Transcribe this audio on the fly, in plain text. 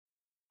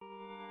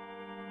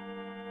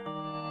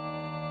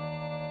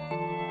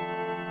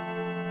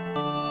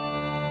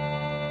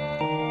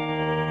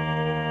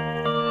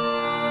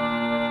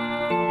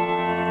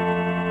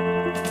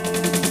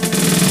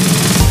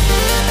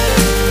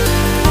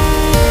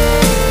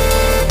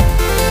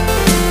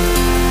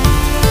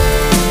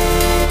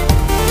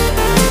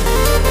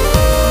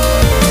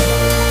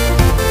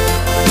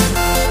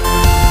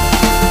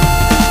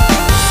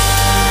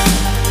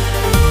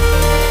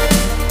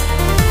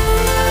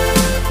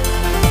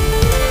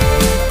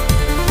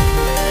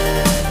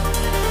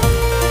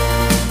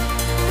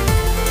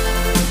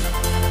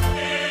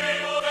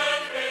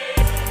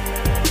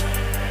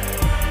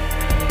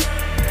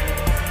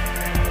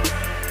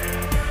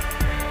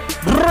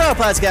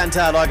Cloud's gotten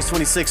tired. August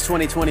 26,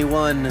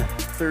 2021,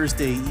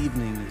 Thursday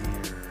evening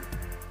here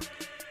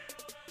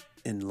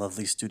in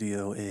lovely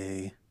Studio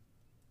A.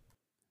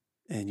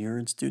 And you're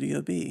in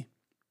Studio B,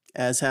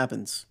 as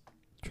happens.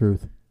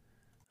 Truth.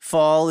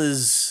 Fall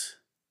is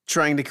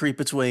trying to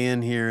creep its way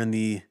in here in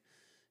the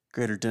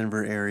greater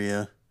Denver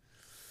area.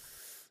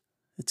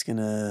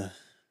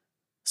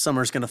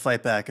 Summer's gonna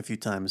fight back a few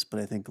times,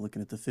 but I think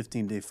looking at the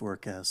 15-day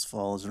forecast,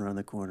 fall is around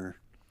the corner.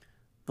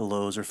 The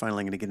lows are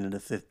finally going to get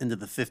into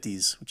the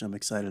 50s, which I'm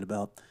excited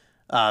about,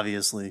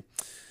 obviously.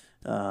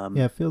 Yeah,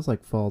 it feels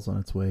like fall's on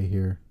its way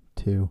here,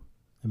 too.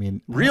 I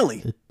mean...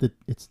 Really?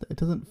 It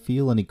doesn't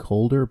feel any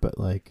colder, but,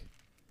 like...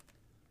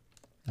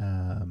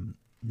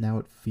 now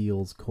it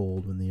feels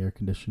cold when the air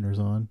conditioner's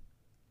on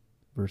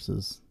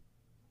versus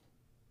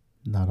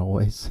not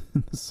always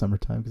in the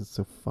summertime because it's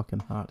so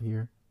fucking hot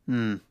here.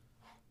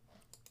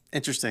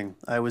 Interesting.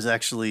 I was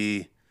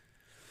actually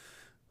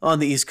on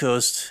the East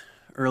Coast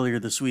earlier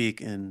this week,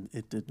 and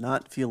it did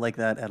not feel like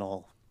that at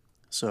all.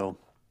 So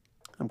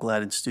I'm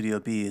glad in Studio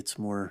B it's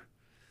more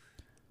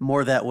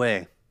that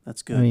way.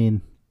 That's good. I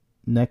mean,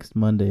 next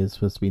Monday is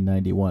supposed to be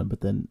 91,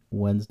 but then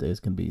Wednesday is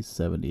going to be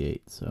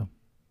 78, so...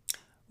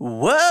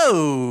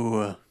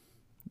 Whoa!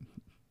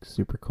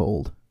 Super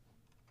cold.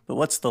 But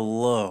what's the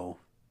low?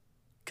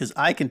 Because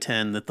I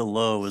contend that the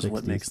low is 60s.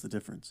 What makes the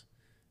difference.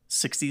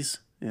 60s?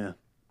 Yeah.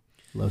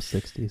 Low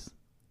 60s.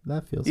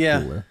 That feels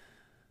cooler.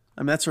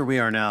 I mean, that's where we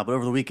are now, but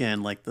over the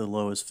weekend, like, the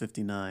low is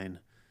 59.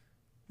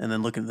 And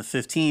then looking at the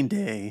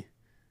 15-day,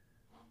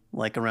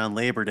 like around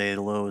Labor Day,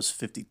 the low is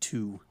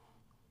 52,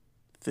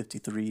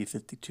 53,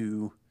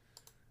 52.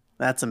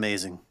 That's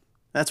amazing.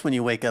 That's when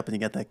you wake up and you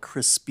get that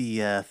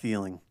crispy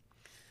feeling.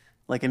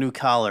 Like a new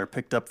collar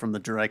picked up from the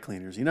dry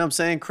cleaners. You know what I'm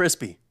saying?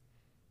 Crispy.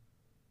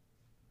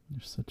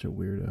 You're such a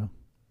weirdo.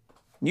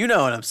 You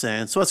know what I'm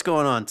saying. So what's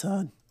going on,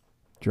 Todd?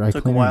 Dry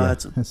Took cleaner. a while.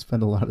 I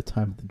spend a lot of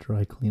time at the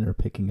dry cleaner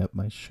picking up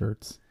my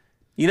shirts.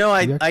 You know,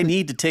 I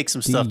need to take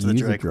some stuff to the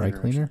dry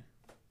cleaner.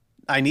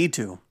 I need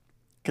to,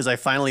 because I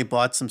finally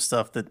bought some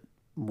stuff that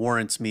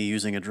warrants me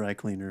using a dry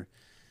cleaner,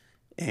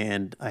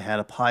 and I had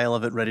a pile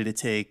of it ready to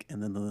take,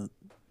 and then the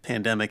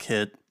pandemic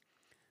hit,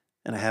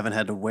 and I haven't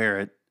had to wear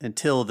it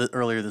until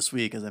earlier this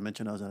week. As I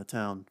mentioned, I was out of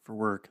town for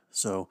work,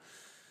 so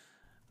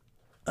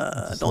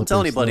don't tell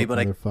anybody. But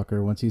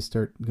motherfucker, once you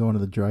start going to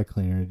the dry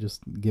cleaner, you're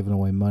just giving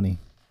away money.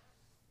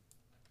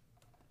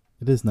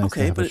 It is nice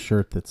to have a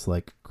shirt that's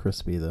like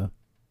crispy, though.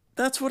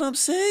 That's what I'm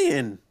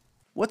saying.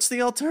 What's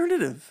the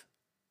alternative?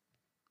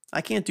 I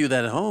can't do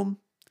that at home.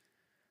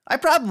 I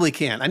probably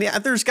can. I mean,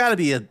 there's got to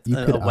be a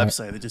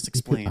website that just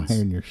explains. You could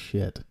iron your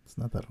shit. It's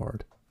not that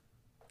hard.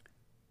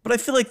 But I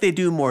feel like they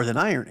do more than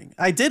ironing.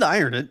 I did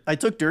iron it. I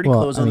took dirty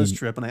clothes on this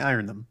trip and I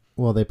ironed them.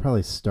 Well, they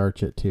probably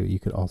starch it too. You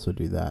could also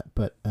do that.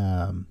 But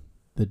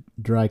the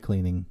dry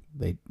cleaning,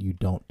 you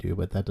don't do.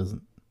 But that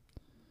doesn't.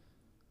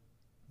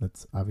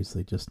 That's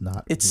obviously just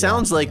not. It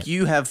sounds like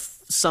you have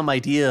some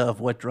idea of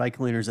what dry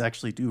cleaners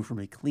actually do from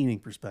a cleaning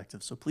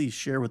perspective. So please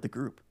share with the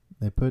group.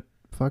 They put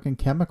fucking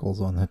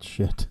chemicals on that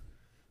shit.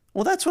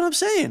 Well, that's what I'm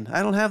saying.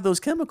 I don't have those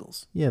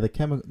chemicals. Yeah, the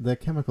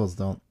chemicals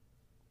don't.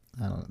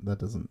 I don't. That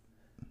doesn't.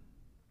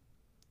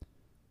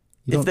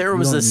 You don't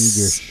need your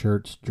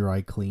shirts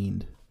dry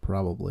cleaned,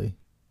 probably.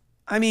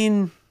 I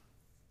mean,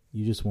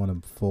 you just want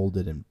them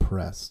folded and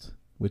pressed,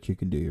 which you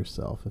can do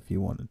yourself if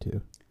you wanted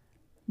to.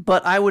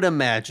 But I would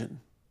imagine,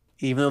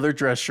 even though they're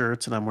dress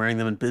shirts and I'm wearing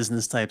them in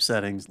business type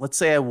settings, let's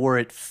say I wore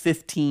it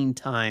 15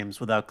 times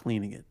without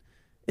cleaning it.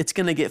 It's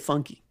going to get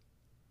funky.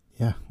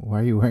 Yeah. Why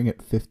are you wearing it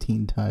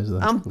 15 times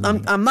without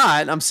cleaning it? I'm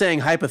not. I'm saying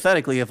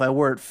hypothetically, if I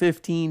wore it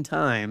 15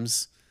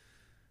 times,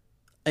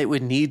 it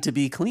would need to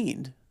be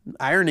cleaned.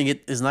 Ironing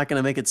it is not going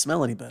to make it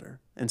smell any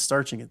better. And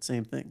starching it,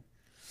 same thing.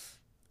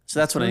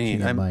 So that's what I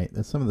need.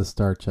 Some of the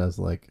starch has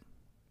a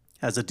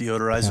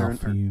deodorizer.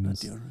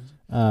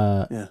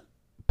 Yeah.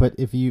 But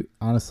if you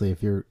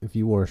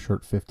wore a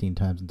shirt 15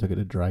 times and took it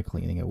to dry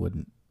cleaning, it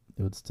would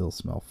still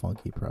smell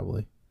funky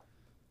probably.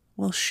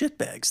 Well,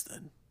 shitbags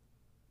then.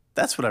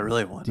 That's what I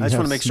really want. I just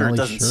want to make sure it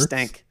doesn't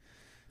stink.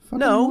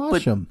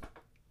 Wash them.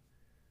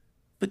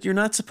 But you're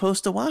not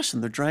supposed to wash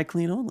them. They're dry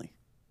clean only.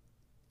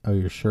 Oh,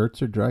 your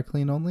shirts are dry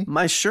clean only?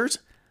 My shirts?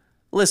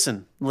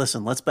 Listen,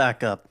 let's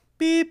back up.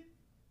 Beep,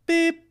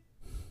 beep,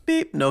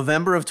 beep.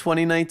 November of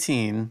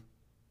 2019,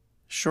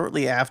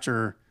 shortly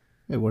after...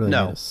 Wait, what are they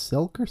made of,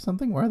 silk or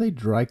something? Why are they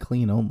dry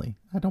clean only?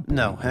 I don't believe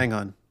No, hang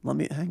on. Let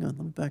me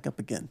back up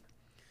again.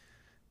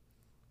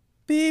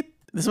 Beep.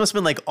 This must have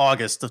been like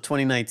August of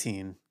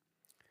 2019.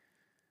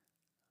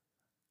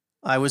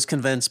 I was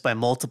convinced by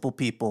multiple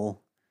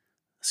people,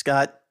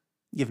 Scott,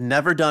 you've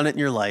never done it in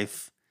your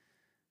life.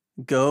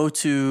 Go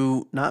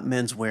to, not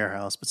Men's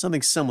Warehouse, but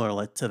something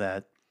similar to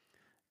that.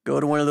 Go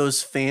to one of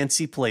those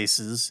fancy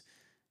places,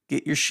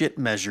 get your shit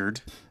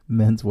measured.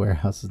 Men's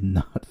Warehouse is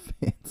not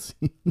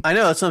fancy. I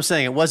know, that's what I'm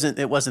saying. It wasn't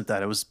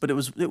that.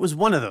 It was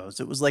one of those.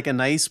 It was like a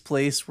nice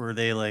place where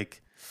they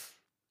like,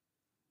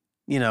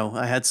 you know,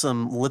 I had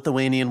some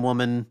Lithuanian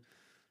woman,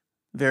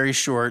 very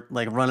short,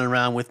 like running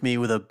around with me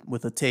with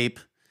a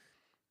tape.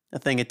 a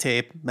thing of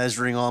tape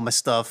measuring all my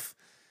stuff.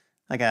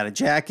 I got a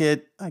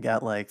jacket. I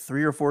got like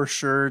 3 or 4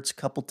 shirts,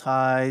 couple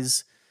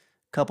ties,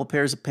 couple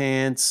pairs of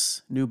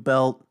pants, new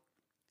belt,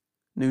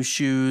 new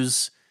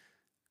shoes,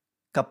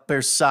 couple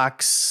pairs of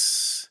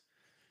socks.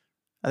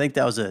 I think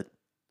that was it.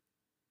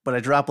 But I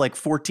dropped like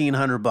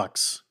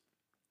 $1,400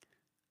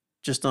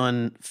 just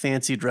on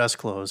fancy dress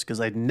clothes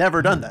because I'd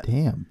never done that.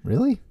 Damn,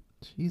 really?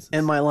 Jesus.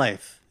 In my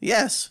life.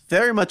 Yes,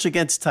 very much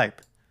against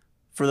type.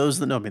 For those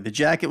that know me, the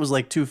jacket was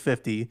like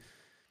 $250.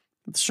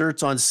 The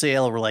shirts on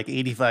sale were like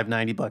 $85,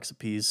 $90 a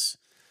piece.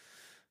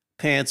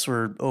 Pants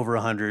were over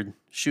 $100.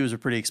 Shoes are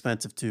pretty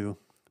expensive too.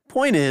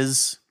 Point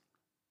is,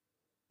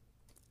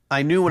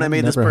 I knew when I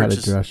made this purchase. Never had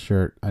a dress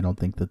shirt. I don't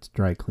think that's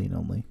dry clean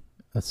only.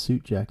 A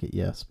suit jacket,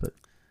 yes, but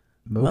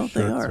most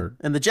shirts are.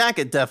 And the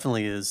jacket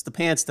definitely is. The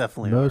pants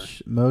definitely are.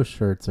 Most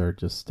shirts are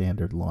just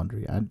standard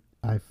laundry.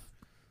 I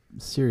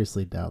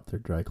seriously doubt they're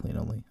dry clean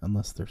only,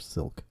 unless they're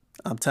silk.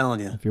 I'm telling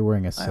you. If you're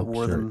wearing a silk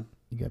shirt,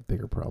 you got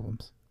bigger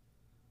problems.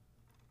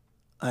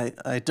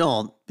 I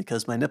don't,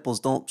 because my nipples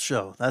don't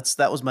show.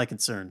 That was my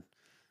concern,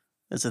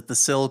 is that the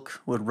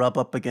silk would rub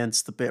up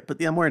against the bit.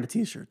 But yeah, I'm wearing a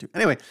t-shirt too.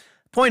 Anyway,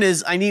 point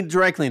is, I need to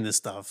dry clean this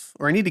stuff,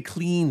 or I need to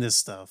clean this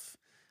stuff.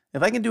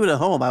 If I can do it at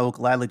home, I will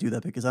gladly do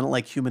that because I don't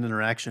like human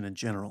interaction in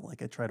general.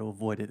 Like I try to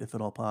avoid it if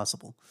at all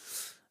possible.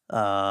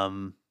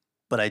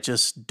 But I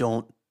just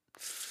don't.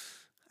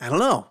 I don't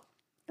know.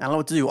 I don't know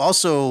what to do.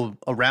 Also,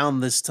 around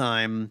this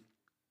time,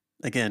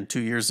 again, 2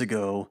 years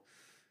ago,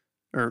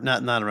 or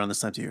not around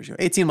this time, 2 years ago,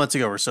 18 months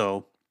ago or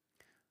so,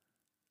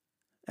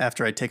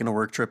 after I'd taken a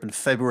work trip in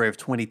February of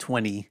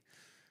 2020,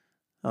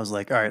 I was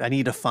like, all right, I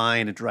need to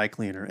find a dry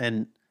cleaner.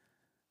 And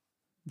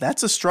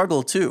that's a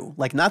struggle too.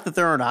 Like, not that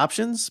there aren't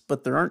options,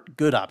 but there aren't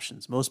good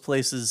options. Most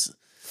places,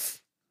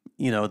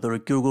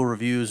 the Google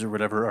reviews or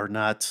whatever are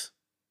not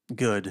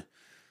good.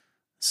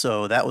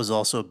 So that was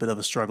also a bit of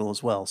a struggle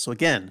as well. So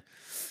again,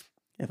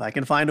 if I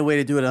can find a way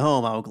to do it at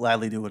home, I will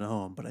gladly do it at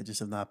home, but I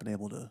just have not been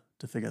able to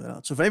figure that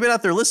out. So if anybody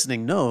out there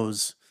listening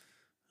knows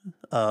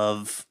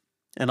of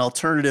an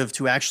alternative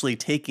to actually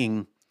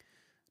taking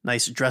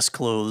nice dress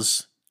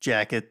clothes,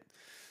 jacket,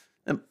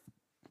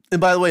 and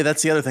by the way,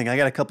 that's the other thing. I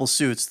got a couple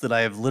suits that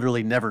I have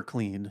literally never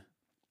cleaned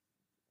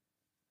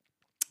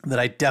that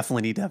I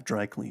definitely need to have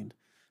dry cleaned.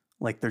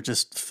 Like they're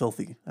just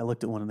filthy. I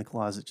looked at one in the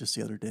closet just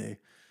the other day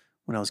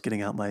when I was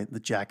getting out the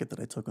jacket that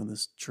I took on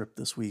this trip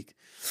this week.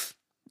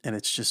 And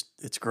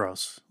it's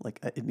gross. Like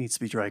it needs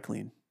to be dry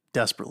cleaned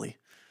desperately.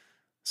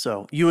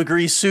 So you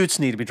agree suits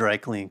need to be dry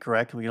cleaned,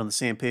 correct? Can we get on the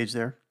same page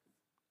there?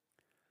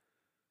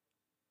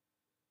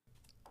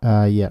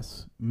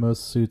 Yes.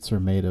 Most suits are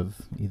made of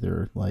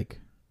either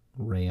like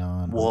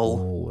rayon wool, or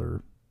wool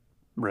or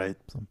right,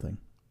 something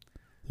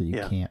that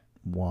you can't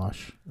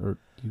wash or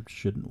you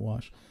shouldn't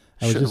wash.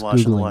 I was shouldn't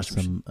just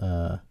Googling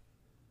some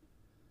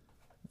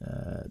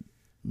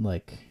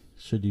like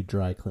should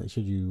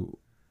you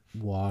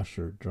wash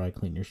or dry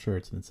clean your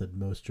shirts, and it said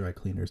most dry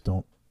cleaners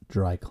don't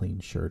dry clean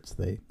shirts,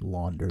 they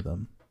launder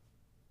them.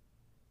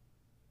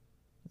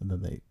 And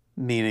then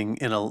meaning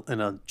in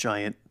a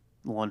giant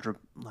not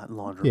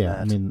laundromat. Yeah,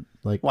 I mean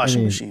like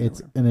washing machine.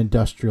 It's an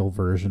industrial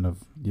version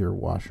of your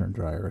washer and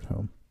dryer at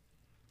home.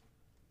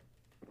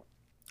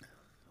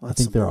 Well, I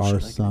think there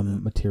are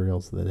some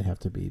materials that have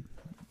to be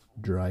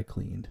dry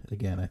cleaned.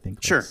 Again, I think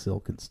like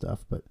silk and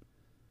stuff, but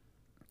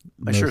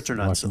my shirts are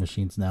not washing silk.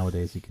 Machines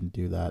nowadays you can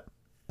do that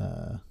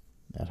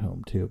at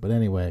home too. But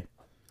anyway,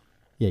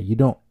 yeah, you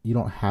don't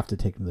have to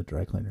take them to the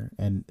dry cleaner.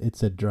 And it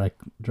said dry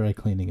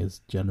cleaning is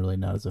generally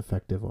not as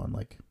effective on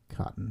like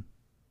cotton.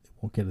 It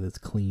won't get it as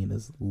clean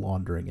as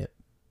laundering it.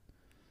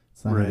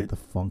 It's not going to get the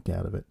funk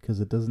out of it because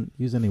it doesn't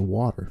use any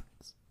water.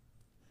 It's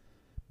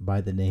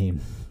by the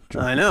name.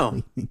 I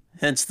know.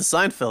 Hence the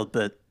Seinfeld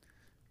bit.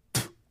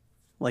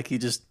 Like he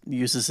just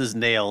uses his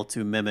nail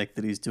to mimic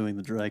that he's doing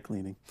the dry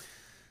cleaning.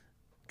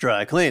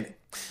 Dry cleaning.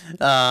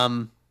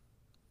 All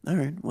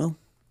right. Well,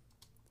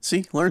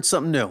 see, learned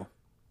something new.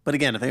 But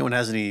again, if anyone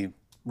has any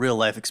real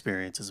life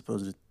experience as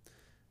opposed to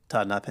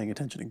Todd not paying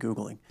attention and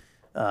Googling,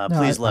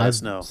 please let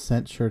us know. I've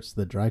sent shirts to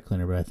the dry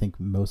cleaner, but I think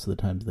most of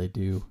the times they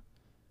do.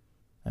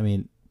 I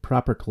mean,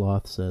 Proper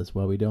Cloth says,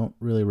 while we don't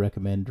really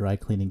recommend dry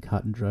cleaning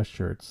cotton dress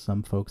shirts,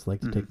 some folks like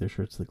to take their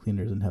shirts to the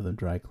cleaners and have them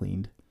dry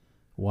cleaned.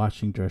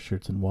 Washing dress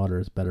shirts in water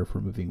is better for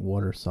removing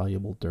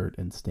water-soluble dirt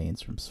and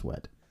stains from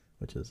sweat,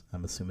 which is,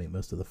 I'm assuming,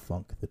 most of the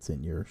funk that's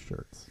in your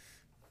shirts.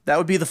 That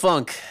would be the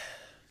funk.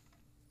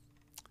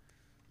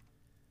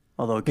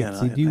 Although, again... Wait,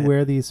 so do you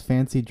wear these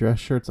fancy dress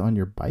shirts on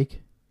your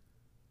bike?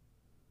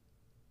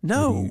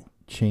 No. Or do you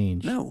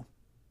change? No.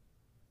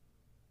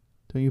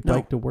 Don't you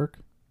bike to work?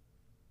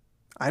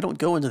 I don't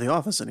go into the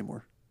office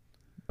anymore.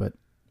 But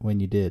when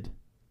you did?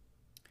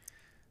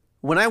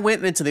 When I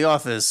went into the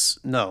office,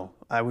 no.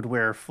 I would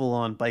wear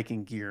full-on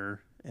biking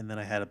gear, and then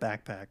I had a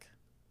backpack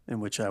in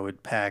which I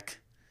would pack.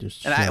 We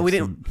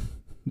didn't.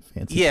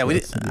 Fancy we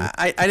didn't.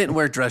 I didn't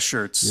wear dress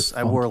shirts.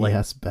 I wore like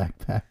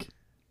backpack.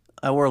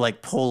 I wore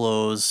like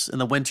polos. In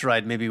the winter,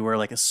 I'd maybe wear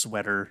like a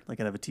sweater. Like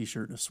I'd have a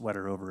t-shirt and a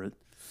sweater over it.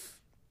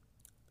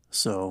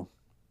 So,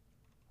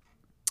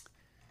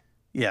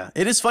 Yeah,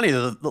 it is funny.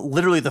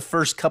 Literally the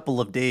first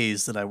couple of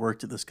days that I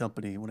worked at this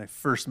company, when I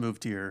first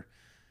moved here,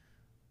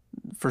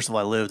 first of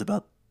all, I lived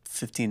about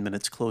 15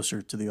 minutes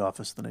closer to the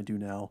office than I do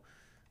now.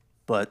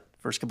 But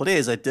first couple of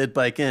days, I did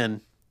bike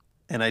in,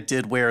 and I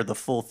did wear the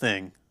full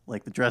thing,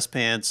 like the dress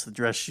pants, the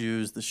dress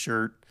shoes, the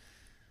shirt.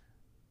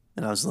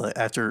 And I was like,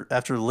 after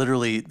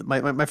literally,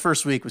 my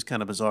first week was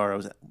kind of bizarre. I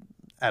was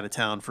out of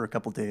town for a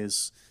couple of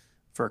days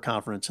for a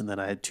conference, and then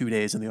I had 2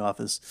 days in the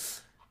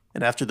office.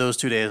 And after those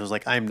 2 days, I was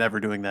like, I'm never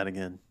doing that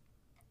again.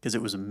 Because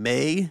it was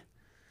May.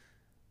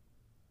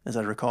 As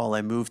I recall,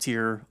 I moved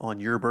here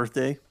on your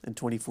birthday in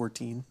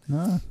 2014.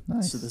 Oh,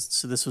 nice.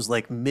 So this was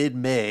like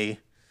mid-May.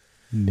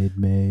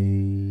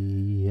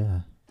 Mid-May, yeah.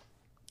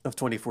 Of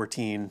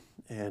 2014.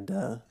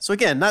 And so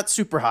again, not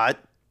super hot.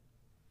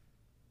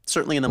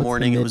 Certainly in the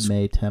morning, it was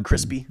temp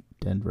crispy.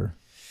 Denver.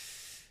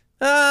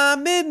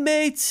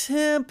 Mid-May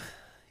temp.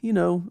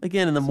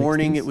 Again, in the 60s?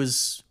 Morning, it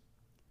was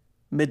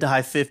mid to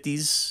high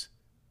 50s.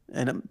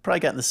 And it probably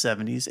got in the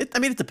 70s.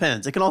 It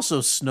depends. It can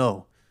also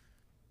snow.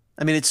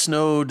 It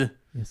snowed.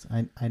 Yes,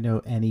 I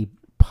know any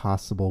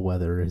possible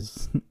weather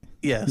is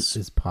yes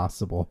is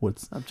possible.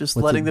 I'm just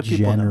letting the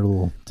people know.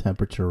 General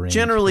temperature range.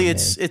 Generally,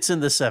 it's in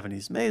the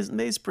 70s.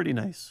 May's pretty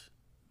nice.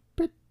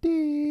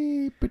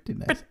 Pretty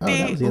nice. Pretty. Oh,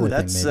 that was the other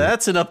thing,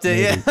 that's an update.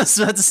 Maybe. Yeah, I was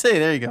about to say.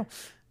 There you go.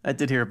 I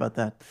did hear about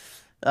that.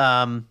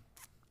 I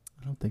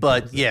don't think.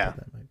 But that yeah,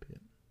 that might be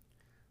it.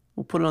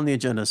 We'll put it on the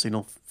agenda so you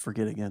don't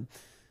forget again.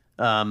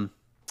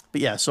 But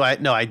yeah, so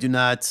I do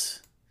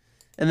not.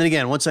 And then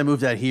again, once I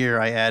moved out here,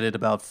 I added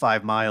about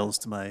 5 miles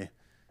to my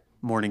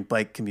morning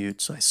bike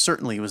commute. So I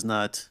certainly was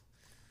not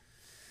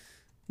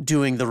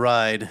doing the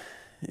ride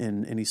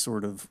in any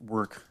sort of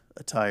work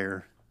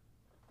attire.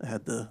 I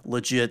had the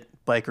legit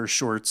biker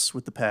shorts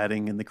with the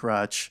padding and the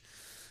crotch.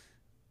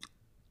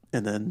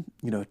 And then,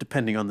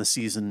 depending on the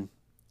season,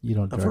 you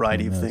don't a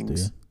variety of those,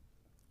 things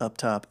up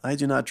top. I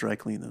do not dry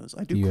clean those.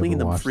 I do you clean ever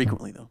them wash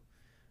frequently, though.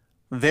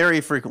 Very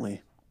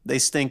frequently. They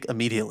stink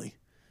immediately.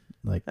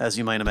 Like, as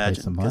you might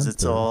imagine, because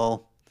it's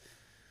all.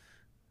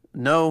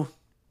 No,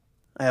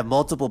 I have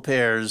multiple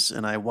pairs,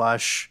 and I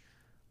wash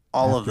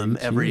all of them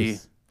every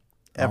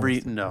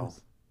no.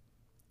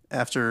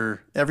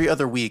 After every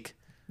other week,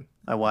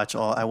 I wash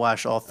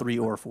all 3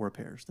 or 4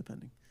 pairs,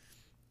 depending.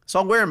 So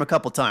I'll wear them a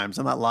couple times.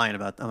 I'm not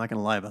going to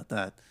lie about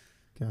that.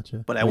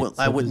 Gotcha. But I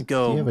wouldn't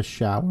go. Do you have a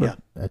shower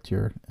at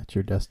your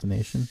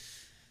destination?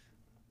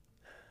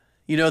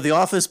 The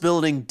office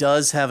building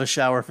does have a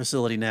shower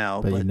facility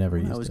now, but you never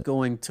when used I was it.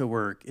 going to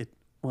work, it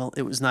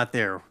was not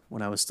there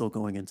when I was still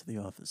going into the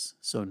office.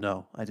 So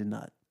no, I did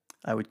not.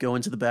 I would go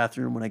into the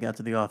bathroom when I got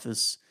to the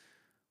office.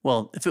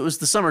 Well, if it was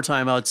the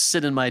summertime, I would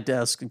sit in my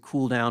desk and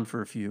cool down for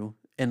a few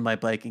in my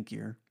biking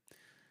gear.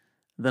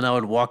 Then I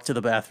would walk to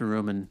the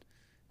bathroom and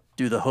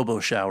do the hobo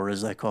shower,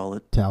 as I call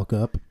it. Talc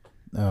up?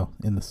 Oh,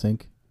 in the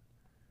sink?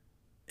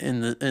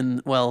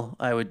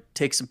 I would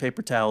take some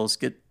paper towels,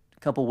 get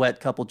couple wet,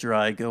 couple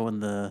dry, go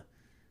in the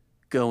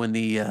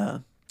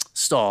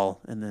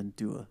stall, and then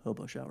do a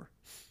hobo shower,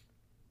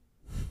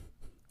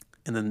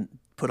 and then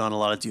put on a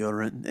lot of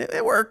deodorant.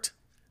 It worked.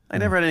 I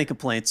never had any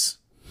complaints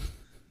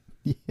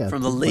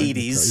from the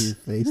ladies. Your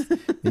face.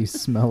 You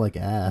smell like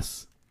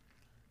ass.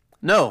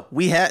 No,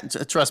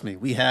 trust me,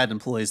 we had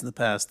employees in the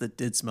past that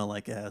did smell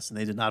like ass, and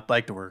they did not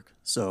bike to work.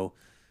 So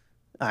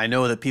I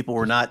know that people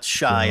were not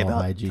shy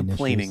about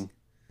complaining. Issues.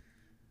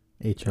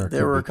 HR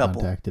there were a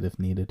couple contacted if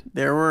needed.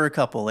 There were a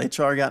couple.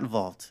 HR got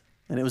involved,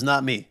 and it was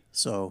not me.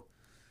 So,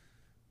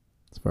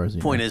 as far as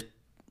you point know.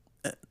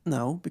 is,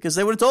 no, because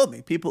they would have told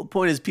me. People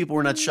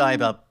were not shy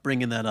about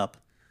bringing that up.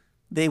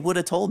 They would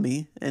have told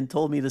me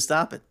to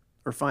stop it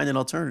or find an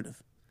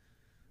alternative.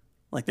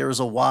 Like there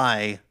was a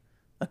Y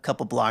a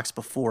couple blocks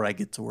before I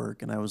get to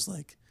work, and I was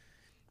like,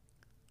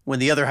 when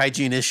the other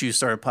hygiene issues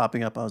started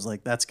popping up, I was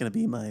like, that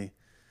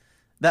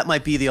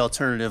might be the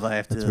alternative. I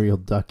have That's to where you'll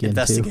duck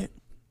investigate. Into.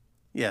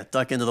 Yeah,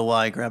 duck into the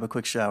Y, grab a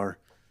quick shower,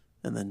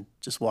 and then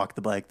just walk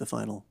the bike the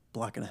final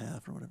block and a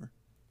half or whatever.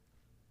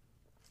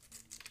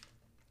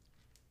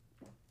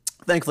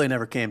 Thankfully, it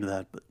never came to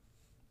that, but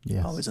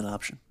always an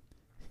option.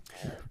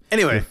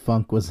 Anyway. Your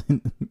funk was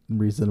in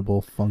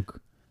reasonable funk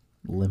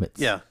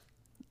limits. Yeah,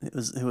 it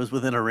was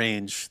within a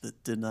range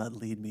that did not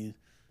lead me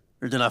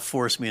or did not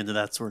force me into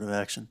that sort of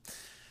action.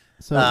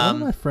 So one of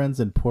my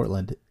friends in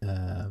Portland,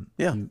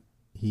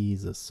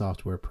 he's a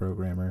software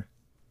programmer.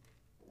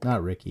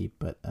 Not Ricky,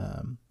 but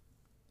and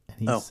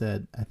he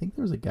said, I think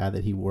there was a guy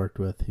that he worked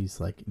with.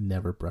 He's like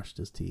never brushed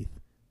his teeth,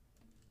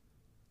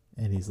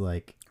 and he's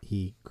like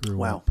he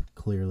grew up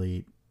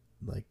clearly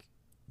like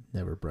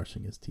never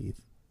brushing his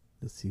teeth.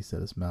 He said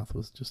his mouth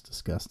was just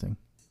disgusting.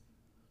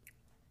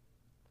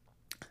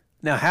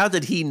 Now, how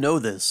did he know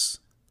this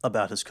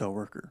about his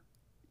coworker?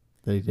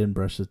 That he didn't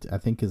brush his. I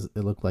think it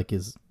looked like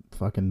his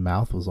fucking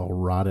mouth was all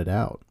rotted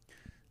out.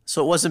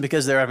 So it wasn't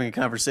because they were having a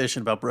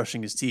conversation about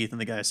brushing his teeth,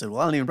 and the guy said,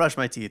 "Well, I don't even brush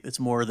my teeth." It's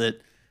more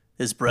that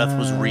his breath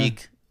was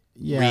reeked,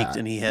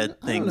 and he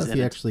had things. I don't know if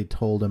he actually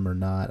told him or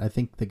not. I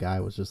think the guy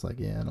was just like,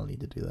 "Yeah, I don't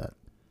need to do that."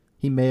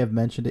 He may have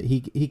mentioned it. He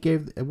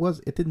gave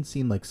it didn't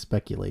seem like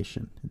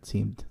speculation. It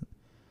seemed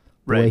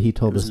the way he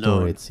told the story.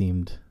 Known. It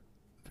seemed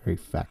very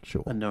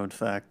factual. A known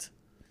fact.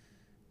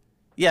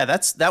 Yeah,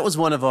 that was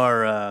one of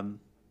our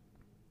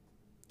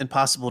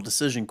impossible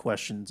decision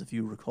questions, if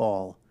you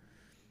recall.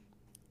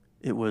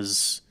 It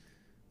was.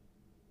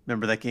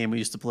 Remember that game we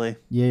used to play?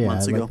 Yeah,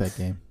 months I ago? like that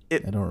game. I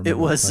don't remember. It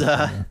was.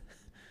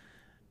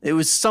 It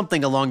was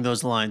something along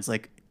those lines.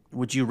 Like,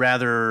 would you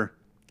rather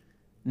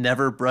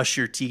never brush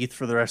your teeth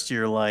for the rest of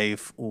your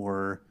life,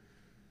 or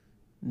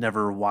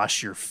never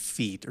wash your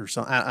feet, or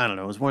something? I don't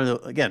know. It was one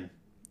of the It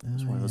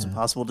was one of those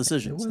impossible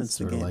decisions. It was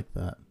sort of like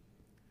that.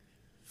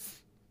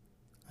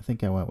 I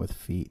think I went with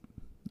feet,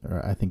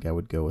 or I think I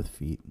would go with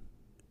feet.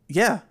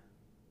 Yeah.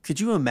 Could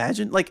you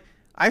imagine? Like,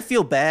 I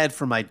feel bad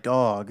for my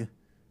dog,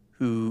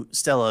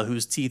 Stella,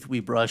 whose teeth we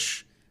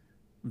brush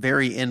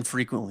very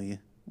infrequently.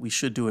 We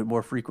should do it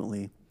more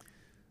frequently.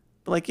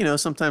 But, like,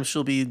 sometimes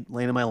she'll be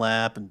laying in my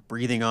lap and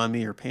breathing on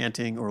me or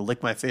panting or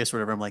lick my face or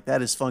whatever. I'm like,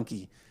 that is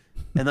funky.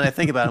 And then I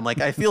think about it. I'm like,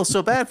 I feel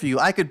so bad for you.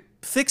 I could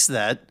fix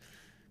that,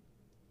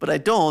 but I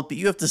don't. But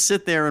you have to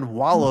sit there and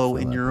wallow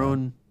in your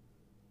own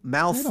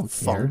mouth I don't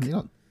funk. Care. You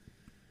don't,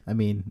 I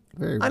mean,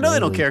 I know they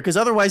don't care, because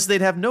otherwise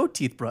they'd have no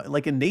teeth brushed.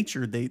 Like, in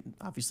nature, they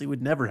obviously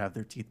would never have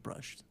their teeth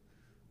brushed.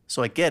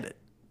 So I get it.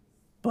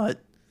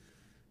 But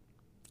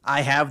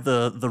I have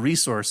the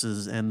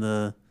resources and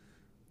the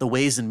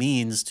ways and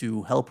means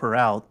to help her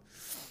out,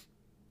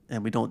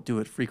 and we don't do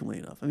it frequently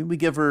enough. I mean, we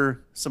give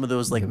her some of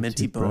those like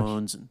minty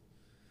bones,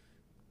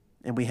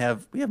 and we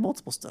have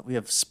multiple stuff. We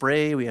have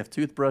spray, we have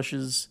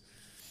toothbrushes.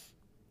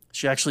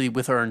 She actually,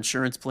 with our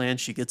insurance plan,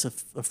 she gets a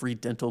free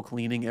dental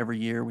cleaning every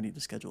year. We need to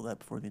schedule that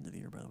before the end of the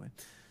year, by the way.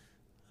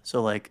 So,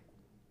 like,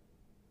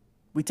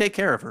 we take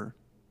care of her,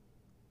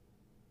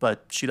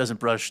 but she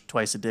doesn't brush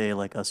twice a day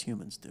like us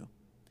humans do.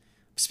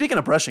 Speaking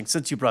of brushing,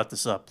 since you brought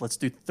this up, let's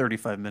do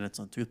 35 minutes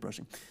on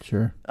toothbrushing.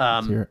 Sure.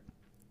 Let's hear it.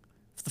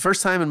 For the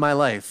first time in my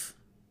life,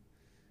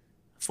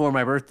 for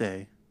my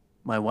birthday,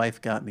 my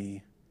wife got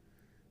me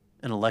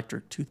an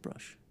electric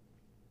toothbrush.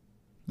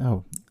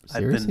 Oh,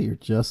 seriously? You're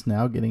just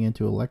now getting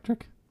into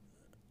electric?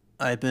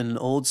 I've been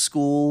old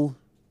school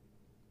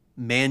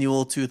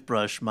manual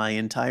toothbrush my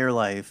entire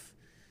life.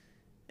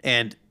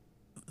 And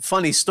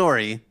funny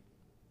story,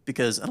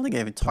 because I don't think I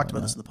even talked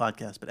about this in the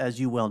podcast, but as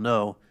you well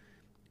know,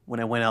 when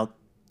I went out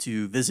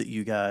to visit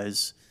you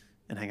guys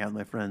and hang out with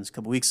my friends a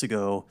couple weeks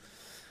ago,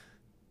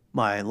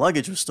 my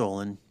luggage was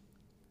stolen.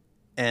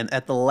 And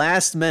at the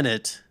last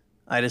minute,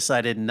 I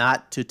decided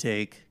not to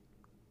take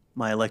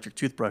my electric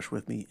toothbrush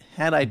with me.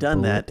 Had I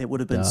done that, it would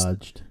have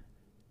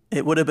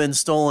been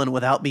stolen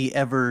without me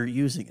ever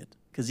using it.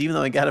 Because even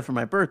though I got it for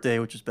my birthday,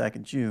 which was back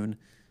in June,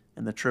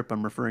 and the trip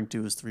I'm referring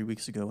to was 3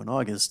 weeks ago in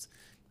August,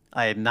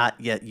 I had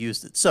not yet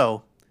used it.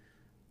 So,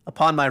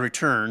 upon my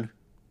return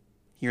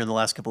here in the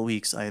last couple of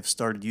weeks, I have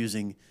started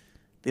using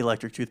the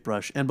electric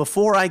toothbrush. And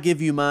before I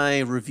give you my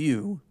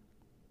review,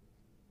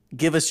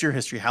 give us your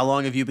history. How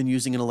long have you been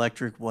using an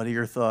electric? What are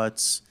your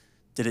thoughts?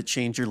 Did it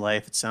change your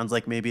life? It sounds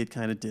like maybe it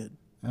kind of did.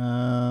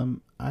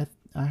 I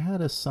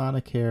had a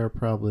Sonicare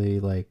probably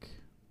like,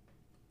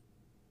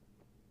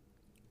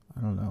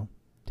 I don't know,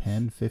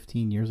 10,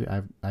 15 years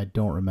ago. I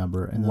don't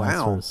remember. And then I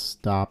sort of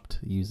stopped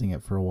using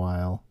it for a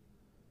while.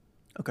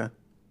 Okay.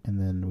 And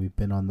then we've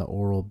been on the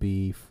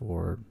Oral-B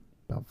for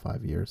about 4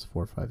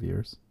 or 5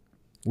 years.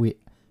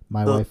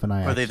 My wife and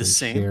I actually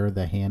share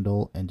the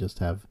handle and just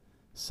have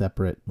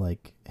separate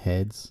like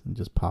heads and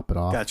just pop it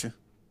off. Gotcha.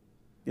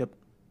 Yep.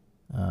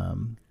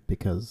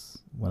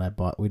 Because when I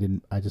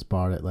just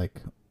bought it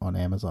like on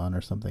Amazon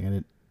or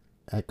something.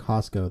 At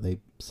Costco they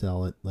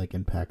sell it like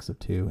in packs of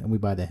 2, and we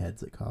buy the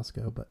heads at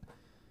Costco, but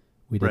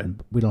we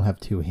don't have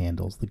 2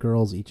 handles. The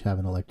girls each have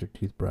an electric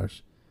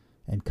toothbrush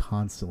and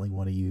constantly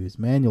want to use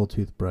manual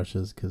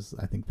toothbrushes because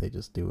I think they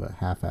just do a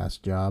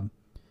half-assed job.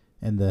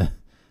 And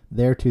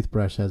their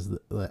toothbrush as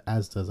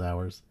does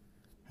ours,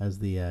 has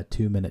the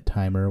 2-minute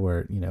timer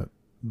where it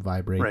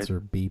vibrates or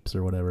beeps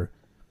or whatever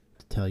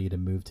to tell you to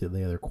move to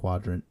the other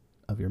quadrant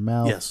of your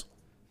mouth. Yes.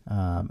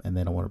 And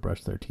they don't want to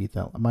brush their teeth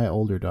out. My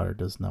older daughter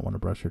does not want to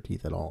brush her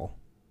teeth at all.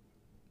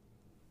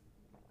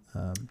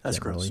 That's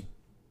gross.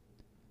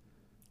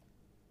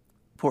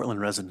 Portland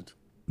resident.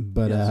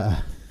 But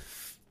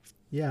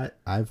yes.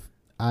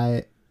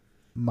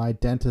 My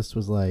dentist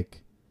was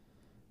like,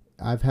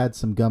 I've had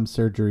some gum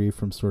surgery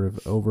from sort of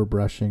over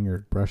brushing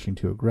or brushing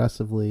too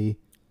aggressively.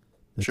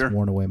 That's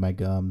worn away my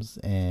gums,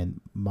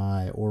 and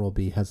my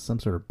Oral-B has some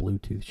sort of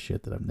Bluetooth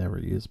shit that I've never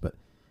used, but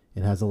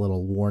it has a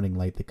little warning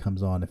light that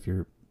comes on if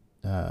you're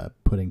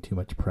putting too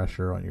much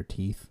pressure on your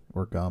teeth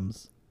or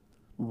gums.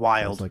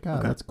 Wild. So I was like,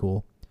 okay. That's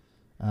cool.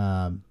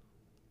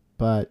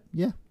 But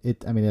yeah,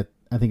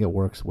 I think it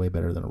works way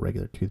better than a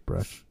regular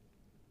toothbrush.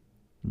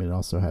 I mean, it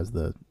also has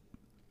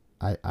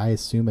I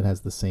assume it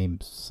has the same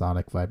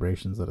sonic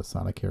vibrations that a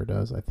Sonicare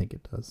does. I think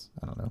it does.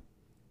 I don't know.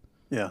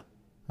 Yeah.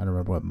 I don't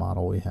remember what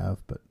model we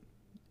have, but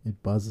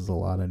it buzzes a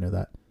lot. I know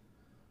that.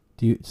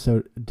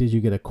 Did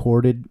you get a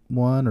corded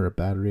one or a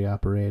battery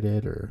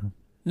operated or?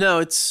 No,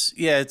 it's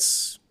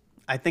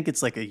I think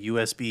it's like a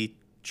USB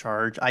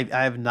charge. I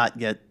have not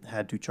yet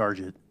had to charge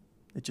it.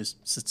 It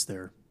just sits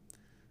there.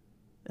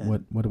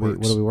 What are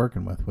we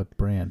working with? What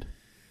brand?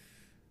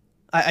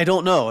 I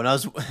don't know.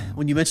 And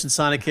when you mentioned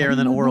Sonicare and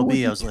then Oral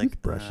B, I was like,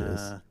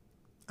 is.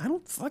 I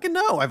don't fucking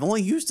know. I've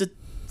only used it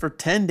for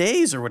 10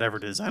 days or whatever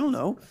it is. I don't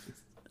know.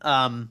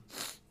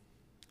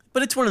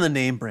 But it's one of the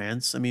name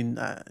brands. I mean,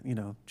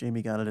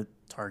 Jamie got it at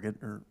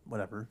Target or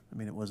whatever. I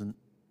mean, it wasn't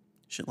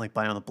shouldn't like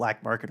buy it on the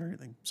black market or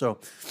anything. So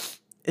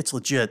it's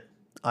legit.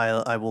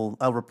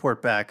 I'll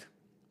report back.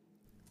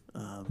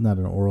 Not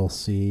an Oral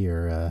C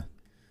or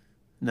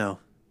no.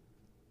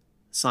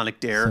 Sonic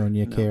Dare.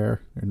 Sonia no.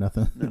 Care or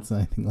nothing. No. It's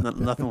anything like that.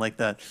 Nothing like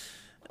that.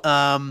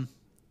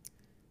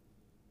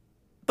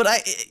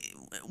 But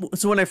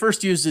so when I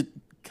first used it,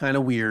 kind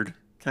of weird,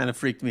 kind of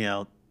freaked me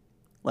out.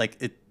 Like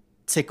it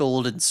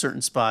tickled in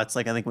certain spots.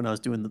 Like I think when I was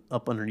doing the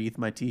up underneath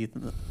my teeth.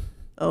 And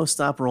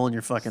stop rolling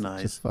your fucking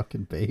eyes. Just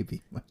fucking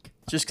baby.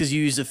 Just because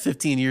you used it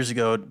 15 years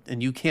ago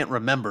and you can't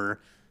remember,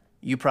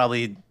 you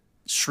probably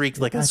shrieked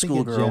like a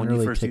schoolgirl when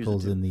you first used it.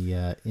 Tickles in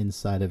the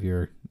inside of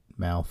your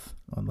mouth,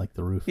 on like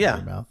the roof of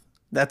your mouth.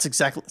 That's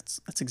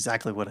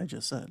exactly what I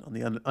just said, on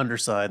the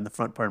underside and the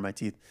front part of my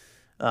teeth.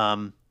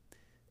 And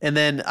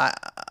then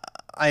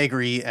I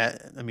agree.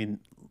 I mean,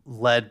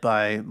 led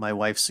by my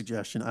wife's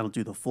suggestion, I don't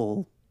do the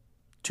full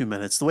 2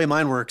 minutes. The way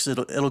mine works,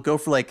 it'll go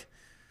for like,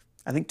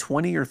 I think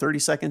 20 or 30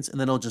 seconds, and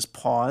then it'll just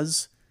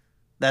pause.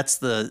 That's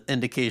the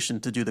indication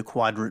to do the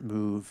quadrant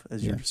move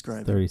as you're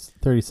describing.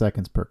 30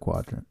 seconds per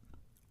quadrant.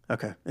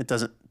 Okay. It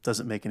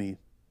doesn't make any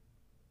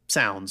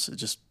sounds. It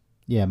just...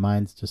 Yeah,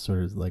 mine's just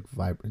sort of like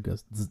vibrate,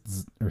 goes zzz,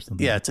 zzz, or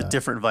something. Yeah, like it's that. a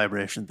different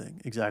vibration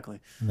thing. Exactly.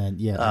 And then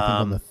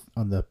I think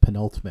on the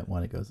penultimate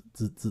one it goes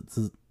zzz, zzz,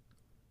 zzz.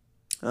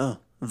 Oh,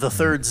 the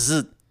third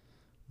zzz.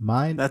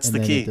 Mine, that's and the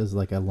then key. It does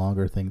like a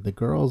longer thing. The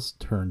girls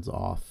turns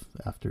off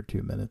after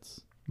 2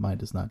 minutes. Mine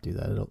does not do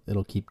that.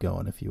 It'll keep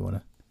going if you want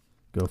to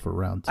go for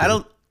round 2. I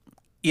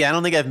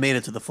don't think I've made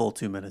it to the full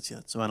 2 minutes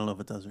yet, so I don't know if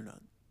it does or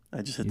not.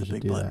 I just hit the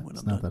big button when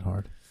it's I'm done. not that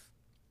hard.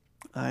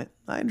 I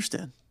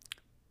understand,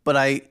 but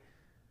I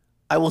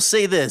will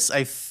say this.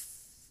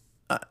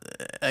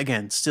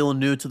 Again, still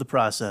new to the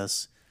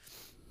process.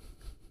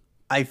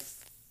 I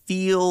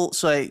feel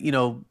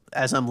so.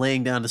 As I'm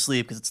laying down to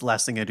sleep, because it's the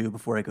last thing I do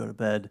before I go to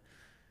bed,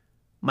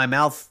 my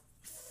mouth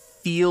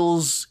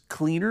feels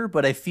cleaner,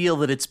 but I feel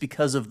that it's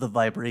because of the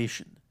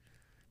vibration.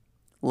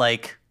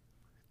 Like,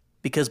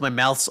 because my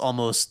mouth's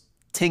almost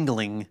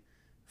tingling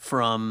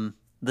from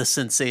the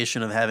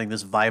sensation of having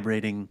this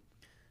vibrating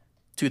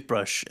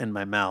toothbrush in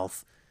my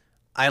mouth.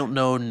 I don't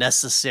know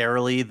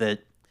necessarily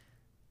that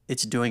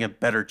it's doing a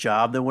better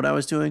job than what I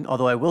was doing,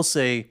 although I will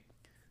say,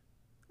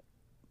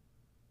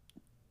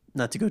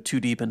 not to go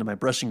too deep into my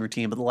brushing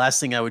routine, but the last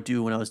thing I would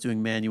do when I was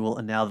doing manual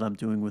and now that I'm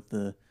doing with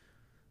the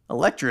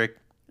electric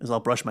is I'll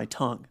brush my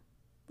tongue,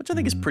 which I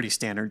think is pretty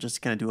standard, just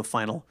to kind of do a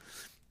final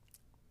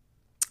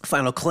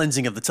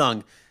cleansing of the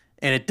tongue.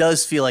 And it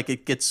does feel like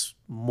it gets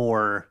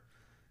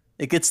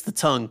the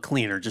tongue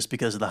cleaner just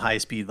because of the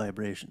high-speed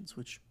vibrations,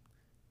 which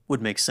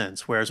would make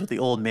sense. Whereas with the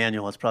old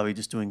manual, it's probably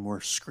just doing more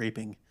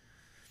scraping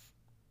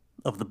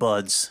of the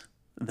buds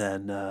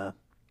than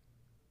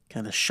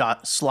kind of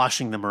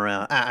sloshing them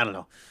around. I don't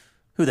know.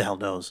 Who the hell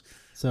knows?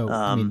 So,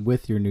 I mean,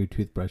 with your new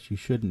toothbrush, you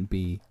shouldn't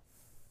be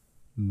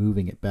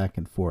moving it back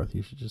and forth.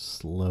 You should just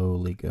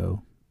slowly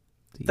go.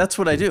 That's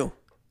what I do.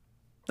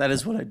 That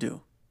is what I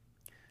do.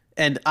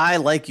 And I,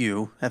 like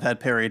you, have had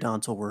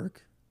periodontal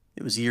work.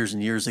 It was years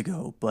and years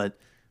ago, but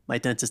my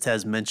dentist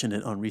has mentioned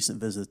it on recent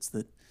visits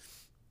that,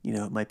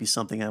 it might be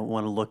something I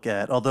want to look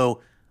at.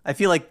 Although I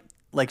feel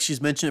like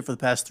she's mentioned it for the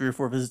past 3 or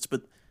 4 visits,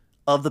 but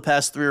of the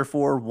past 3 or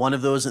 4, one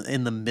of those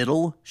in the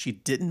middle, she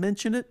didn't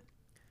mention it.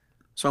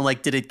 So I'm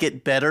like, did it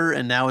get better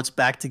and now it's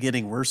back to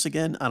getting worse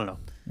again? I don't know.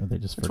 Or they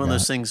just It's forgot. one of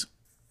those things.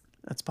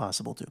 That's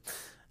possible too.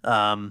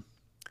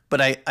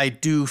 But I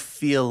do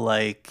feel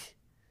like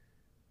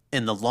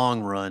in the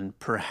long run,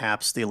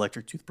 perhaps the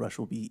electric toothbrush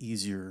will be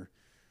easier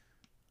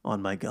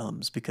on my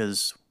gums,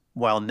 because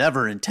while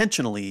never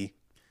intentionally,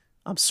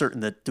 I'm certain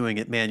that doing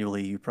it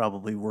manually, you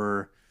probably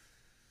were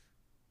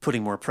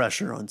putting more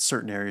pressure on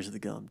certain areas of the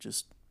gum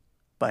just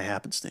by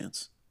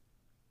happenstance.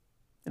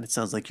 And it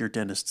sounds like your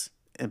dentist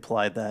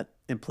implied that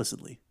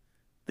implicitly,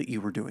 that you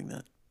were doing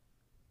that.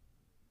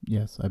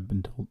 Yes, I've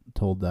been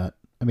told that.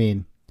 I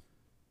mean,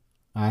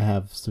 I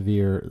have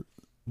severe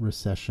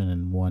recession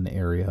in one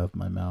area of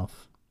my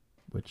mouth,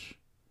 which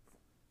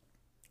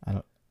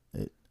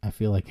I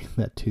feel like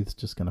that tooth's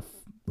just gonna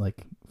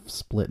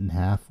split in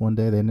half one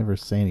day. They never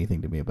say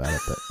anything to me about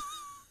it, but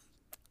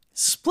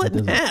split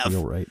in half.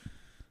 Feel right.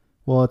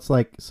 Well, it's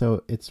like,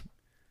 so it's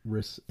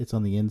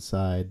on the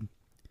inside,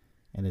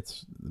 and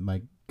it's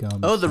my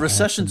gums. Oh, the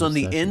recession's on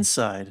the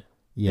inside.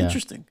 Yeah.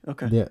 Interesting.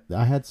 Okay. Yeah,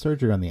 I had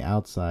surgery on the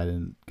outside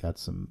and got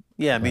some.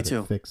 Yeah, me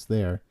too. Fixed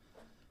there,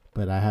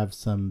 but I have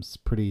some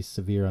pretty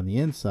severe on the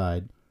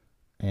inside,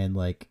 and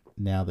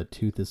now the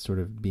tooth is sort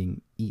of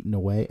being eaten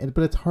away.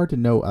 But it's hard to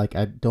know. Like,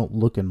 I don't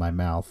look in my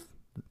mouth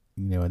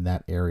in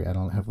that area. I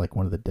don't have like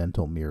one of the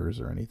dental mirrors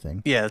or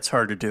anything. Yeah, it's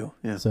hard to do.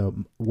 Yeah.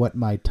 So what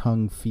my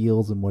tongue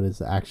feels and what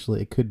is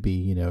actually, it could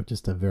be,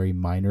 just a very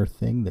minor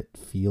thing that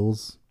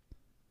feels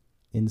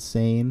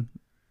insane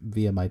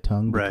via my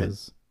tongue Right.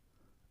 because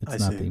it's I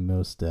not see. the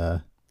most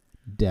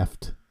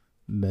deft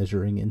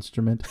measuring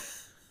instrument.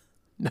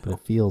 No, but it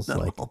feels not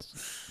at like all.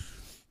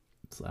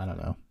 it's, I don't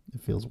know.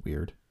 It feels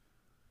weird.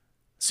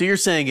 So you're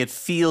saying it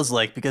feels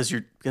like because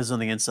on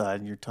the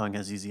inside and your tongue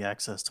has easy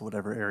access to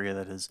whatever area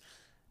that is,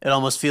 it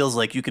almost feels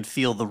like you can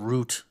feel the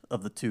root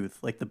of the tooth,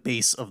 like the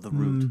base of the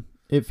root.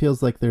 It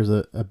feels like there's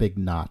a big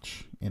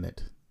notch in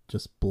it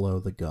just below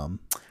the gum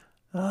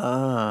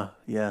Ah,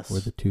 yes.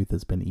 where the tooth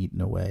has been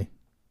eaten away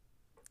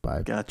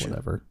by Gotcha.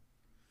 whatever.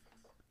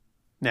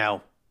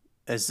 Now,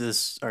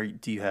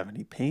 do you have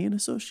any pain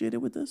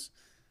associated with this?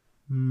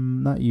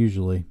 Not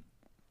usually.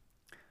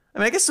 I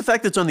mean, I guess the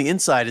fact that it's on the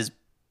inside is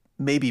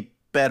maybe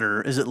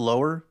better. Is it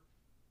lower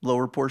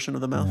portion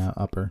of the mouth? Yeah,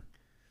 upper.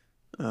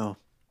 Oh.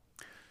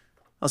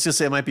 I was going to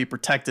say it might be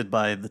protected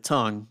by the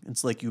tongue.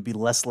 It's like you'd be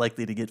less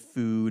likely to get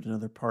food and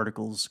other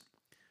particles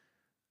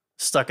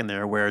stuck in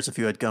there. Whereas if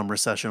you had gum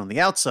recession on the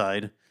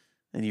outside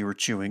and you were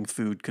chewing,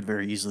 food could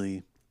very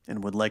easily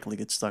and would likely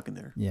get stuck in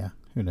there. Yeah,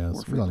 who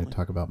knows? We don't need to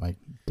talk about my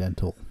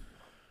dental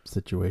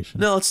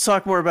situation. No, let's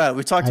talk more about it.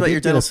 We talked about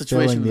your dental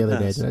situation the other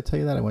day. Did I tell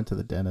you that I went to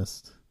the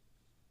dentist?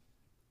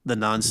 The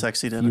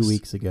non-sexy A dentist? few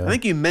weeks ago. I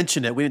think you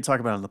mentioned it. We didn't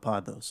talk about it on the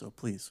pod, though, so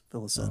please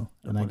fill us in.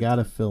 And I got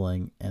a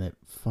filling, and it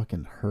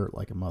fucking hurt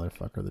like a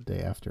motherfucker the day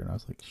after. And I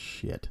was like,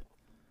 shit.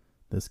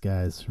 This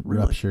guy's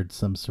ruptured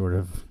some sort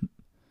of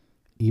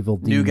evil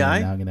demon. New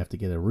guy? Now I'm going to have to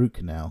get a root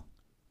canal.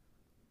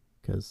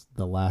 Because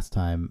the last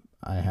time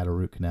I had a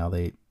root canal,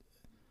 I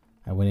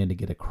went in to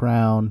get a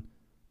crown.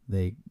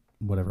 They,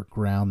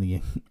 ground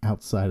the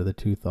outside of the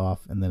tooth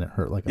off, and then it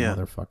hurt like a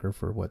motherfucker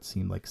for what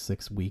seemed like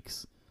 6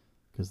 weeks.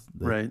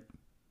 Right.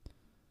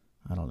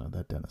 I don't know.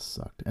 That dentist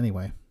sucked.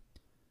 Anyway,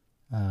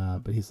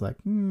 but he's like,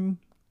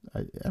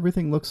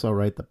 everything looks all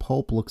right. The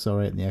pulp looks all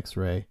right in the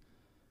x-ray.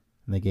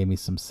 And they gave me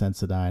some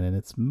Sensodyne, and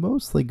it's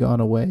mostly gone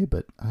away,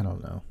 but I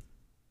don't know.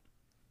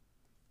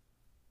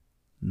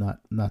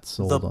 Not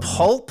sold on the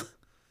pulp? That.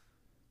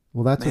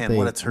 Well, that's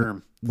what a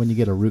term. When you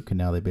get a root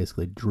canal, they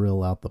basically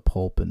drill out the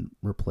pulp and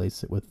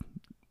replace it with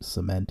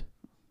cement.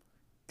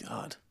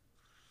 God.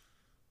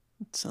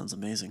 That sounds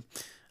amazing.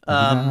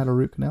 Have you not had a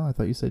root canal? I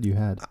thought you said you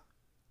had.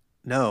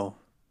 No.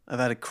 I've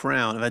had a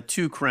crown. I've had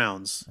 2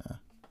 crowns.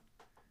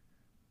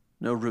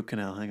 No root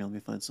canal. Hang on, let me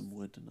find some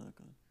wood to knock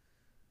on.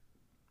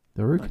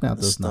 The root canal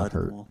does not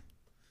hurt.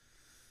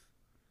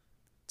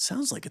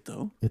 Sounds like it,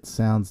 though. It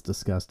sounds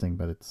disgusting,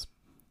 but it's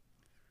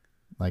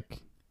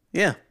like...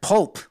 Yeah,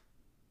 pulp.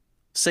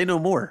 Say no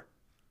more.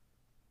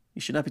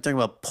 You should not be talking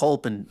about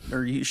pulp,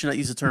 or you should not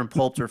use the term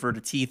pulp to refer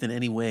to teeth in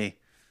any way.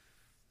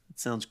 It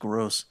sounds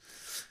gross.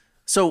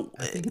 So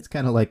I think it's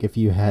kind of like if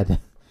you had...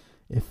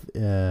 if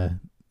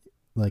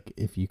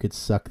you could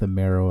suck the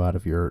marrow out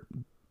of your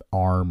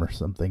arm or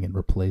something and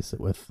replace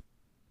it with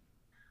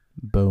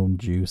bone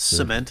juice.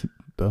 Cement?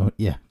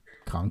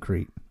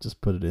 Concrete. Just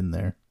put it in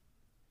there.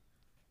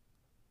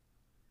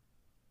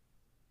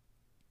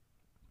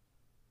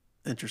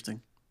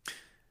 Interesting.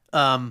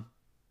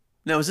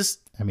 Now, is this...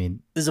 I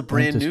mean... Is a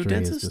brand new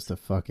dentist? Is just a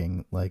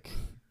fucking, I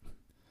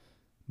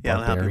don't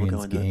know how people go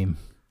barbarian's into game.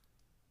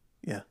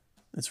 Yeah,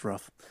 it's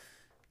rough.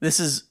 This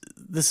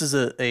is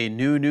a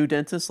new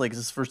dentist? Like, is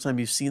this the first time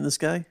you've seen this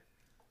guy?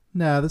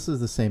 No, this is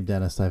the same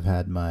dentist I've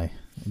had my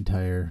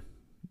entire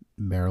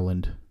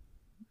Maryland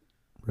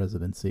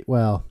residency.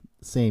 Well,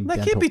 same that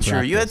dental can't be practice.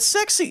 true. You had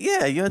sexy...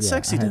 Yeah, you had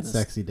sexy I had dentist.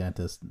 sexy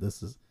dentist.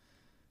 This is...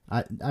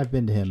 I've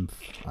been to him,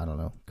 I don't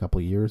know, a couple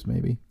years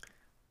maybe.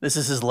 This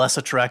is his less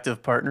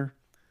attractive partner?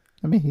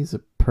 I mean, he's a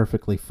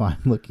perfectly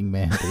fine-looking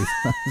man, but he's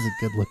not as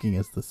good-looking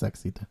as the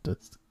sexy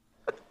dentist.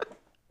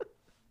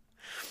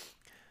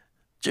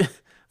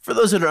 For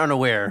those that are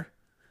unaware,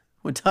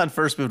 when Todd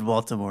first moved to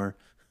Baltimore,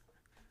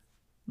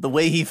 the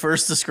way he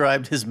first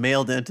described his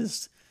male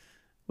dentist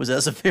was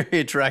as a very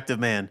attractive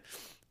man.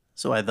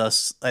 So I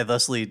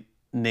thusly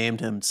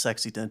named him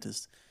Sexy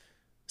Dentist.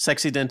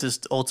 Sexy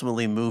Dentist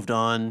ultimately moved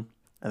on.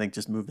 I think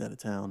just moved out of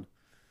town.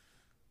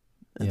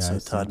 And so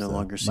Todd no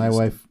longer sees My him.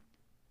 wife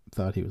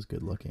thought he was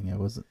good looking. I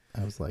was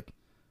like,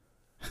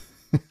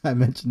 I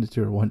mentioned it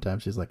to her one time.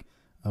 She's like,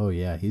 oh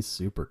yeah, he's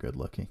super good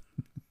looking.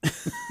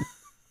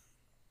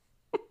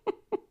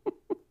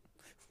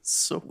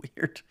 So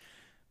weird.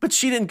 But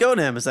she didn't go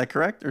to him, is that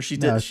correct? Or she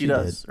did? No, she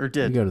does. did. Or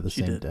did. We go to the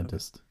she same did.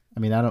 dentist. Okay. I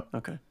mean, I don't.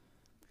 Okay.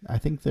 I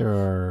think there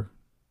are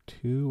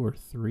 2 or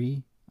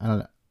 3. I don't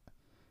know.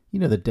 You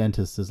know, the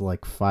dentist is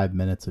like 5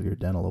 minutes of your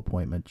dental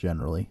appointment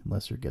generally,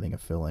 unless you're getting a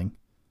filling.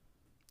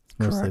 It's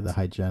mostly Correct. the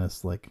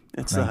hygienist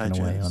It's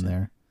cranking away on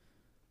there.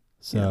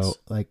 So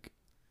I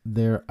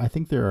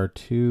think there are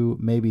 2,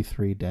 maybe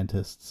 3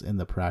 dentists in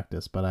the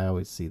practice, but I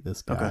always see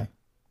this guy. Okay.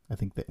 I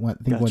think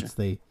once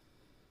they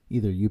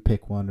either you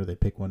pick one or they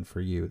pick one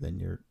for you, then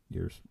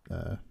you're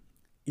stuck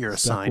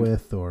assigned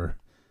with or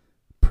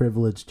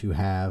privileged to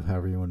have,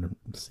 however you want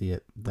to see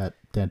it, that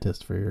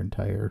dentist for your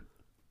entire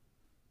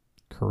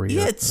career.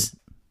 Yeah,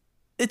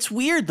 it's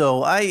weird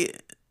though.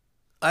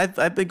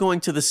 I've been going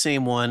to the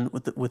same one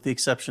with the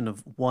exception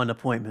of one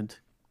appointment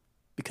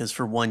because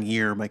for 1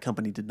 year my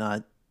company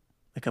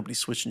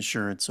switched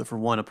insurance. So for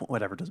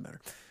whatever, it doesn't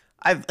matter.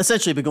 I've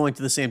essentially been going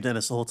to the same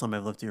dentist the whole time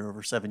I've lived here,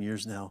 over 7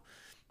 years now,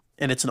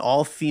 and it's an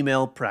all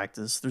female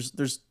practice.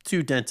 There's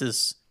two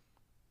dentists,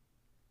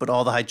 but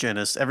all the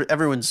hygienists,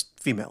 everyone's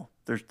female.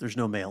 There's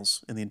no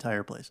males in the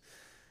entire place.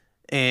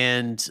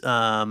 And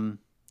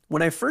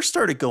when I first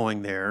started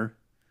going there,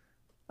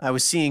 I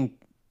was seeing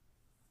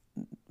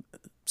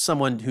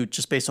someone who,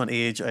 just based on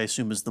age, I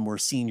assume is the more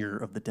senior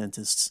of the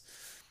dentists.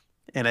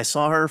 And I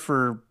saw her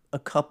for a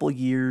couple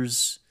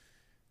years.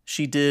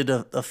 She did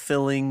a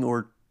filling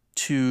or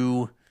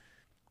two.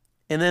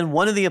 And then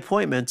one of the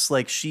appointments,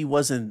 like, she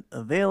wasn't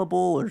available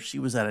or she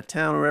was out of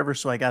town or whatever.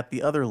 So I got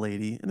the other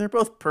lady, and they're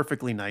both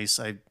perfectly nice.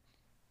 I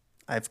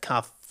have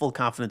full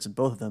confidence in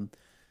both of them.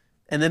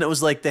 And then it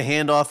was like the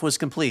handoff was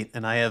complete.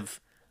 And I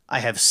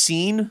have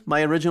seen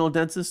my original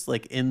dentist,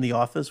 like, in the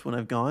office when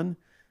I've gone,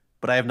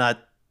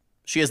 but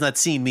she has not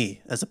seen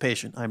me as a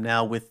patient. I'm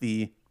now with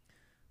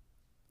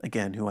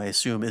again, who I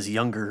assume is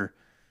younger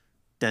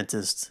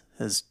dentist,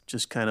 has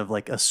just kind of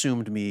like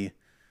assumed me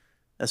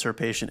as her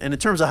patient. And in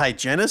terms of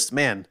hygienist,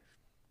 man,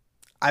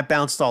 I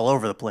bounced all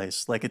over the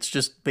place. Like, it's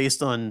just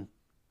based on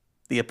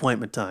the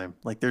appointment time.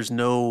 Like, there's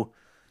no...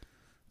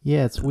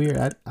 Yeah, it's weird.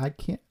 I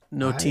can't...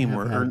 No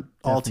teamwork, or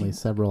all definitely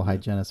several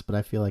hygienists, but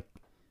I feel like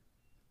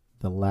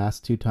the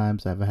last 2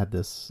 times I've had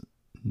this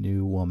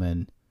new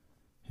woman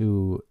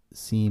who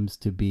seems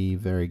to be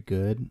very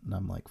good, and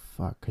I'm like,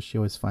 fuck, because she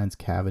always finds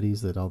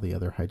cavities that all the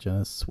other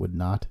hygienists would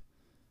not.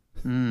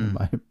 In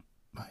my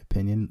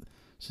opinion,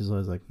 she's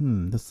always like,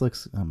 this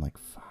looks... I'm like,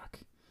 fuck.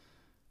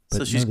 But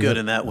so she's good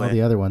in that way. All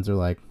the other ones are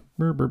like,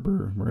 brr, brr,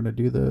 brr. We're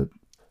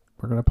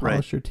gonna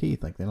polish your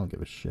teeth. Like, they don't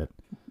give a shit.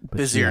 But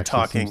busier she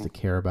talking. Seems to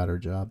care about her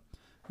job.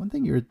 One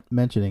thing you were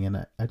mentioning,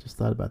 and I just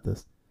thought about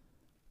this.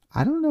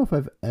 I don't know if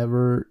I've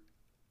ever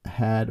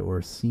had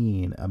or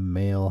seen a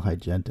male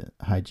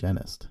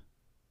hygienist.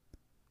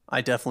 I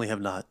definitely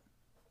have not.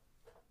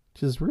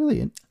 Which is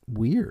really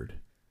weird.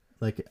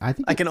 Like, I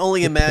think I can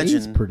only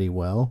imagine. Pays pretty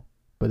well,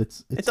 but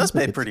it does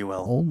pay like pretty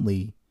well.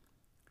 Only,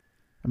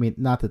 I mean,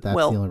 not that that's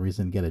the only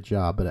reason to get a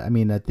job, but I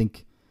mean, I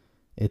think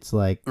it's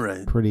like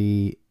a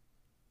pretty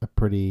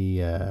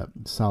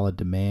solid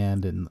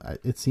demand, and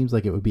it seems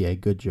like it would be a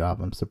good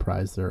job. I'm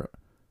surprised there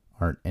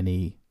aren't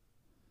any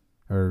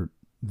or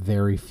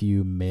very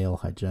few male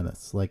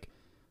hygienists. Like,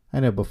 I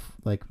know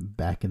like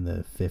back in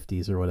the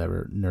 50s or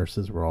whatever,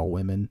 nurses were all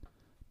women,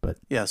 but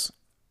yes,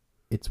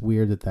 it's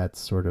weird that that's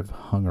sort of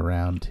hung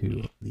around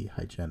to the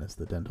hygienist,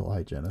 the dental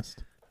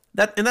hygienist.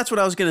 That's what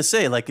I was going to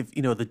say. Like, if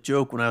the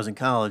joke when I was in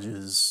college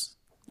is,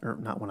 or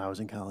not when I was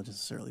in college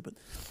necessarily, but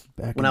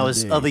back when I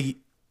was of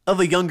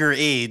a younger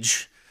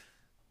age,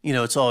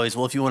 it's always,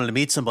 well, if you wanted to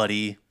meet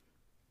somebody,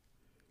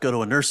 go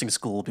to a nursing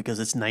school because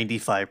it's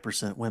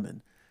 95%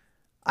 women.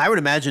 I would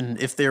imagine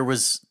if there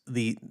was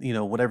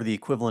whatever the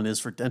equivalent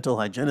is for dental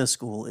hygienist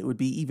school, it would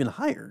be even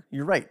higher.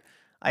 You're right.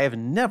 I have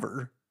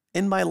never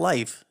in my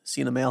life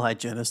seen a male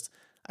hygienist.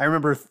 I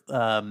remember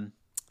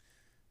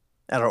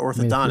at our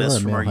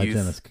orthodontist from our youth.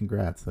 Hygienist,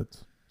 congrats.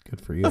 That's good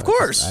for you. Of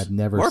course. I've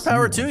never More seen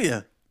power one. to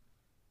you.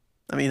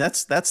 I mean,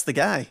 that's the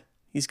guy.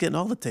 He's getting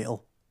all the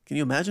tail. Can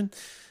you imagine?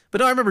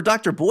 But no, I remember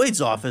Dr. Boyd's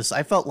office.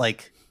 I felt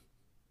like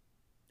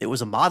it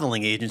was a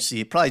modeling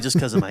agency, probably just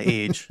because of my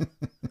age.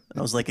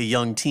 I was like a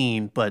young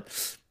teen, but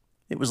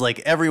it was like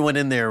everyone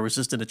in there was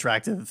just an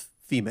attractive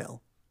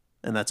female,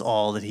 and that's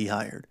all that he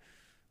hired.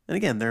 And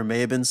again, there may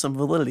have been some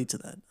validity to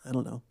that. I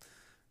don't know.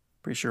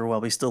 Pretty sure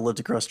while we still lived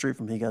across the street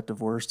from him, he got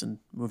divorced and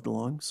moved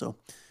along. So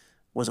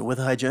was it with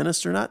a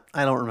hygienist or not?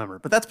 I don't remember.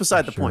 But that's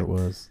beside the point. It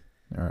was.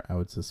 Or I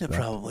would suspect. It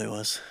probably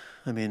was.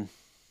 I mean,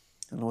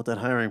 I don't know what that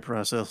hiring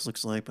process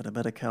looks like, but I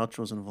bet a couch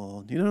was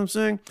involved. You know what I'm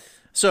saying?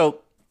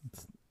 So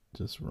it's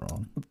just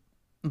wrong.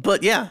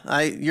 But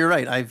yeah, you're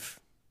right. I've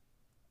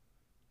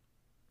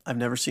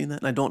never seen that,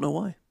 and I don't know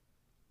why.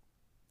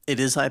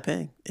 It is high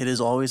paying. It is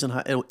always in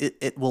high.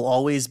 It will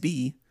always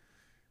be,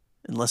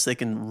 unless they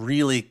can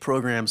really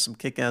program some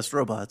kick-ass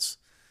robots.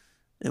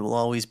 It will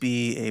always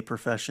be a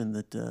profession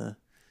that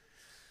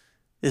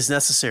is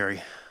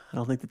necessary. I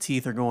don't think the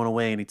teeth are going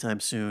away anytime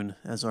soon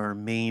as our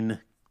main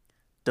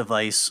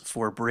device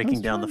for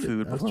breaking down the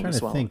food before we swallow. I was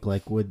trying to think,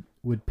 like,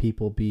 would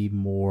people be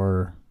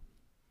more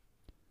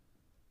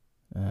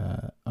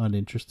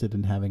uninterested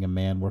in having a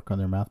man work on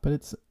their mouth? But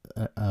it's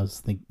I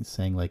was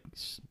saying like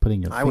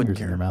putting your fingers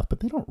in your mouth,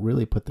 but they don't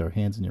really put their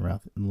hands in your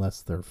mouth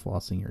unless they're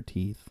flossing your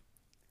teeth.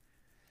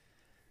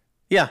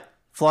 Yeah,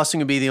 flossing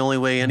would be the only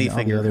way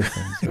anything. All the other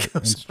things are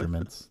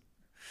instruments,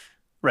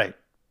 right?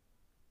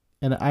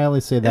 And I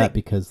only say that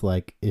because,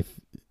 like, if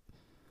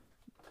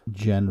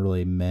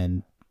generally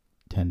men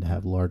tend to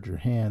have larger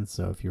hands,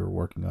 so if you're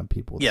working on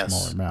people with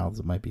smaller mouths,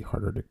 it might be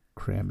harder to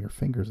cram your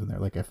fingers in there.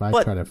 Like, if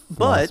I try to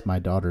floss my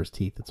daughter's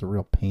teeth, it's a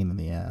real pain in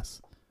the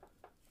ass.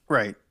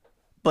 Right.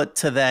 But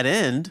to that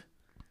end,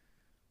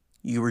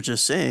 you were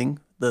just saying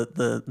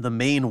the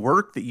main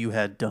work that you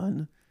had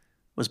done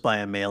was by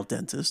a male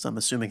dentist. I'm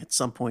assuming at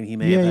some point he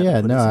may Yeah, have had to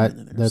yeah. put No, his hand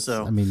in there. that's.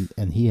 So I mean,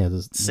 and he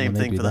has same when they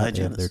thing do for the that,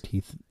 they have their hygienist.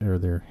 teeth or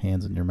their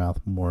hands in your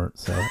mouth more.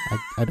 So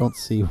I don't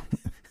see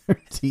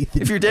their teeth.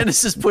 If your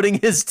dentist is putting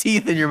his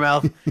teeth in your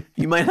mouth,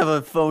 you might have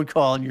a phone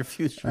call in your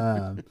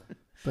future.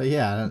 But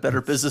yeah,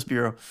 Better Business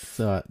Bureau.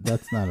 So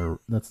that's not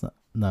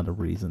a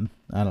reason.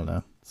 I don't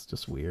know. It's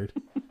just weird.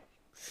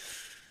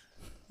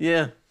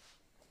 Yeah,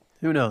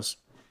 who knows?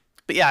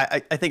 But yeah,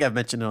 I think I've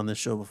mentioned it on this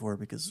show before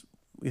because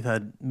we've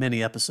had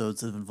many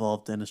episodes that have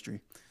involved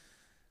dentistry.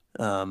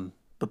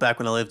 But back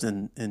when I lived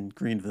in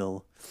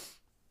Greenville,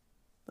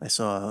 I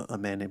saw a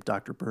man named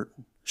Dr.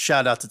 Burton.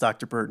 Shout out to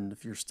Dr. Burton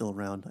if you're still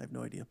around. I have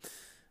no idea.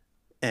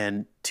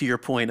 And to your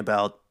point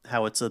about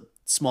how it's a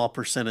small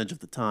percentage of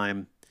the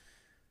time,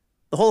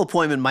 the whole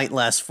appointment might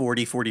last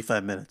 40,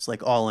 45 minutes,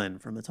 like all in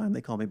from the time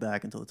they call me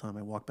back until the time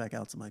I walk back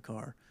out to my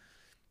car.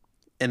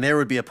 And there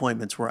would be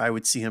appointments where I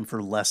would see him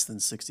for less than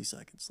 60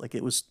 seconds. Like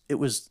it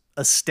was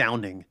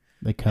astounding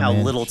They come how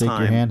in, little shake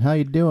time. your hand. How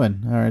you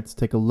doing? All right, let's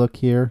take a look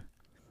here.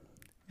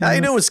 How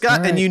you doing, Scott? All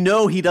right. And you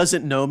know he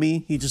doesn't know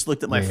me. He just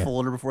looked at my Yeah.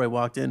 folder before I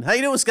walked in. How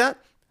you doing, Scott?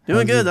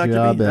 Doing How's good, your Dr.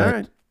 job B. All at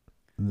right.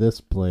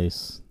 This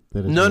place.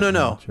 That is No, written no, on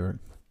no. the chart.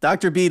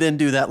 Dr. B didn't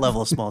do that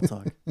level of small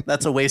talk.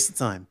 That's a waste of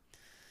time.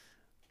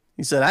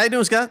 He said, how you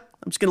doing, Scott?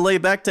 I'm just going to lay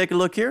back, take a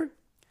look here.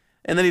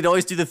 And then he'd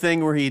always do the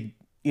thing where he'd,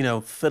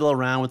 fiddle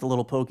around with the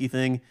little pokey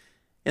thing.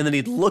 And then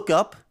he'd look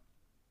up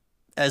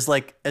as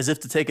if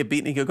to take a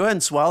beat, and he'd go ahead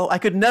and swallow. I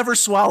could never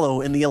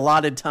swallow in the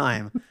allotted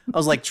time. I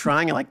was like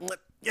trying, and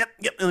yep.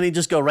 And then he'd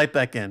just go right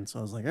back in. So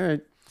I was like, all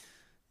right,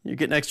 you're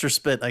getting extra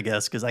spit, I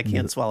guess, because I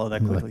can't swallow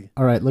that quickly.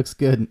 All right, looks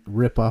good.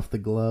 Rip off the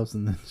gloves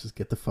and then just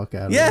get the fuck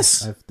out of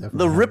Yes, here.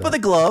 the rip of the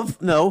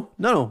glove. No,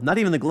 not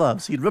even the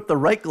gloves. He'd rip the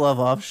right glove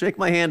off, shake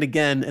my hand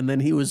again, and then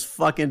he was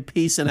fucking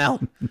peacing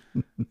out.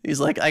 He's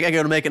like, I gotta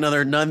go to make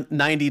another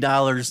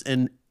 $90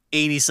 in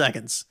 80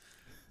 seconds.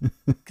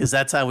 Because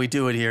that's how we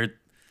do it here.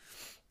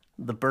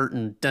 The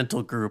Burton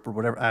Dental Group or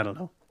whatever. I don't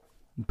know.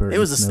 Burton It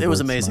was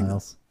Snowbird amazing.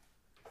 Smiles.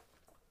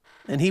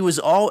 And he was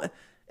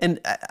and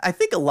I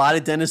think a lot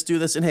of dentists do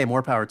this. And hey,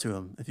 more power to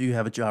him if you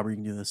have a job where you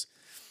can do this.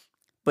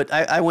 But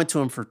I went to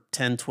him for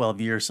 10,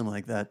 12 years, something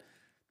like that.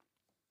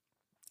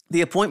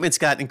 The appointments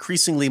got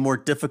increasingly more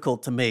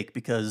difficult to make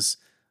because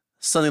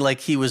something like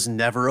he was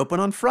never open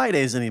on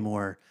Fridays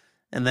anymore.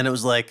 And then it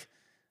was like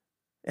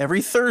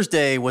every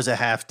Thursday was a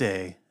half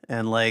day.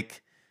 And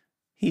like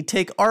he'd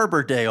take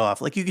Arbor Day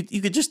off. Like you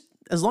could just,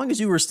 as long as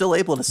you were still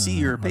able to see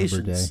your Arbor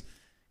patients, Day.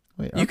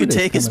 Wait, you Arbor could Day's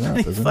take as coming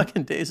many up, isn't it?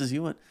 fucking days as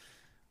you want.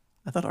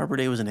 I thought Arbor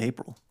Day was in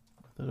April.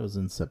 I thought it was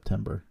in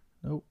September.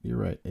 Oh, you're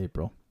right,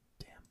 April.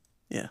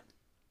 Yeah.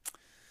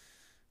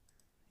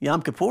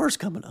 Yom Kippur's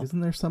coming up. Isn't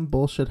there some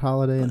bullshit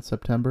holiday in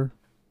September?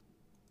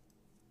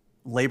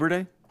 Labor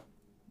Day?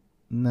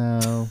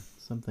 No,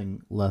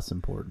 something less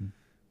important.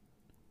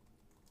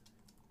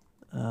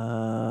 I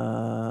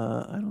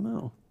don't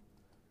know.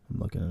 I'm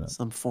looking it up.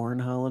 Some foreign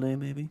holiday,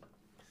 maybe?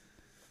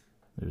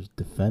 There's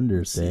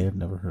Defenders Let's see. Day. I've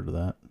never heard of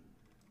that.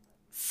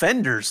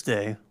 Fender's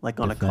Day? Like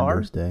on a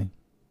car? Defenders Day.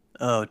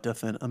 Oh,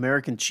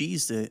 American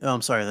Cheese Day. Oh,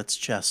 I'm sorry, that's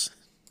chess.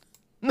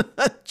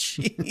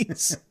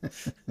 Cheese.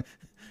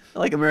 I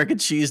like American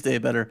Cheese Day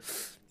better.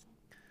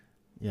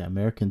 Yeah,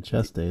 American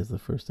Chess Day is the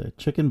first day.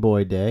 Chicken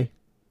Boy Day.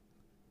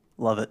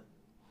 Love it.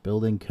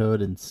 Building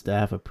Code and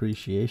Staff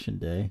Appreciation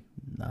Day.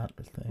 Not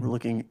a thing.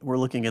 We're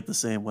looking at the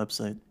same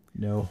website.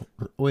 No.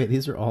 Wait,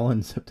 these are all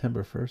in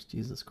September 1st?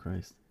 Jesus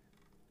Christ.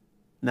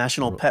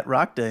 National Pet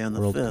Rock Day on the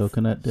World 5th.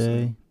 Coconut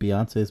Day.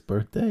 Beyonce's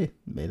birthday.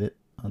 Made it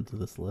onto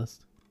this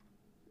list.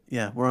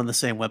 Yeah, we're on the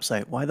same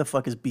website. Why the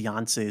fuck is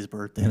Beyonce's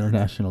birthday?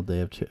 International Day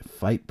of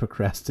Fight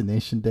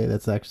Procrastination Day.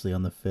 That's actually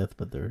on the 5th,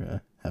 but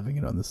they're having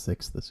it on the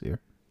 6th this year.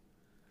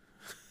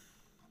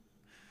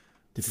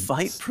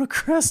 Fight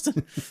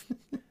procrastination?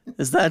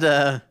 Is that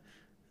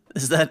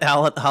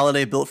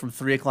holiday built from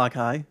 3 o'clock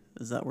high?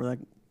 Is that where that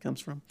comes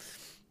from?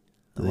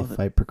 Do they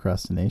fight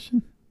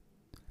procrastination?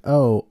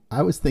 Oh,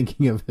 I was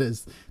thinking of it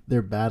as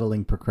they're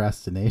battling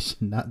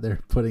procrastination, not they're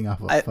putting off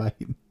a fight.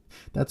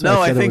 That's no,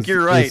 I think it was,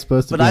 you're it was right.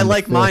 supposed to But be I on the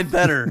like 5th. mine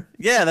better.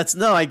 Yeah,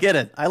 I get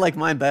it. I like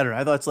mine better.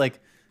 I thought it's like,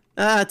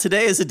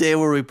 today is a day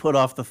where we put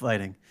off the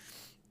fighting,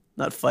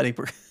 not fighting.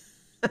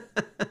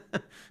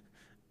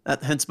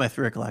 Hence my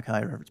 3 o'clock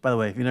high reference. By the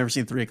way, if you've never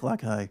seen 3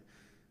 o'clock high,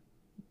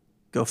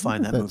 go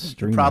find that movie.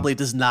 Streaming. It probably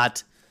does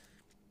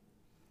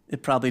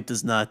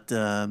not.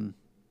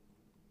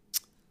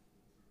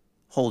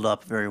 Hold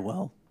up very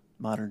well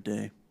modern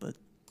day, but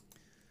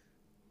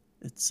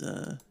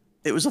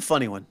it was a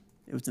funny one.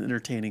 It was an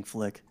entertaining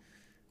flick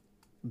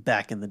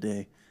back in the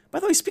day. By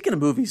the way, speaking of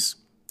movies,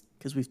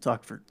 because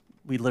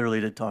we literally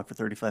did talk for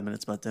 35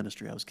 minutes about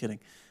dentistry. I was kidding.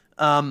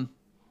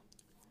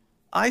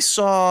 I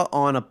saw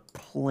on a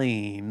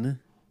plane,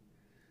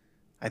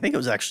 I think it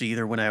was actually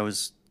either when I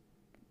was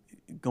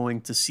going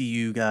to see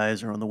you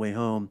guys or on the way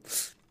home,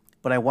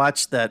 but I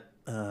watched that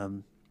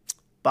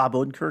Bob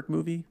Odenkirk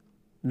movie,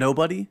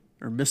 Nobody,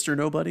 or Mr.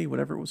 Nobody,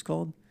 whatever it was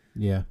called.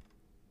 Yeah.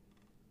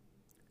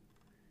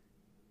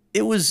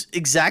 It was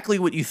exactly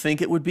what you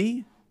think it would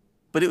be,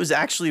 but it was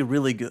actually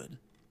really good.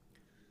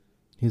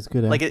 He's a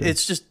good actor. Like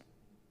it's just,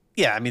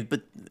 yeah. I mean,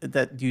 but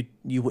that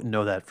you wouldn't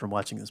know that from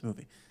watching this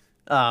movie.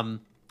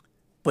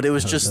 But it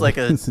was just really? like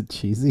a Is it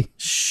cheesy?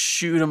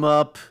 shoot 'em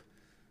up.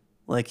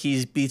 Like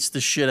he beats the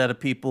shit out of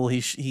people.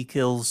 He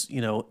kills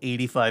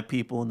 85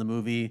 people in the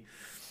movie.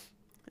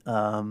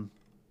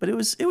 But it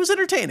was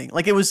entertaining.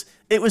 Like it was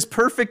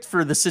perfect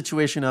for the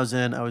situation I was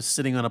in. I was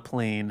sitting on a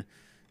plane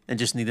and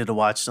just needed to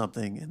watch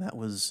something, and that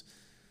was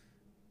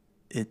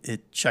it.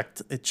 It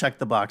checked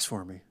the box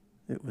for me.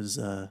 It was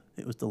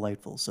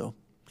delightful. So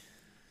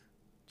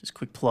just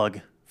quick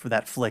plug for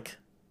that flick,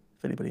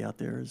 if anybody out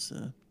there is,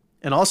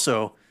 and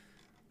also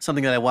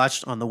something that I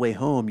watched on the way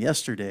home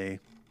yesterday,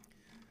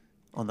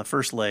 on the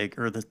first leg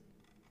or the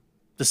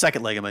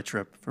second leg of my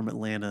trip from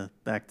Atlanta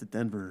back to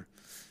Denver.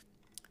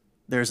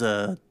 There's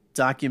a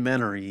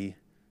documentary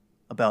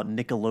about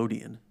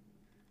Nickelodeon,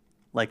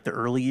 like the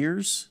early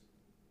years.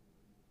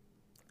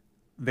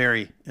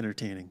 Very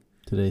entertaining.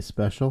 Today's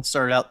special.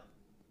 Started out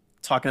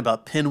talking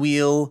about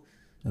Pinwheel.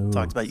 Ooh,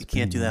 Talked about you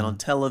can't do that on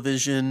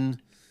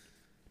television.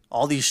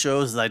 All these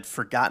shows that I'd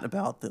forgotten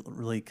about that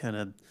really kind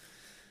of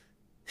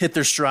hit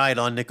their stride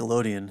on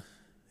Nickelodeon.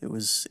 It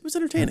was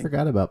entertaining. I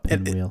forgot about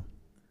Pinwheel.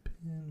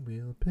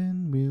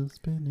 Pinwheel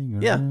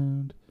spinning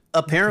around.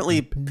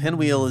 Apparently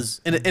Pinwheel is,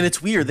 and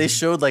it's weird. They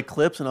showed like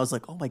clips, and I was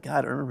like, oh my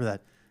god, I remember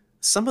that.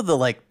 Some of the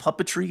like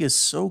puppetry is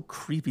so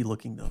creepy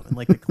looking though, and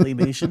like the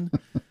claymation.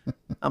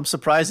 I'm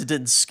surprised it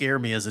didn't scare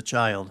me as a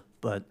child,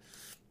 but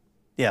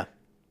yeah,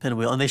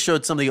 Pinwheel. And they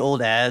showed some of the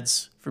old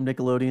ads from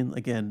Nickelodeon.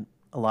 Again,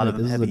 a lot of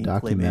them this heavy is a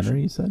documentary.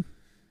 claymation. You said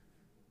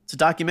It's a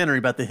documentary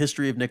about the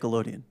history of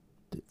Nickelodeon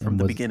from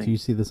the beginning. Do you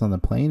see this on the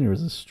plane, or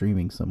was this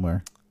streaming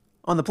somewhere?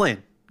 On the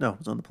plane. No, it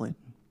was on the plane.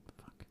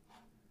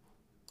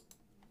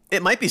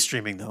 It might be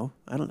streaming, though.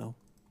 I don't know.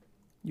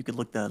 You could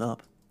look that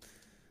up.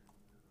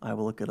 I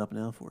will look it up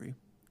now for you.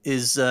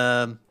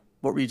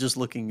 What were you just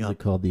looking Is up? it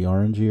called The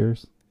Orange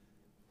Years?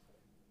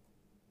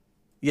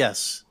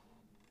 Yes.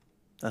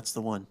 That's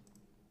the one.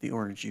 The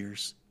Orange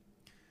Years.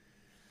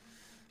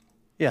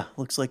 Yeah,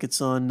 looks like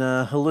it's on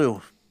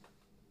Hulu,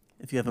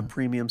 if you have a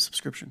premium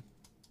subscription.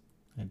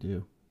 I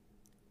do.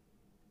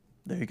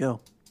 There you go.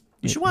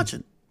 You should watch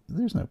it.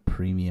 There's no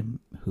premium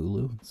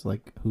Hulu. It's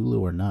like Hulu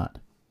or not.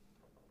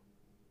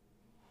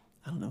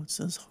 I don't know. It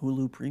says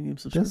Hulu premium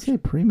Just subscription. say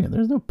premium.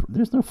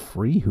 There's no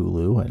free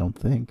Hulu, I don't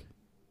think.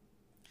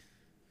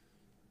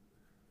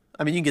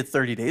 I mean, you can get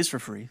 30 days for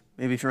free.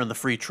 Maybe if you're on the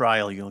free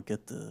trial, you don't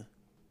get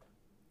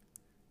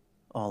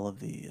all of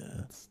the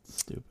That's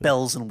stupid.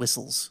 bells and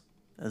whistles,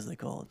 as they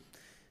call it.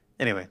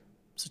 Anyway,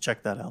 so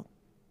check that out.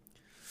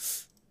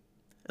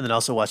 And then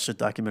also watched a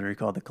documentary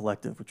called The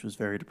Collective, which was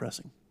very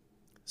depressing.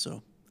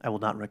 So I will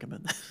not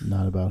recommend that.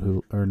 Not about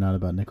not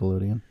about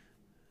Nickelodeon.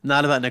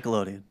 Not about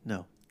Nickelodeon,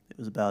 no. It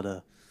was about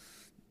a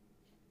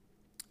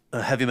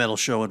heavy metal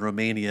show in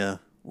Romania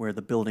where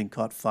the building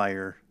caught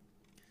fire.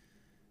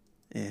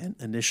 And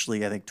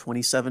initially, I think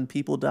 27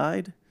 people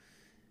died.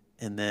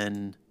 And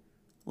then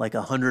like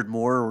 100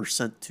 more were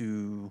sent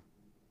to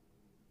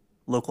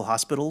local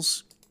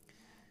hospitals.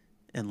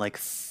 And like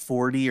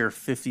 40 or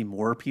 50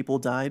 more people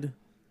died,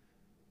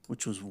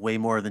 which was way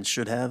more than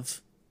should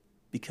have,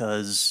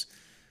 because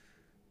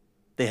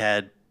they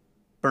had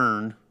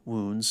burn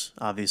wounds,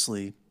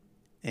 obviously,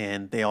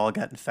 and they all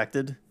got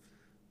infected.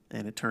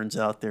 And it turns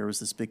out there was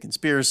this big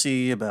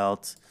conspiracy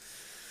about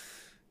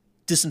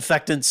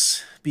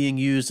disinfectants being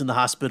used in the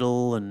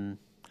hospital and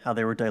how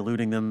they were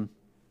diluting them.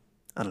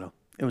 I don't know.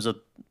 It was a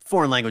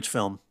foreign language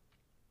film.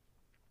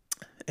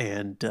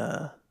 And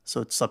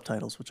so it's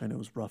subtitles, which I know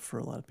is rough for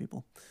a lot of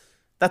people.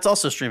 That's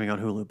also streaming on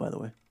Hulu, by the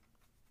way,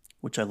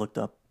 which I looked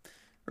up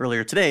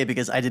earlier today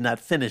because I did not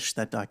finish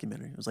that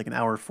documentary. It was like an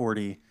hour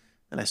 40,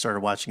 and I started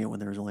watching it when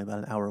there was only about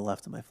an hour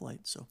left in my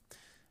flight. So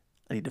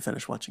I need to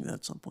finish watching that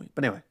at some point.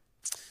 But anyway,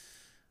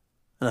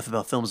 enough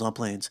about films on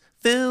planes.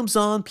 Films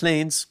on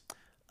planes.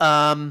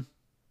 All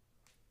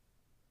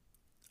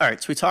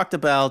right, so we talked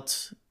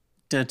about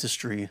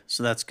dentistry,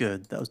 so that's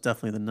good. That was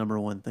definitely the number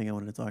one thing I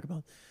wanted to talk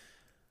about.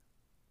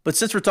 But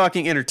since we're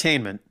talking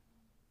entertainment,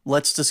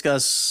 let's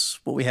discuss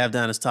what we have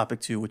down as topic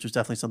 2, which was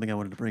definitely something I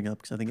wanted to bring up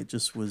because I think it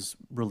just was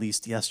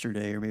released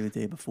yesterday or maybe the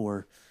day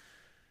before.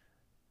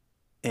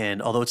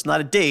 And although it's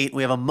not a date,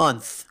 we have a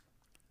month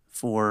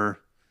for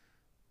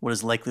what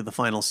is likely the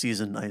final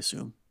season, I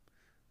assume,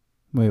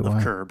 Wait, of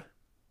why? Curb.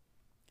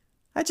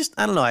 I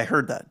don't know. I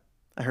heard that.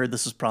 I heard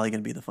this is probably going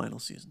to be the final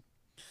season.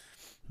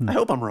 I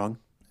hope I'm wrong,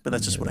 but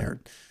that's just what I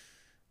heard.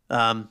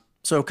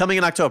 So coming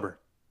in October.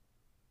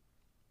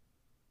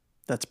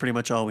 That's pretty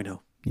much all we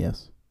know.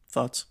 Yes.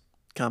 Thoughts?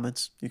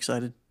 Comments? You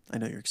excited? I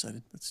know you're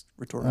excited. That's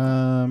rhetorical.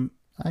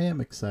 I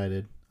am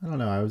excited. I don't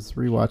know. I was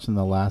rewatching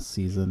the last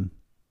season.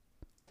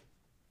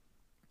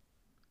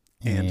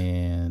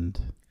 And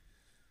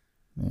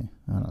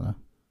I don't know.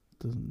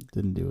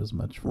 Didn't do as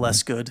much for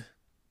Less me. good.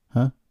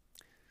 Huh?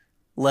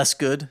 Less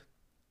good.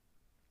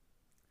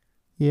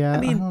 Yeah, I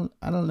mean-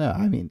 I don't know.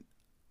 I mean,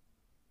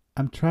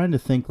 I'm trying to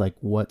think like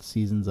what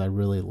seasons I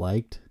really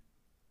liked.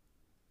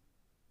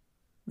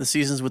 The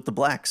seasons with the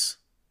blacks.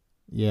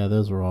 Yeah,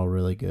 those were all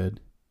really good.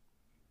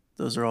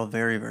 Those are all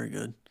very, very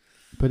good.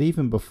 But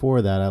even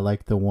before that, I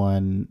like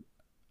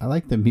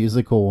the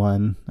musical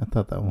one. I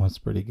thought that one was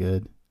pretty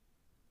good.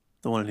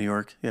 The one in New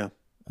York, yeah.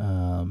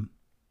 Um,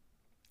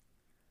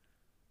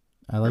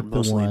 I Or like the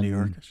mostly in New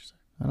York, one. I should say.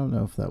 I don't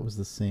know if that was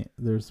the same.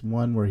 There's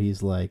one where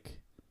he's like,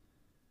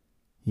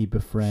 he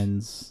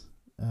befriends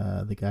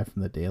the guy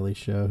from the Daily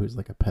Show who's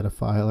like a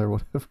pedophile or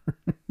whatever,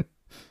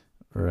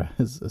 or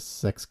has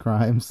sex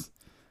crimes.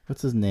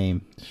 What's his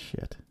name?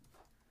 Shit.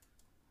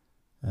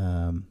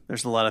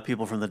 There's a lot of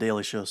people from the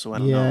Daily Show, so I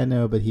don't Yeah, know. I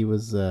know, but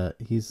he's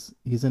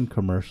in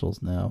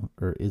commercials now,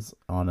 or is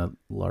on a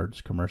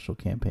large commercial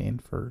campaign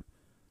for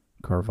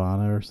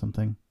Carvana or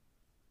something.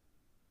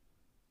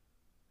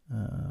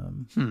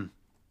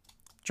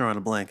 Drawing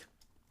a blank.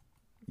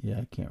 Yeah,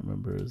 I can't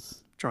remember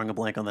his. Drawing a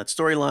blank on that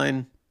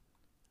storyline,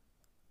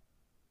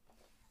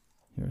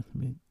 Here,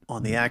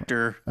 on the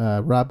actor.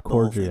 Rob The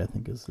whole Corddry, thing. I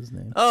think is his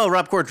name. Oh,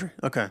 Rob Corddry.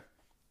 Okay,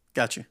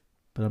 got you.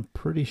 But I'm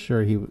pretty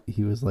sure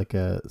he was like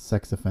a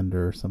sex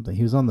offender or something.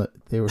 He was on the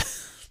they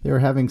were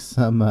having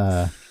some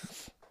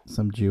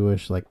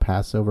Jewish like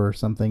Passover or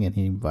something, and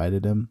he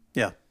invited him.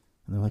 Yeah.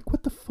 And they're like,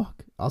 "What the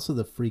fuck?" Also,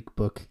 the Freak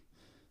Book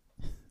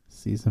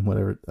season,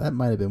 whatever that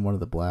might have been one of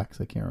the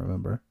blacks. I can't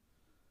remember.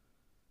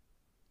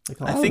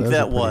 Like, I think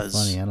that was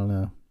funny. I don't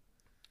know.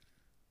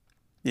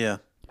 Yeah.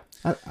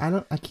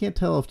 I can't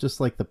tell if just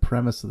like the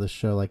premise of the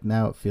show. Like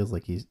now, it feels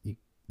like it's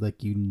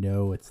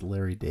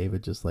Larry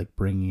David just like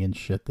bringing in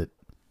shit that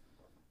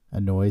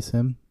annoys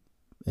him,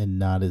 and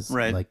not as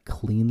Right. like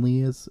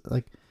cleanly as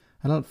like.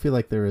 I don't feel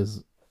like they're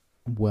as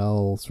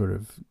well sort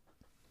of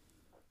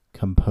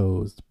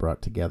composed,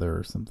 brought together,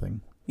 or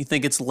something. You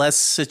think it's less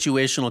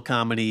situational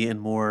comedy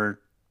and more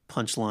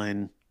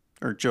punchline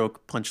or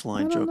joke punchline,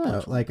 I don't joke know.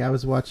 punchline. Like I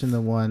was watching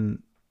the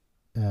one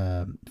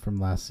from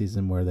last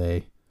season where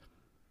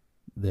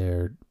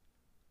they're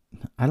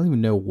I don't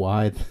even know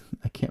why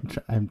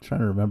I'm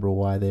trying to remember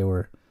why they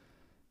were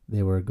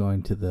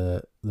going to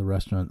the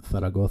restaurant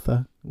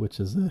Zaragoza, which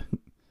is a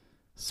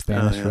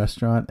Spanish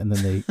restaurant, and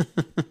then they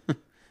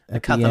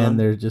at the end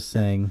they're just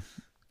saying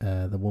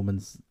the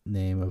woman's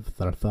name of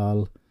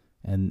Zarzal,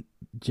 and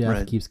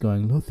Jeff keeps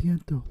going lo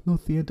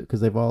siento,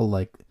 because they've all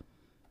like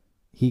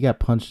he got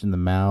punched in the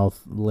mouth.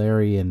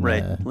 Larry and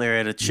Larry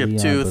had a chipped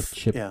Leon tooth. both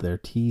chipped their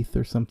teeth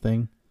or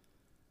something.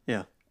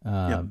 Yeah.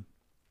 I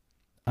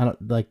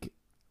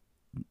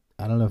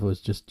don't know if it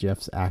was just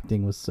Jeff's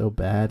acting was so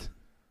bad.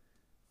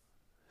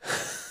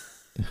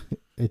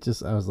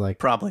 I was like,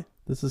 Probably.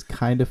 This is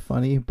kind of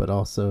funny, but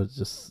also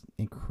just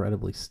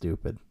incredibly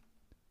stupid.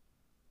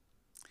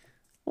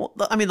 Well,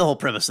 I mean, the whole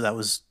premise of that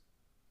was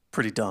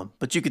pretty dumb,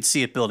 but you could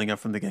see it building up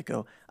from the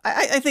get-go.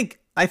 I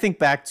think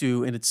back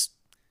to, and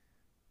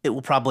it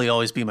will probably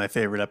always be my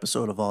favorite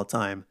episode of all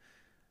time.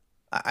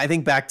 I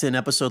think back to an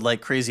episode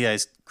like Crazy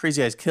Eyes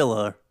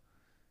Killer,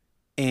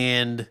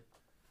 and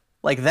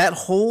like that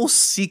whole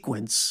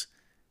sequence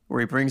where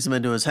he brings him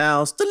into his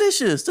house,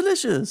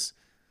 delicious,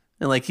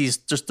 and like he's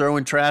just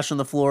throwing trash on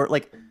the floor,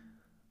 like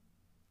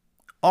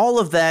all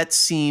of that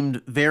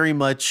seemed very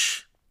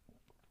much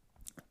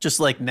just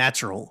like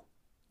natural,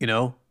 you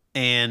know?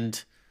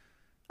 And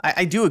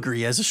I do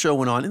agree as the show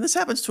went on, and this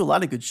happens to a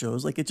lot of good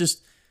shows, like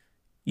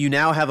you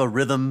now have a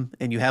rhythm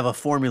and you have a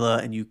formula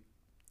and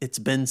it's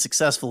been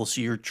successful, so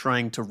you're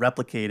trying to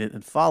replicate it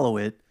and follow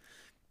it,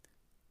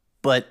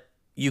 but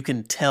you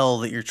can tell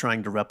that you're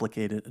trying to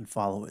replicate it and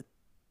follow it.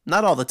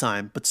 Not all the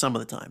time, but some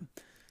of the time.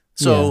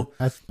 So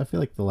yeah, I feel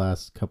like the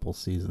last couple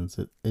seasons,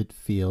 it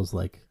feels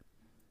like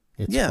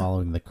it's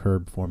following the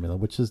Curb formula,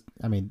 which is,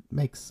 I mean,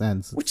 makes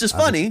sense. Which is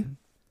funny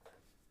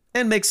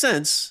and makes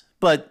sense,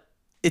 but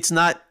it's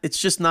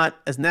just not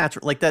as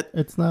natural like that.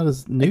 It's not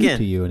as new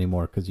to you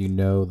anymore because you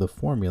know the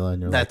formula,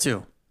 and you're that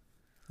too.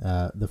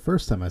 The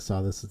first time I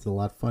saw this, it's a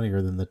lot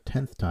funnier than the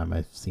 10th time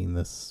I've seen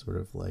this sort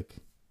of like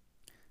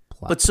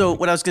plot. But so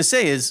what I was gonna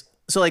say is,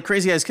 so like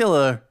Crazy Eyes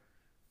Killer,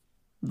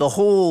 the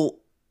whole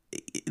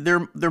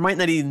there might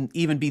not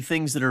even be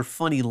things that are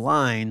funny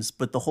lines,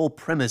 but the whole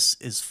premise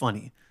is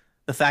funny.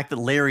 The fact that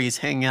Larry is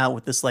hanging out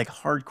with this like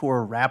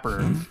hardcore rapper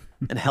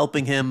and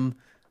helping him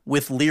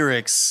with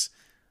lyrics.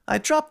 I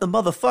dropped the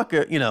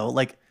motherfucker, you know,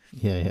 like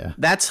yeah.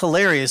 That's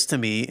hilarious to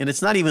me, and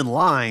it's not even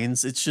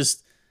lines. It's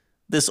just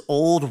this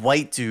old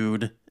white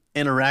dude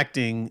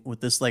interacting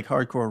with this like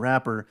hardcore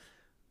rapper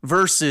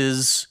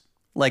versus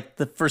like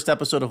the first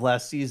episode of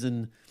last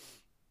season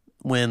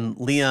when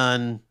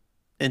Leon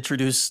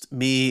introduced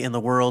me and the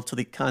world to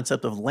the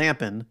concept of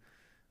lampin',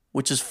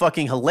 which is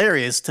fucking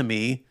hilarious to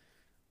me,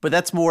 but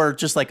that's more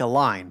just like a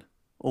line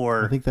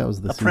or I think that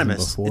was the a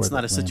premise. Before it's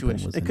not a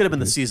situation. It could have been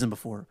the season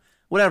before,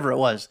 whatever it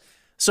was.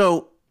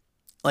 So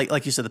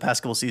like you said, the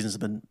past couple seasons have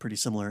been pretty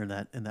similar in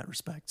that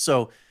respect.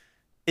 So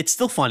it's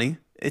still funny.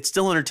 It's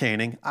still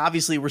entertaining.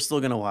 Obviously, we're still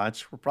going to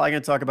watch. We're probably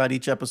going to talk about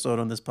each episode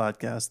on this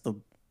podcast the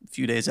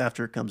few days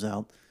after it comes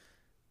out.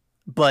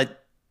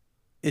 But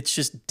it's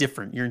just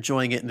different. You're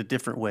enjoying it in a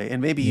different way.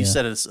 And maybe you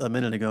said it a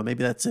minute ago.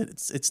 Maybe that's it.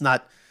 It's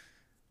not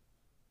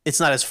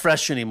as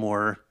fresh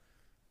anymore.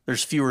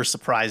 There's fewer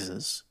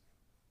surprises.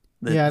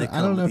 that, Yeah, that I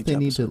come don't know with if each they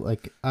need to episode.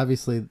 like.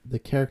 Obviously, the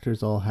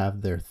characters all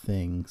have their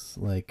things.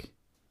 Like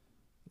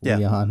Yeah,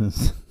 Leon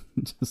is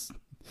just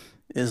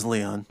is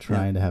Leon. Yeah,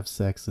 trying to have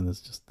sex and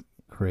is just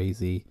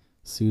crazy.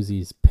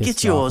 Susie's pissed get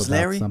off yours, about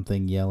Larry.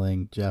 something,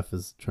 yelling. Jeff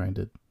is trying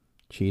to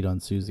cheat on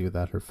Susie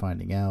without her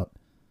finding out.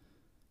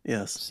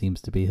 Yes,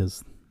 Seems to be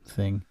his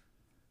thing.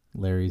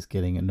 Larry's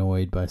getting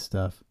annoyed by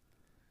stuff.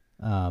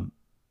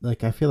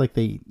 Like I feel like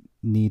they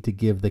need to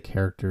give the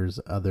characters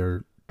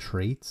other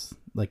traits.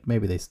 Like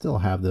maybe they still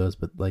have those,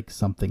 but like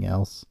something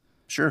else.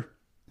 sure,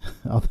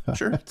 Although I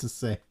sure. have to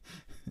say,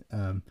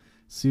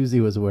 Susie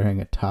was wearing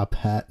a top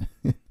hat,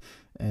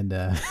 and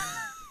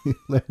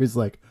Larry's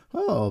like,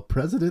 "Oh,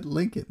 President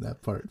Lincoln."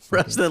 That part. fucking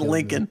President killed me.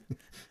 Lincoln.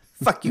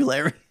 Fuck you,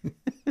 Larry.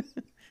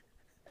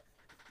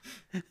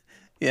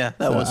 Yeah,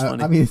 that So, was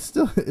funny. I mean,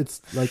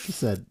 it's like you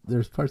said.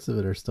 There's parts of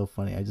it are still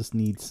funny. I just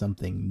need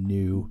something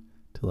new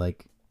to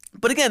like.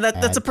 But again, that's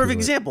a add to perfect it.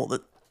 example.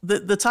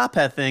 The top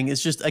hat thing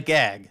is just a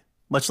gag,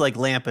 much like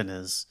Lampin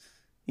is.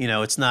 You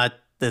know, it's not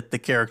that the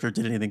character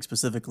did anything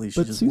specifically. She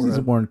But just Susie's wore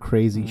a worn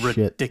crazy shit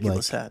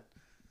ridiculous like hat.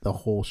 the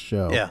whole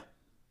show. Yeah,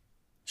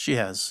 she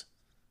has.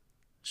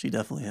 She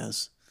definitely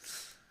has.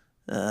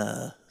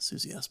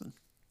 Susie Essman.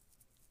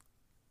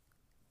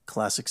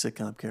 Classic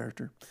sitcom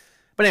character.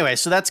 But anyway,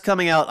 so that's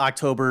coming out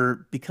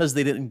October. Because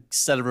they didn't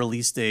set a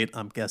release date,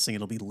 I'm guessing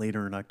it'll be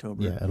later in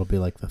October. Yeah, it'll be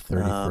like the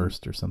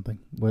 31st or something.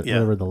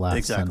 Whatever the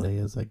last Sunday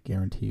is, I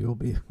guarantee you will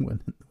be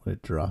when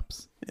it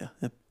drops. Yeah,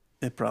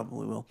 it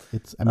probably will.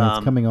 It's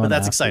coming on but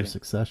that's after exciting.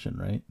 Succession,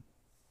 right?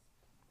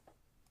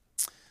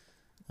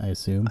 I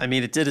assume. I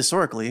mean, it did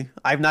historically.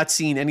 I've not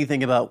seen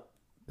anything about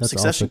That's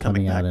Succession also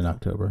coming back, out in though.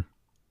 October.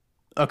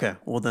 Okay,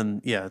 well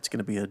then, yeah, it's going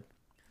to be a.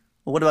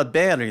 Well, what about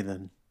Barry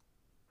then?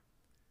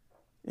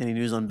 Any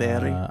news on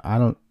Barry?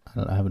 I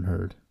haven't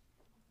heard.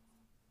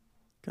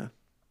 Okay,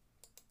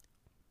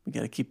 we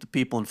got to keep the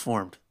people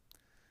informed.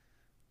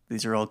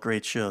 These are all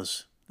great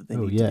shows. That they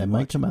Oh need to yeah, be it might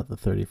watching. come out the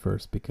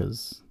 31st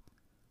because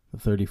the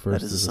 31st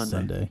That is is a a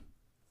Sunday.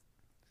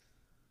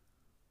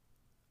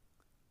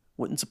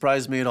 Wouldn't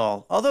surprise me at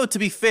all. Although to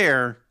be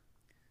fair,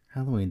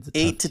 Halloween's a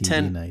 8 tough to TV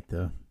 10 night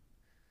though.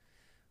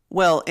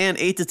 well, and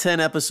 8 to 10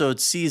 episode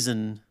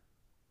season,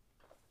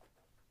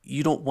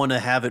 you don't want to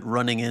have it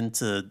running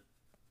into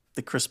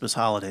the Christmas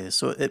holidays.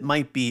 So it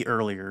might be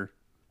earlier.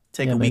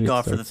 Take Yeah, a maybe week it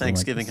off for the starts on, like,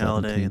 Thanksgiving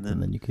holiday 17th,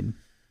 and then you can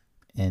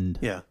end.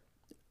 yeah,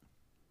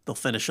 they'll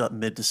finish up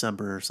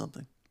mid-December or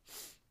something.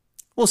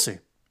 We'll see.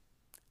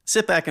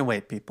 Sit back and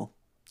wait, people.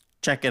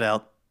 Check it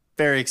out.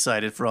 Very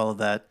excited for all of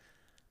that,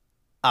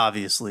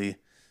 obviously.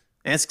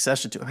 And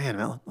Succession, too. Man,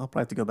 I'll probably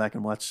have to go back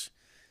and watch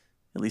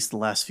at least the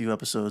last few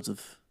episodes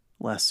of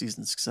last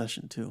season's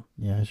Succession, too.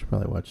 Yeah, I should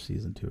probably watch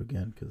season 2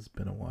 again because it's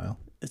been a while.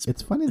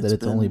 It's funny that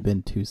it's only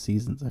been 2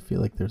 seasons. I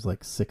feel like there's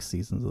like 6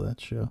 seasons of that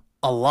show.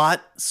 a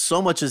lot.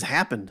 So much has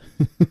happened.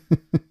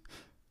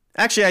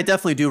 Actually, I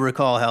definitely do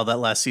recall how that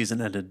last season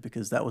ended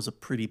because that was a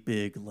pretty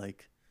big,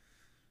 like,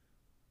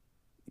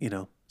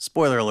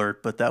 spoiler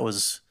alert, but that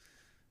was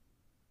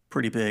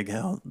pretty big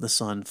how the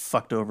son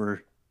fucked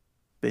over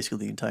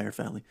basically the entire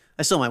family.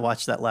 I still might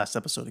watch that last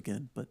episode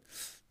again, but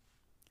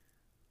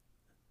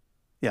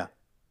yeah,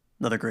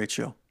 another great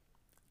show.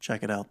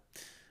 Check it out.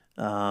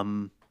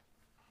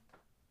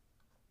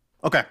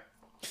 Okay.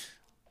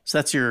 So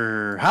that's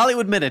your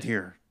Hollywood Minute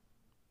here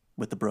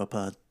with the Bro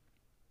Pod,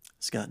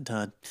 Scott and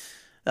Todd.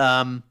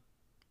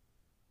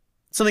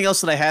 Something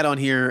else that I had on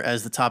here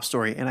as the top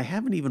story, and I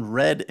haven't even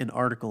read an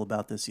article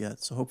about this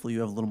yet, so hopefully you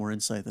have a little more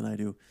insight than I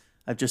do.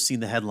 I've just seen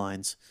the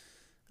headlines.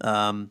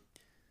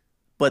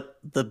 But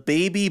the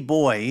Baby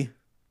Boy,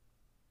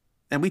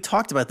 and we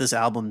talked about this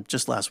album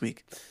just last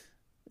week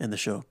in the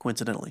show,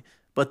 coincidentally,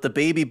 but the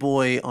Baby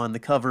Boy on the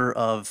cover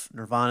of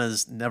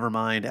Nirvana's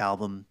Nevermind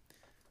album,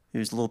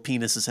 whose little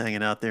penis is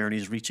hanging out there and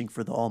he's reaching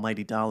for the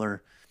almighty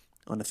dollar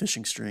on a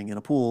fishing string in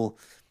a pool,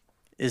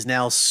 is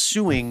now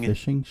suing.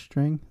 Fishing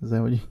string? Is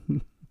that what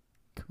you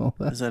call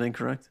that? Is that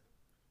incorrect?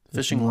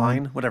 Fishing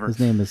line? Whatever. His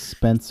name is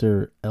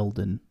Spencer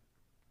Eldon.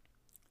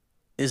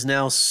 Is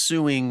now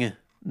suing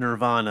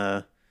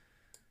Nirvana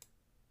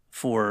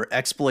for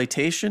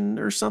exploitation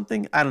or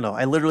something. I don't know.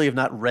 I literally have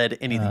not read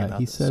anything about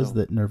he this. says so.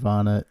 that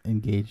Nirvana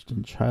engaged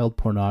in child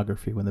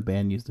pornography when the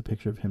band used a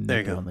picture of him There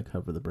you naked go. on the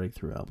cover of the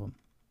Breakthrough album.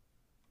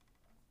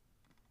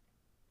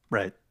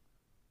 Right.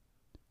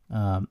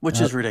 Which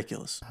is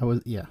ridiculous. I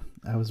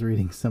was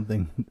reading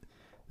something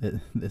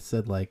that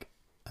said like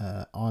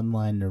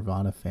online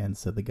Nirvana fans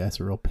said the guy's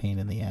a real pain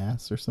in the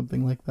ass or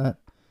something like that.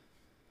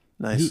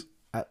 Nice.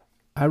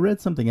 I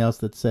read something else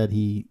that said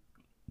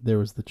there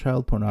was the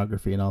child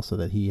pornography and also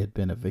that he had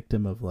been a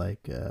victim of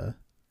like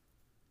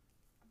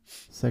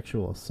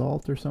sexual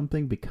assault or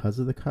something because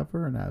of the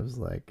cover, and I was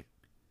like,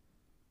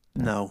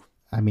 no.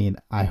 I mean,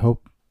 I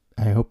hope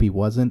he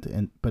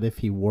wasn't, but if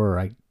he were,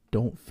 I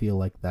don't feel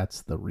like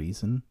that's the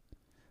reason.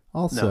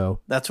 Also, No,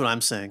 that's what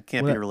I'm saying.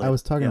 Can't be related. I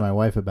was talking to my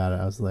wife about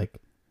it. I was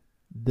like,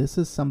 this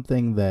is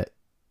something that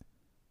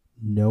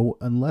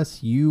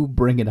unless you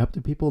bring it up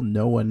to people,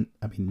 no one,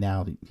 I mean,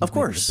 now he's Of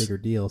course. making a bigger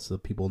deal so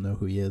people know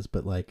who he is,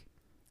 but like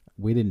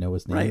We didn't know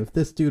his name. Right. If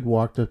this dude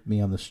walked up to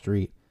me on the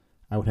street,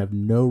 I would have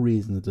no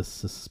reason to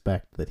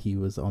suspect that he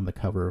was on the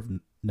cover of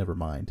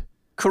Nevermind.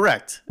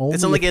 Correct. Only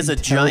it's not like if he has a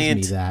tells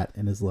giant. me that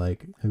and is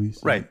like, "Have you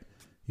seen? Right.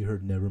 You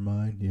heard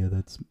Nevermind? Yeah,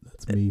 that's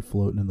me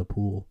floating in the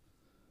pool."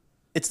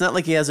 It's not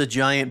like he has a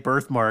giant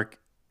birthmark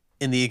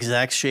in the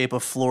exact shape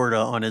of Florida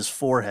on his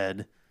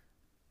forehead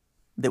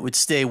that would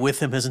stay with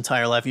him his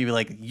entire life. You'd be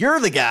like, "You're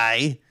the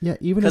guy." Yeah,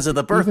 even because if, of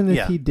the birth. even if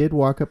Yeah. he did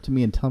walk up to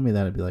me and tell me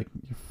that, I'd be like,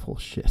 "You're full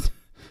of shit."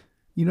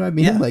 You know what I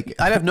mean? Yeah. Like,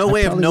 I'd have no I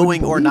way of probably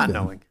knowing wouldn't or believe not him.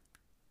 knowing.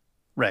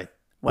 Right.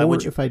 Why Or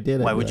would you? if I did,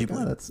 Why I'd be would like, you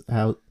 "Oh,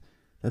 believe?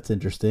 that's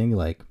interesting.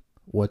 Like,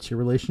 what's your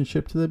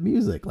relationship to the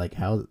music? Like,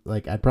 how?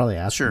 Like, I'd probably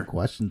ask Sure. him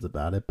questions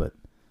about it, but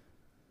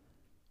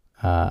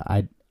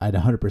I'd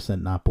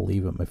 100% not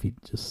believe him if he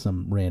just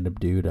some random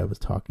dude I was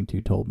talking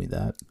to told me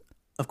that.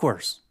 Of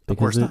course. Of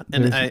Because course not.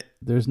 And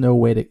there's no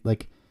way to,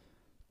 like,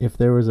 if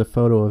there was a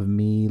photo of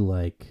me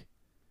like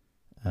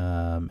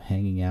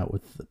hanging out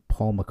with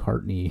Paul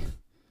McCartney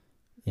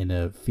in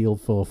a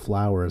field full of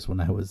flowers when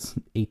I was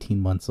 18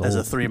 months old As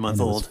a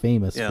 3-month-old. and was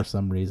famous Yeah. for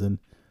some reason,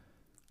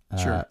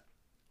 Sure.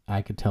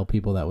 I could tell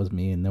people that was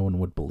me and no one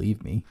would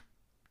believe me.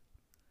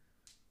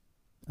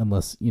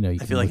 Unless, you I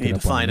can feel like look you it need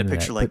up to on the find a internet.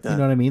 picture like But that. You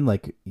know what I mean?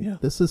 Like, Yeah.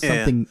 this is Yeah,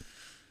 yeah. something,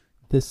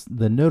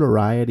 the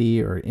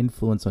notoriety or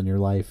influence on your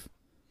life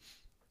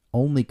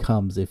only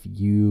comes if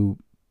you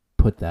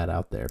put that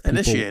out there. People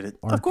Initiate it.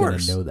 Of aren't going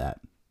course. to know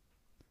that.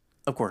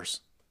 Of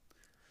course.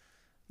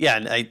 Yeah,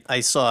 and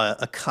I saw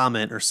a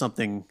comment or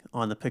something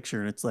on the picture,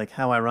 and it's like,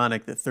 how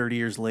ironic that 30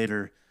 years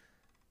later,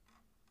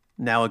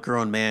 now a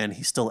grown man,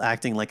 he's still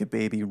acting like a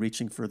baby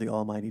reaching for the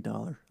almighty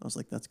dollar. I was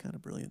like, that's kind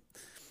of brilliant,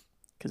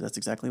 because that's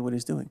exactly what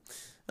he's doing.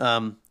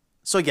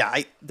 So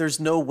yeah, there's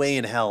no way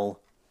in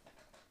hell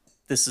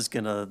this is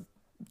going to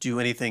do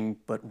anything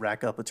but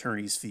rack up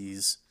attorney's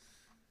fees.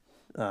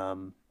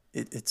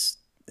 It's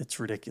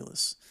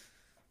ridiculous.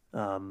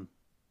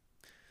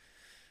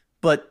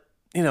 But,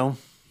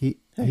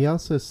 He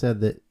also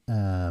said that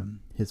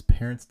his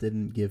parents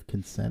didn't give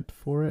consent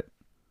for it,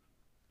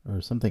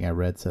 or something I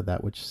read said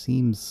that, which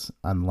seems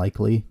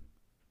unlikely.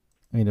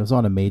 I mean, it was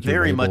on a major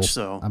very label. much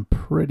so. I'm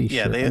pretty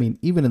Yeah, sure. I mean,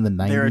 even in the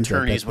 90s, their I bet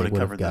attorneys they would have would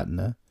have covered that.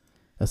 gotten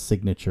a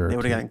signature. They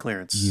would have to gotten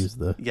clearance. Use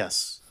the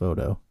Yes,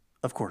 photo.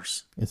 of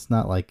course. It's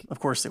not like Of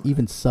course they would.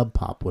 even Sub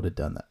Pop would have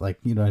done that. Like,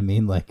 you know what I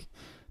mean? Like,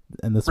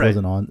 and this Right.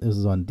 wasn't on. This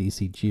was on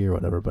DCG or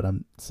whatever. But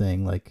I'm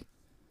saying, like,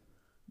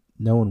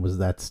 no one was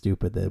that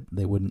stupid that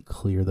they wouldn't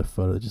clear the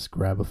photo. Just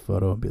grab a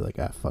photo and be like,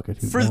 fuck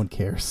it. No one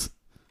cares.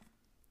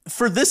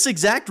 For this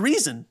exact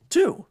reason,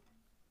 too.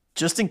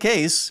 Just in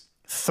case,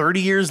 30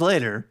 years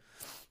later,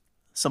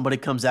 somebody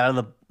comes out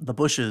of the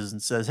bushes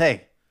and says,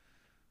 hey,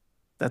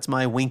 that's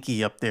my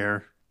Winky up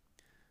there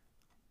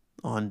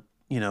on,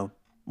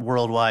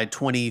 worldwide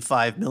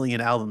 25 million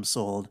albums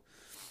sold.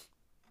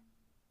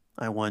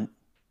 I want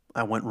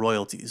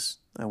royalties.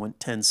 I want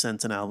 10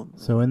 cents an album.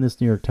 So in this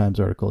New York Times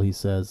article, he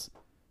said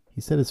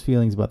his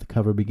feelings about the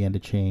cover began to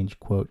change,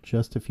 quote,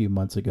 just a few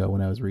months ago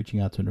when I was reaching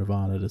out to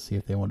Nirvana to see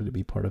if they wanted to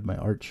be part of my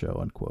art show,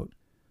 unquote.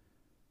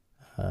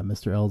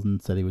 Mr. Eldon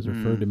said he was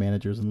referred to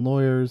managers and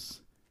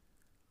lawyers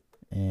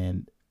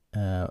and,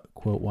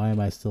 quote, why am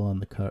I still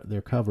on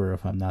their cover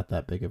if I'm not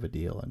that big of a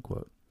deal,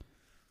 unquote.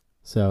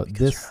 So Because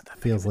this you're not that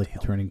big feels of a like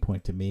deal. the turning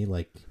point to me.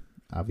 Like,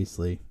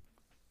 obviously,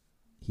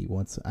 he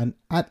wants...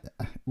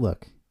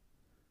 Look...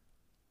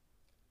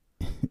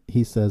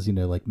 He says,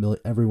 like,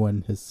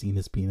 everyone has seen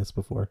his penis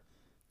before.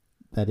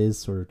 That is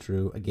sort of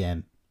true.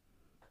 Again,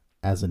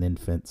 as an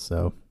infant,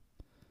 so...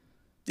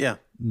 Yeah.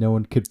 No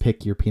one could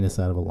pick your penis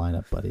out of a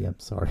lineup, buddy. I'm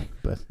sorry,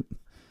 but...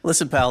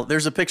 Listen, pal,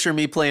 there's a picture of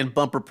me playing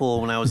bumper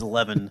pool when I was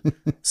 11,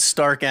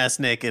 stark-ass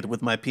naked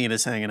with my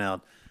penis hanging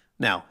out.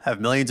 Now,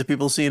 have millions of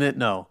people seen it?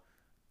 No.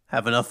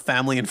 Have enough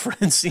family and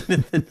friends seen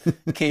it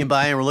that came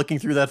by and were looking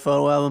through that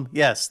photo album?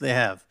 Yes, they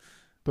have.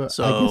 But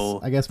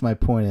So, I guess my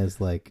point is,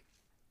 like...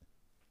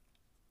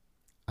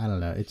 I don't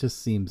know. It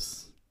just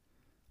seems...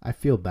 I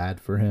feel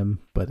bad for him,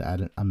 but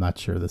I'm not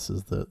sure this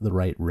is the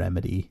right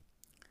remedy.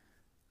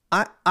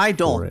 I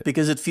don't,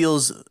 because it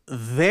feels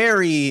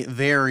very,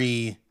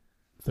 very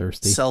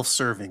thirsty,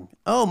 self-serving.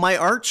 Oh, my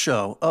art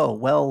show. Oh,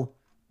 well,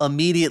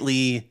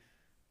 immediately,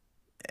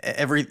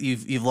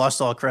 you've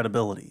lost all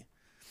credibility.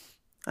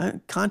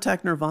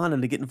 Contact Nirvana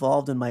to get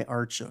involved in my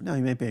art show. Now,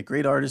 he may be a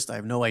great artist. I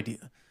have no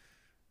idea.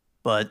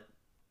 But,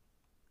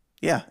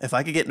 yeah, if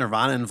I could get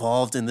Nirvana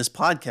involved in this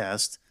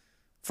podcast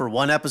for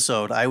one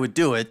episode, I would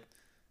do it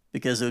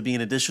because it would be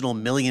an additional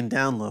 1 million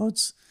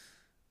downloads,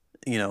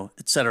 et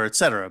cetera, et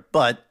cetera.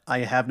 But I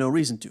have no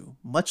reason to,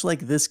 much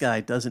like this guy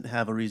doesn't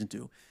have a reason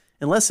to,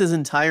 unless his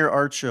entire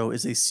art show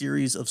is a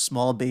series of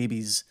small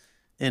babies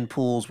in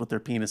pools with their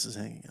penises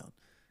hanging out.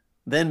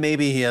 Then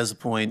maybe he has a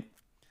point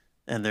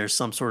and there's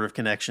some sort of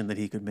connection that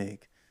he could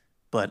make.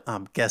 But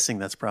I'm guessing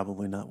that's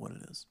probably not what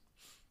it is.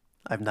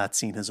 I've not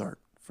seen his art,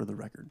 for the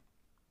record.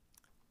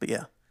 But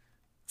yeah,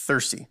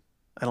 thirsty.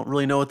 I don't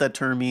really know what that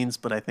term means,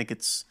 but I think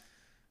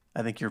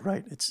you're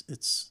right.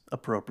 It's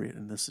appropriate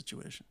in this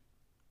situation.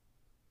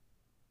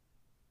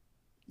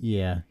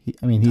 Yeah, he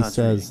Todd's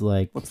says reading.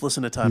 like Let's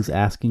listen to Todd. he's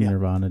asking Yeah.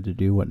 Nirvana to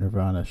do what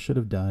Nirvana should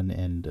have done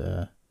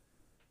and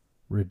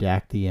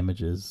redact the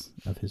images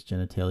of his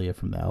genitalia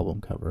from the album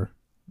cover.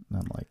 And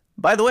I'm like,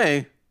 By the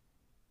way,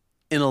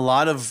 in a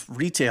lot of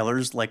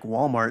retailers like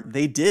Walmart,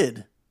 they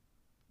did.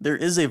 There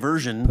is a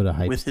version put a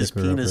hype with his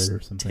sticker over penis it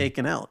or something.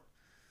 taken out.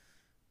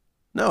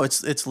 No,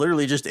 it's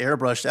literally just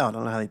airbrushed out. I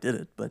don't know how they did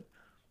it, but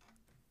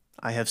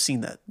I have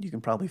seen that. You can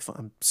probably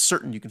I'm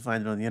certain you can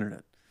find it on the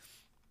internet.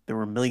 There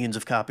were millions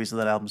of copies of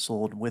that album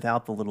sold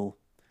without the little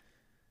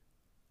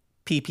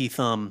PP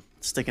thumb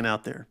sticking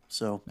out there.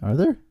 So Are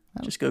there?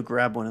 just go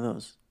grab one of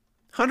those.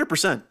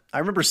 100%. I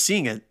remember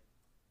seeing it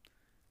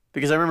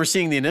because I remember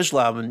seeing the initial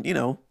album. You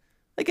know,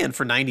 again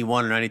for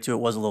 91 or 92, it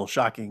was a little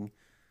shocking.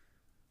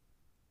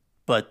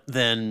 But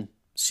then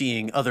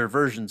seeing other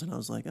versions, and I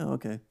was like, oh,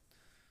 okay.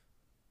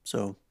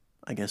 So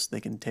I guess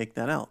they can take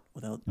that out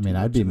without. I mean,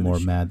 I'd be more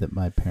mad that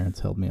my parents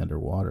held me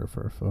underwater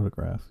for a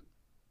photograph.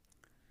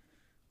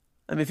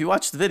 I mean, if you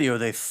watch the video,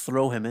 they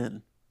throw him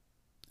in.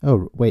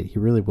 Oh, wait, he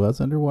really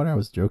was underwater? I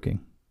was joking.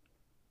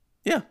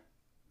 Yeah.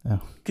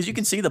 Oh. Because you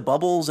can see the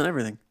bubbles and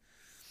everything.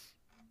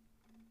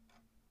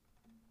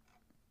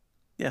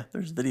 Yeah,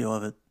 there's video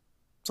of it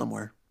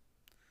somewhere.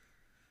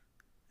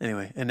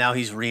 Anyway, and now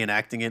he's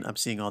reenacting it. I'm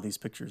seeing all these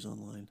pictures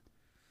online.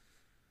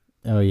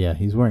 Oh, yeah,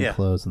 he's wearing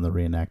clothes in the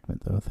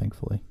reenactment, though,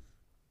 thankfully.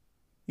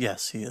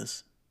 Yes, he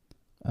is.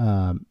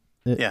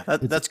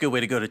 That's a good way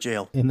to go to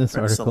jail. In this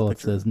article, it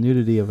says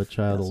nudity of a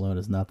child alone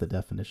is not the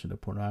definition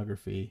of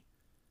pornography.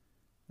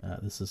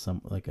 This is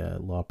like a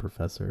law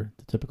professor.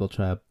 The typical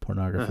child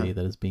pornography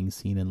that is being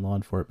seen in law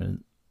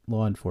enforcement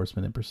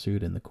and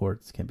pursued in the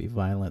courts can be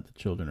violent. The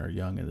children are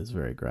young and is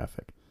very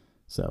graphic.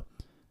 So,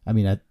 I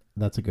mean,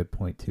 that's a good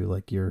point too.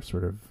 Like you're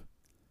sort of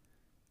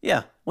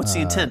what's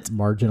the intent?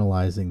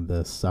 Marginalizing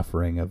the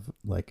suffering of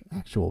like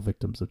actual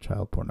victims of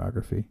child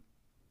pornography.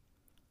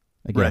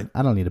 Again, right.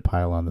 I don't need to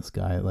pile on this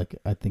guy. Like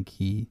I think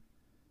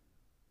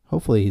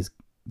hopefully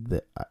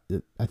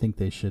I think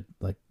they should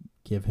like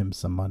give him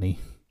some money.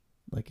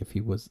 Like if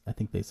he was, I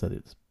think they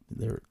said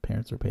their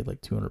parents were paid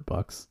like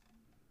 $200.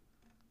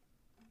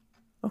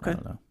 Okay, I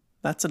don't know.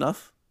 That's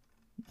enough.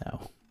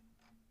 No.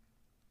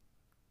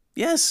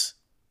 Yes.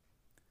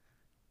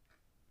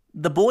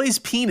 The boy's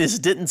penis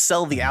didn't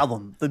sell the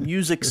album. The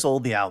music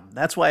sold the album.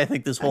 That's why I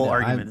think this whole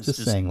argument is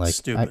just saying, like,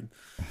 stupid.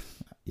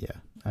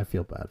 I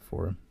feel bad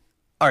for him.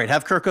 All right,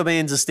 have Kurt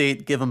Cobain's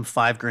estate give him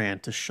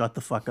 $5,000 to shut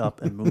the fuck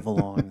up and move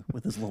along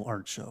with his little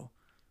art show.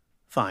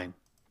 Fine,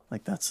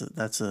 like that's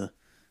a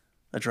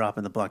drop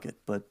in the bucket.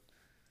 But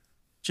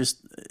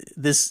just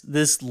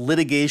this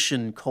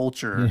litigation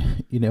culture.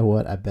 You know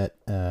what? I bet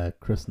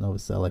Chris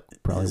Novoselic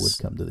probably would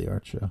come to the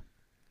art show.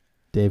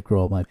 Dave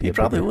Grohl might be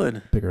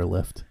bigger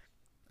lift.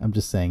 I'm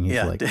just saying he's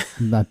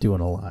not doing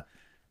a lot.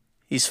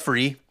 He's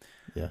free.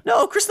 Yeah.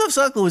 No, Chris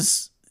Novoselic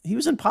was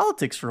in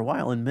politics for a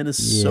while in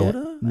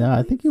Minnesota. Yeah. No,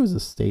 I think he was a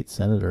state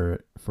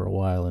senator for a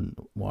while in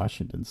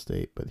Washington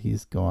State, but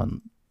he's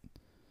gone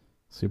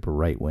super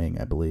right wing,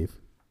 I believe.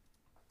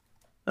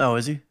 Oh,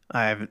 is he?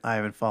 I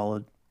haven't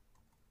followed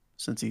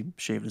since he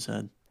shaved his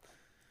head.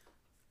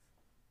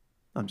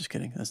 I'm just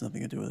kidding. That has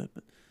nothing to do with it.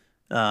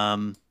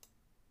 But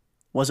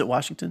was it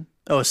Washington?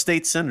 Oh, a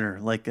state senator,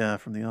 like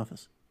from The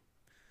Office.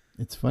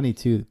 It's funny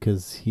too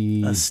because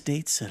a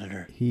state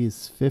senator.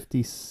 He's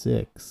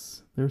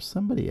 56. There's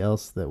somebody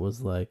else that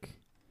was like,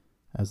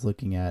 I was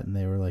looking at, and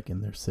they were like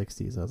in their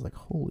 60s. I was like,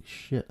 holy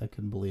shit! I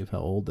couldn't believe how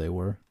old they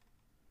were.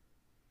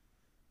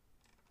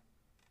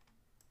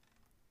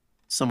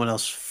 Someone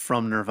else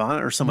from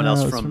Nirvana, or someone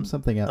else from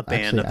something else. A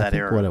band Actually, of that I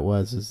think era. What it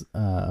was is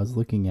I was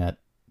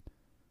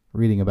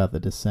reading about the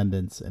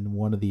Descendants, and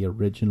one of the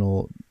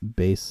original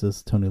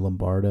bassists, Tony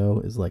Lombardo,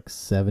 is like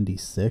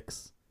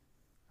 76.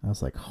 I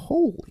was like,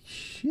 holy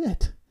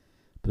shit.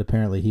 But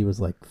apparently he was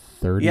like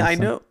 30. Yeah, I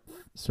know.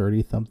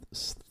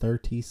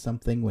 30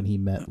 something when he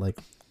met like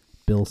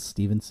Bill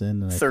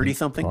Stevenson and 30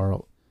 something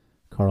Carl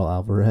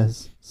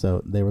Alvarez.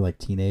 So they were like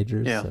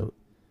teenagers. Yeah. So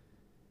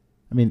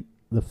I mean,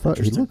 he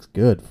looks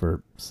good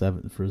for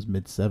his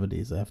mid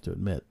 70s, I have to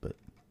admit, but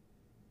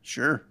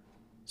sure.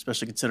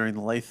 Especially considering the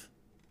life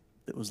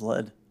that was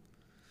led.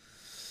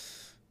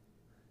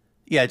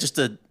 Yeah, just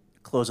to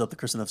close up the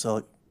Chris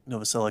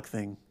Novoselic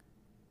thing.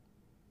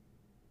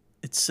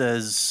 It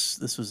says,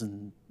 this was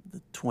in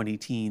the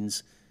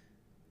 20-teens,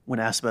 when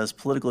asked about his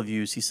political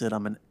views, he said,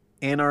 "I'm an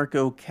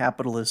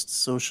anarcho-capitalist,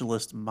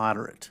 socialist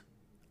moderate.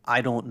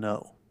 I don't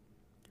know."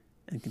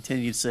 And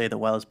continued to say that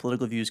while his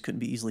political views couldn't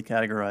be easily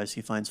categorized,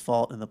 he finds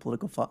fault in the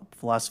political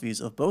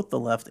philosophies of both the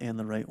left and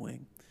the right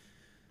wing.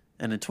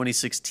 And in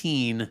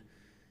 2016,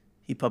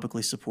 he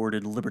publicly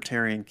supported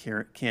Libertarian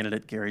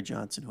candidate Gary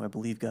Johnson, who I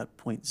believe got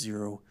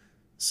 0.06%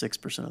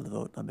 of the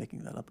vote. I'm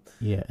making that up.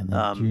 Yeah, and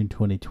then June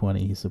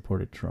 2020, he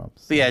supported Trump.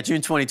 So. But yeah,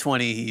 June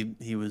 2020,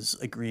 he was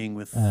agreeing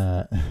with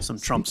some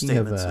Trump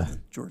statements of the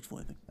George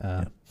Floyd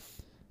thing.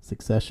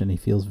 Succession, he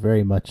feels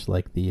very much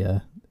like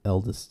the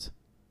eldest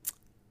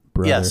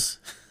brother. Yes.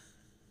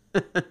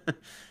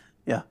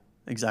 Yeah,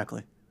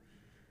 exactly.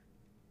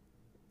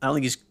 I don't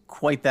think he's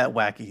quite that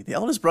wacky. The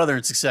eldest brother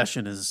in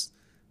Succession is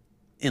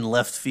in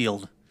left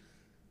field,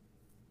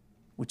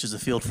 which is a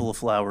field full of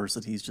flowers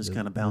that he's just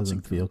kind of bouncing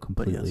doesn't feel through.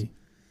 But yes. completely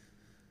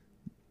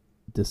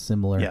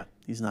dissimilar. Yeah,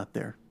 he's not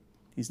there.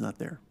 He's not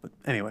there. But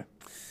anyway.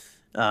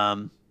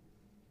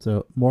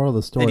 So, moral of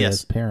the story: yes.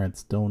 as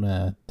parents,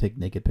 don't take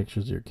naked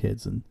pictures of your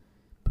kids and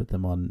put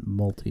them on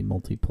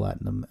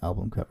multi-platinum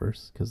album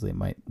covers because they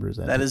might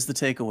resent That it. is the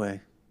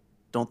takeaway.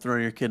 Don't throw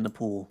your kid in a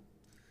pool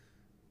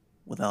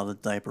without a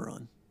diaper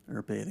on or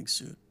a bathing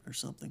suit or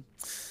something.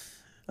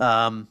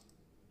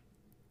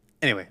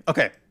 Anyway,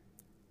 okay.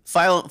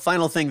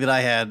 Final thing that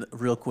I had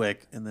real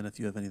quick, and then if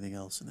you have anything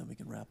else, and then we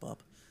can wrap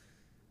up.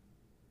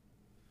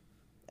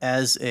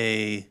 As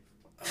a...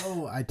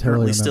 Oh, I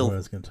totally remember what I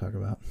was going to talk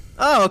about.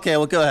 Oh, okay.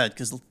 Well, go ahead,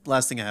 because the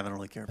last thing I have, I don't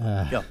really care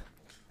about. Go.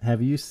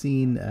 Have you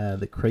seen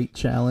the crate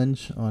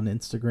challenge on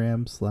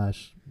Instagram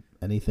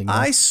 / anything else?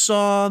 I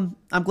saw...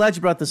 I'm glad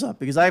you brought this up,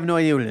 because I have no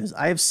idea what it is.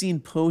 I have seen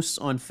posts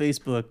on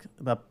Facebook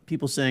about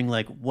people saying,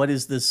 like, what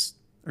is this...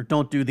 Or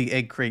don't do the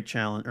egg crate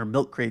challenge or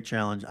milk crate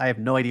challenge. I have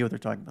no idea what they're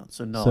talking about.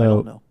 So, no, I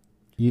don't know.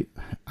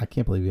 I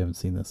can't believe you haven't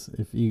seen this.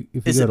 If you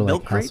Is go it to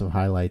milk like House crate? of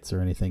Highlights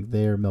or anything,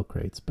 they're milk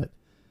crates, but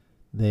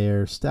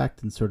they're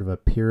stacked in sort of a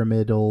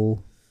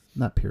pyramidal,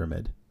 not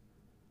pyramid,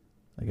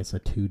 I guess a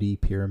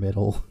 2D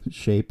pyramidal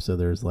shape. So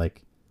there's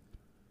like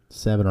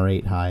 7 or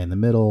 8 high in the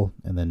middle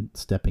and then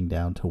stepping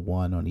down to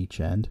 1 on each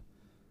end.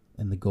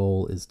 And the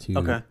goal is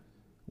to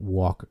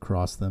walk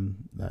across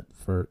them, that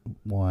for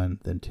 1,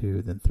 then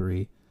 2, then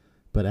 3.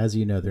 But as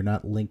you know, they're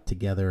not linked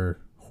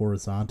together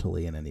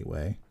horizontally in any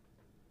way.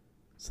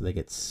 So they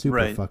get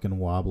super fucking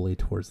wobbly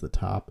towards the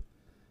top.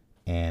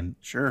 And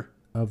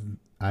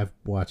I've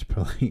watched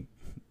probably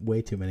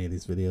way too many of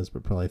these videos,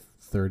 but probably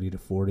 30 to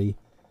 40.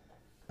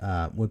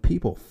 When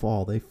people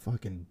fall, they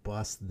fucking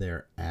bust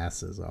their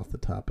asses off the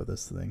top of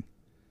this thing.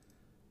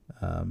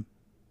 And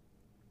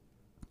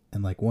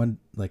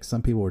like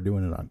some people were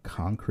doing it on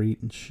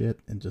concrete and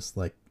shit and just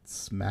like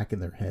smacking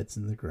their heads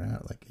in the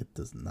ground. Like, it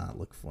does not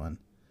look fun.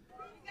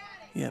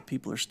 Yeah,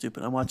 people are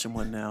stupid. I'm watching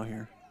one now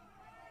here.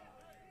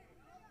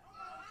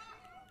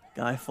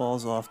 Guy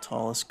falls off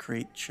tallest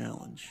crate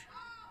challenge.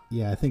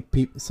 Yeah, I think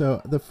people...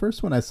 So the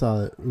first one I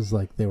saw was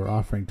like they were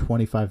offering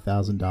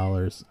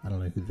 $25,000. I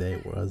don't know who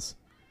they was.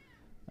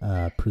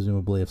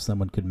 Presumably if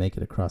someone could make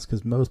it across.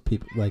 Because most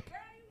people, like...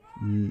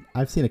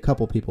 I've seen a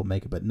couple people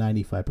make it, but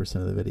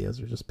 95% of the videos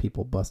are just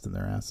people busting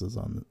their asses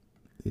on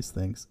these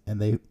things.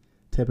 And they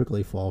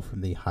typically fall from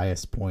the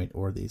highest point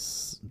or the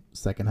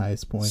second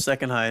highest point.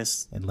 Second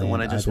highest. And The land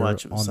one I just either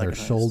watched was on their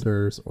second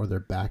shoulders or their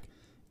back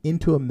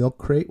into a milk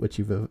crate, which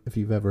if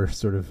you've ever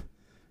sort of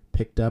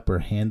picked up or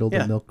handled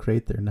a milk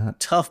crate, they're not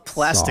tough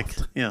plastic.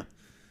 Soft. Yeah.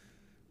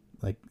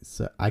 Like,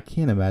 so I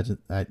can't imagine.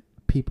 I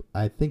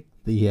think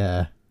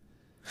the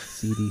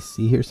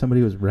CDC or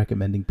somebody was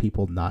recommending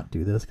people not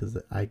do this because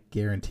I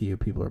guarantee you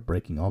people are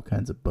breaking all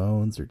kinds of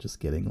bones or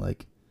just getting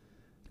like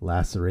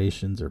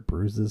lacerations or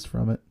bruises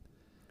from it.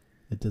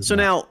 It does. So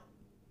now,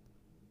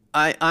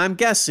 I'm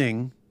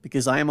guessing,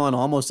 because I am on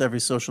almost every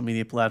social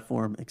media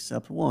platform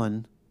except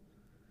one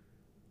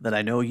that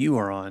I know you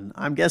are on,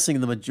 I'm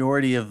guessing the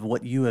majority of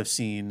what you have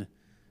seen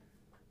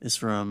is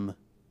from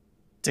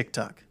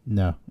TikTok.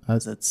 No,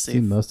 I've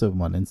seen most of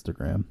them on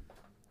Instagram.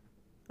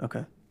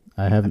 Okay.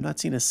 I've not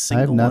seen a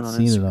single one on Instagram. I have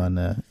not seen it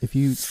on... if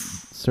you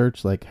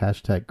search like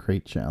hashtag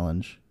crate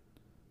challenge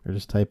or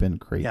just type in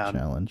crate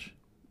challenge.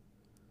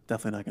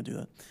 Definitely not going to do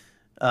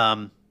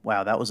that.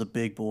 Wow, that was a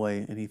big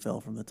boy, and he fell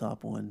from the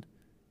top one.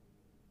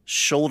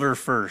 Shoulder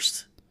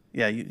first.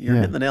 Yeah, you're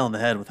hitting the nail on the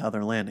head with how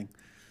they're landing.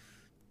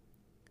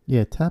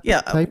 Yeah,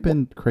 type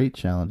in crate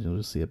challenge. You'll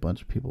just see a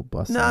bunch of people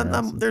busting their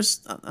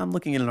asses. I'm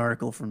looking at an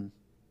article from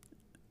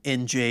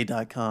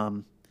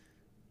NJ.com,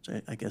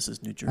 which I guess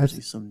is New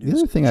Jersey. The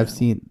other thing I've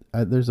seen,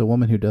 there's a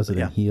woman who does it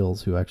in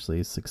heels who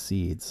actually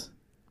succeeds,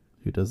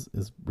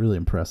 is really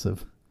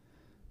impressive.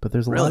 But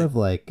there's a lot of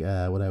like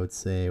what I would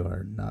say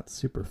are not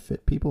super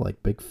fit people,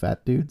 like big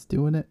fat dudes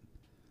doing it.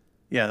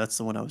 Yeah, that's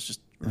the one I was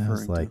just referring to. I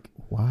was like,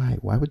 why?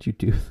 Why would you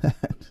do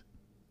that?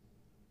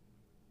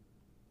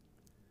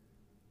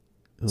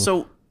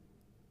 So,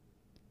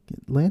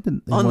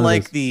 landing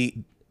unlike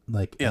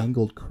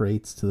angled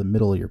crates to the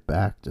middle of your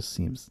back just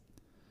seems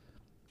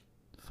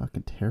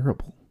fucking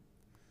terrible.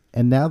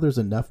 And now there's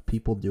enough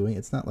people doing it.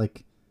 It's not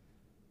like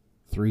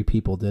 3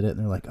 people did it and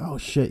they're like, oh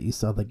shit, you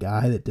saw the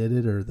guy that did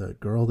it or the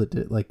girl that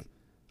did it. Like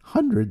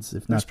hundreds,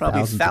 if not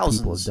thousands of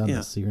people have done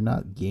this. So you're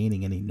not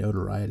gaining any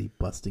notoriety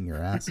busting your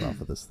ass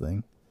off of this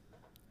thing.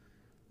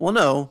 Well,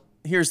 no.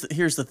 Here's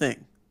the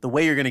thing. The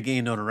way you're going to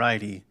gain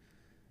notoriety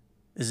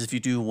is if you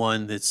do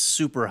one that's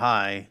super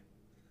high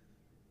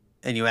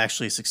and you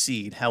actually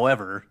succeed.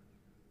 However,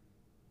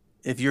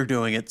 if you're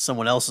doing it,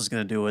 someone else is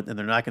going to do it and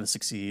they're not going to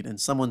succeed, and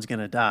someone's going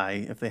to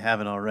die if they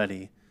haven't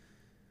already.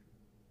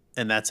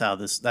 And that's how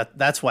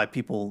that's why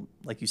people,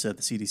 like you said,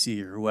 the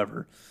CDC or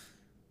whoever,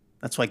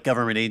 that's why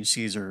government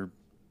agencies are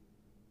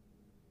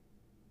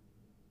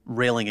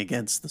railing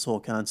against this whole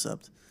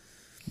concept.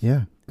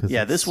 Yeah, because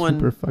Yeah, it's this super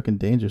one, fucking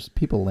dangerous.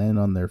 People land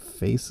on their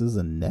faces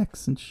and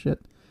necks and shit.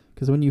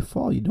 Because when you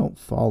fall, you don't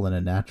fall in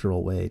a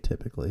natural way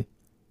typically.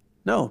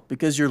 no,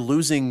 because you're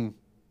losing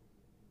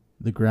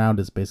The ground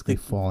is basically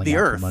falling the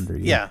out from earth. under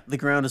you. Yeah, the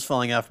ground is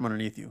falling out from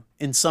underneath you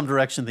in some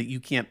direction that you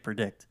can't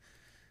predict.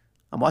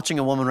 I'm watching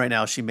a woman right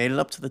now. She made it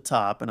up to the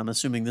top, and I'm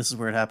assuming this is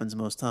where it happens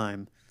most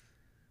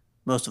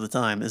of the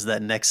time, is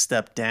that next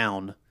step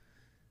down.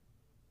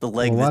 The Well,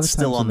 leg a lot that's of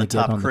still times on when the they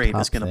get top on the crate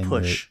is top going to thing,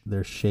 push.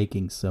 they're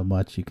shaking so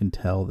much you can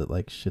tell that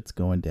like shit's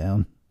going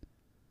down.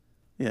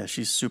 Yeah,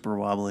 she's super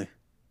wobbly.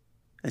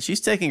 And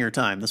she's taking her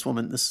time. This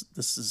woman, this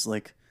is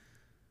like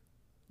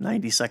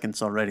 90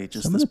 seconds already.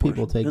 Just Some of this the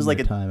people portion. taking There's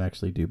their time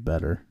actually do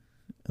better,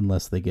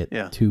 unless they get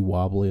Yeah. too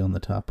wobbly on the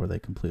top where they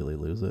completely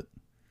lose it.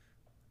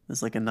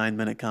 There's like a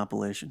 9-minute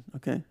compilation.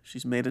 Okay,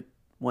 she's made it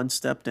one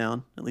step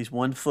down, at least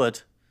 1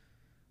 foot.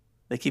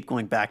 They keep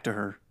going back to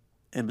her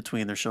in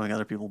between. They're showing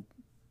other people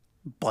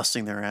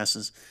busting their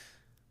asses.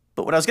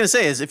 But what I was going to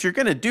say is, if you're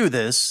going to do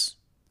this,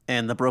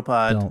 and the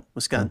Bropod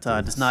Wisconsin don't do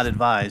Todd this. does not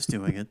advise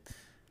doing it,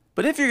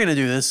 but if you're going to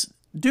do this,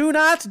 do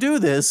not do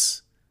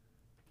this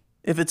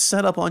if it's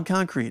set up on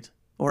concrete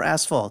or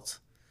asphalt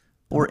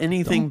or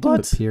anything Don't do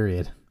but it,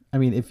 period. I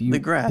mean, if you the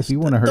grass. if you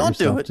want to hurt Don't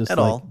do yourself, it just at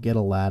like all. get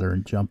a ladder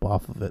and jump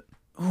off of it.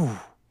 Ooh.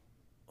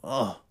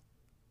 Oh,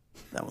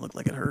 that one looked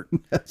like it hurt.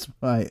 That's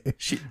my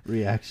She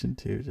reaction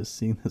to just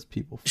seeing those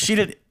people. she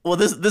did well.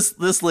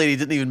 This lady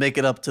didn't even make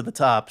it up to the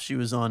top. She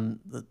was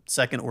on the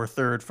second or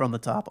third from the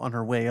top on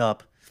her way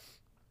up,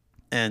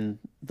 and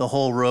the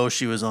whole row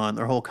she was on,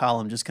 her whole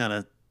column just kind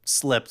of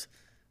slipped,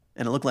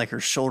 and it looked like her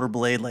shoulder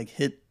blade like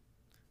hit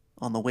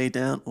on the way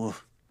down.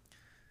 Oof.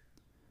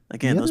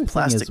 Again, The those other thing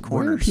plastic is, where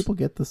corners. do people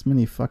get this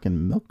many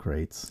fucking milk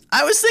crates?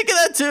 I was thinking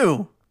that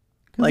too.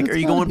 'Cause Like, it's are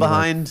you gotta going be like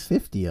behind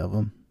 50 of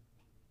them?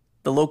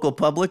 the local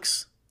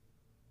Publix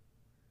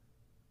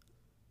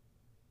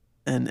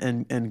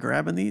and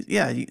grabbing these?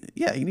 Yeah, you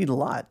need a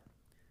lot.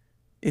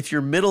 If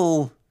your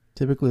middle,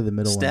 Typically, the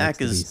middle Stack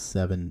one needs is-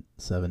 to be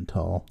seven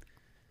tall.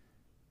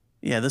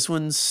 yeah, this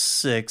one's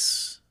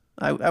 6.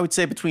 I would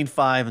say between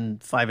 5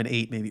 and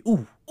 8 maybe.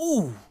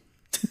 Ooh.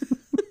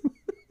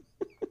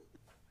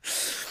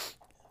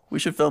 We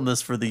should film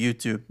this for the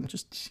YouTube.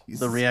 Just the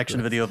Jesus reaction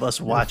Christ. video of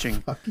us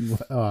watching. I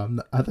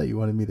thought you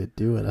wanted me to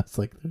do it. I was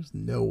like, there's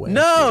no way.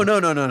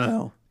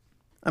 No.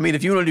 I mean,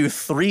 if you want to do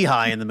 3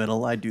 high in the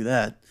middle, I'd do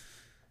that.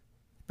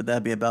 But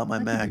that'd be about my I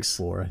could do max.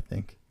 4, I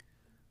think.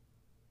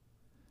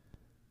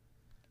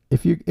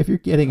 If you're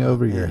getting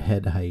over your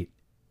head height,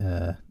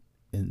 in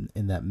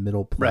that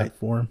middle Right.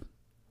 platform,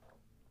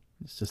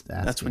 it's just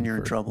asking. That's when you're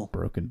in for trouble.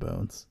 Broken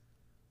bones.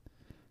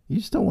 You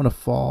just don't want to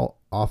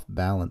fall off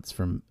balance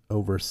from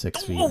over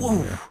 6 feet in the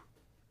air.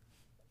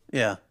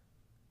 Yeah.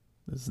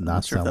 This is I'm not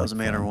not sure if that was a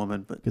man or a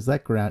woman, but Because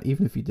that ground,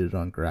 even if you did it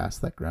on grass,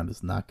 that ground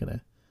is not going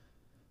to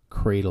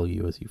cradle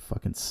you as you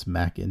fucking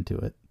smack into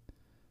it.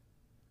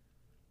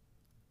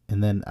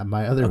 And then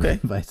my other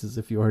advice is,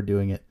 if you are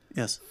doing it,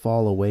 yes.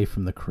 fall away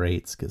from the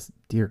crates, because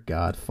dear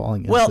God,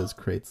 falling into Well, those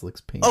crates looks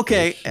painful.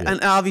 Okay, as shit.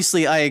 and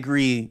obviously I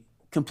agree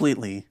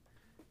completely.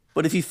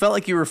 But if you felt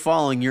like you were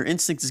falling, your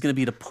instinct is going to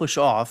be to push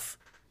off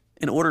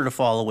in order to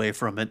fall away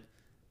from it.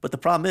 But the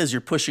problem is you're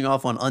pushing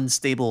off on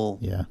unstable.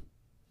 Yeah,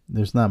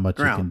 there's not much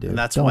ground, you can do. and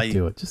that's don't why you-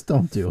 do it. Just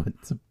don't do it.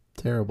 It's a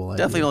terrible idea.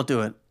 Definitely don't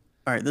do it.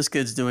 All right, this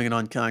kid's doing it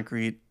on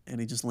concrete,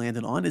 and he just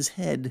landed on his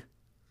head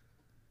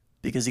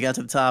because he got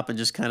to the top and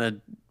just kind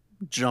of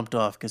jumped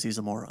off because he's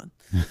a moron.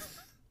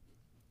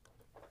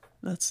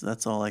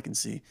 That's all I can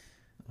see.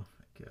 Oh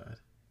my God.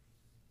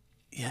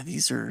 Yeah,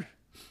 these are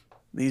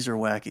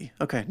wacky.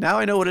 Okay, now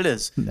I know what it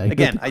is. Now you know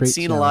Again, what the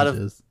crate challenge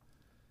is.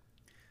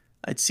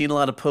 I'd seen a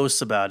lot of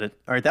posts about it.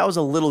 All right, that was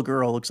a little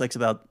girl. Looks like it's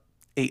about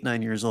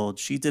 8-9 years old.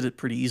 She did it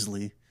pretty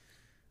easily.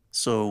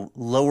 So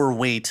lower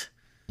weight,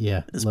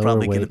 Yeah, is lower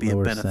probably weight, gonna be a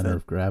lower benefit. center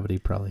of gravity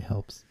probably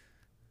helps.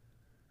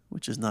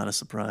 which is not a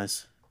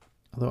surprise.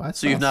 Although I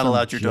So you've saw not some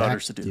allowed your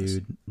daughters jacked to do this?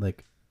 dude,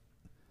 like,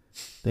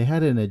 they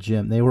had it in a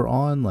gym. They were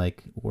on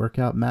like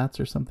workout mats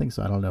or something,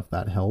 so I don't know if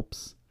that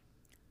helps.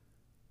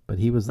 But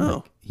he was Oh.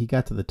 like, he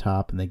got to the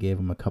top and they gave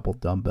him a couple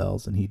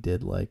dumbbells and he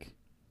did like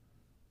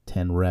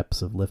 10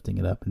 reps of lifting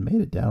it up and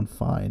made it down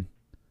fine.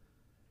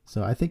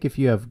 So I think if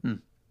you have,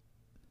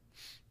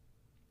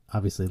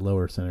 obviously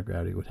lower center of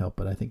gravity would help,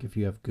 but I think if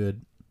you have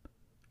good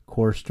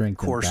core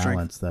strength and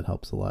balance, that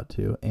helps a lot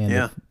too. And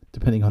Yeah.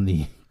 depending on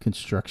the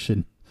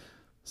construction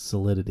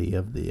solidity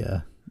of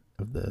the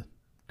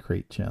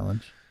crate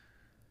challenge.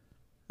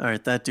 All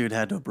right, that dude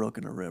had to have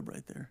broken a rib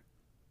right there.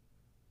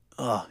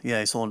 Oh, yeah,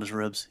 he's holding his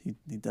ribs. He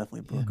definitely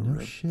Yeah, broke a no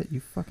rib. shit. You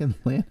fucking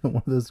land on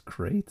one of those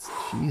crates.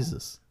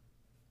 Jesus.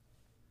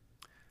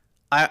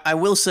 I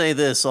will say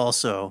this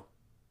also,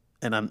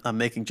 and I'm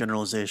making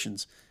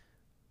generalizations.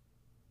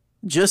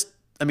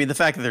 I mean, the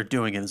fact that they're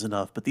doing it is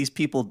enough, but these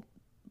people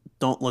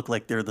don't look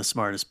like they're the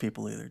smartest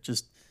people either.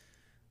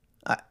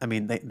 I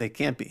mean, they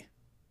can't be.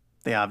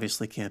 They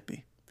obviously can't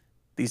be.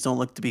 These don't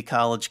look to be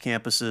college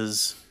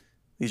campuses.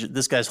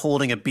 This guy's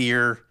holding a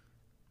beer,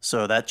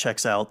 so that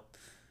checks out.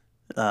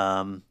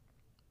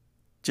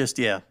 just,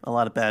 yeah, a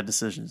lot of bad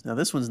decisions. Now,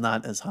 this one's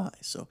not as high.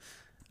 So,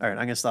 all right, I'm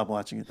going to stop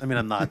watching it. I mean,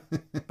 I'm not,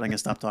 but I'm going to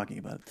stop talking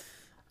about it.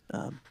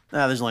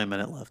 There's only a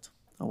minute left.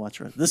 I'll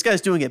watch it. This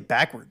guy's doing it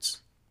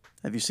backwards.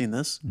 Have you seen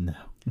this? No.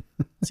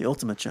 It's the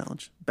ultimate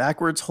challenge.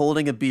 Backwards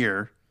holding a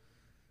beer.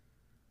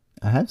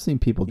 I have seen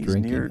people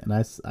drinking, near...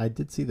 and I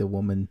did see the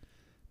woman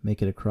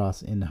make it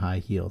across in high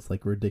heels,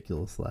 like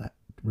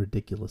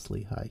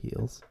ridiculously high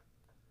heels.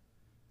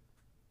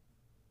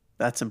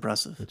 That's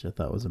impressive. Which I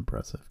thought was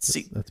impressive.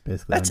 See, that's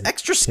basically that's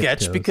extra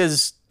sketch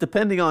because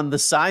depending on the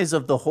size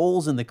of the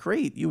holes in the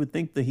crate, you would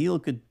think the heel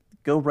could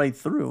go right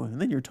through, and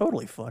then you're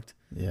totally fucked.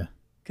 Yeah.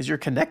 Because you're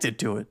connected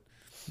to it.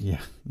 Yeah.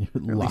 You're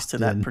or at least to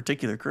that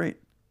particular crate.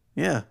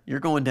 Yeah. You're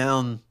going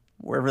down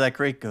wherever that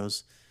crate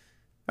goes.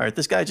 All right.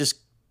 This guy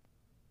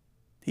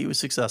he was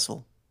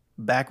successful.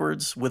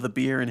 Backwards with a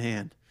beer in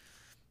hand.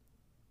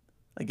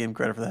 I gave him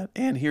credit for that.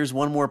 And here's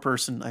one more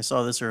person. I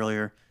saw this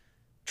earlier.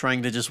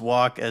 Trying to just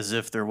walk as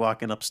if they're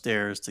walking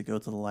upstairs to go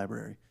to the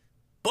library.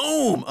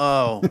 Boom!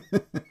 Oh.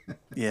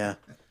 Yeah.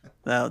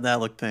 That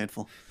looked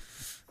painful.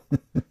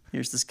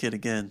 Here's this kid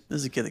again. This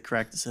is a kid that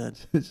cracked his head.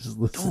 Just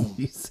listen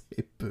to you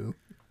say boom.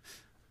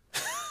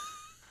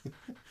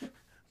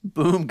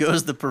 Boom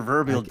goes the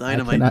proverbial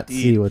dynamite. I cannot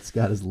see what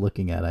Scott is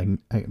looking at.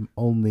 I'm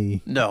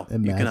only no, you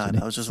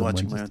cannot. I was just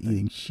watching my own thing.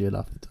 Eating shit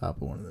off the top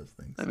of one of those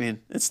things. I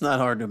mean, it's not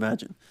hard to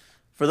imagine.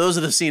 For those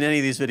that have seen any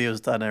of these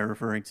videos Todd and I are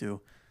referring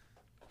to,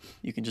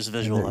 you can just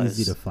visualize.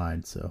 They're easy to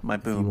find, so my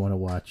boom. If you want to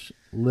watch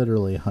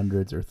literally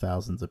hundreds or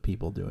thousands of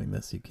people doing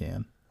this, you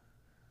can.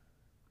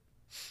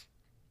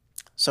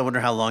 So I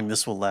wonder how long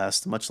this will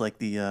last, much like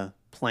the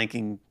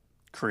planking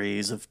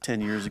craze of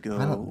 10 years ago.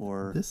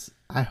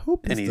 I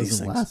hope this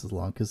doesn't last as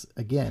long because,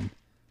 again,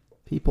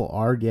 people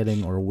are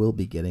getting or will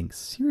be getting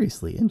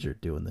seriously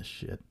injured doing this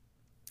shit.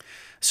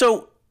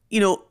 So,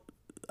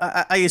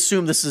 I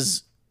assume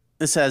this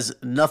has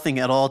nothing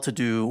at all to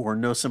do or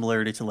no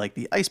similarity to like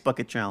the Ice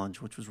Bucket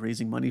Challenge, which was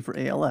raising money for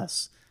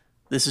ALS.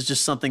 This is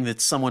just something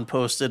that someone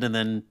posted and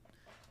then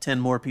 10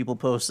 more people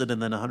posted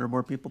and then 100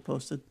 more people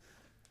posted.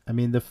 I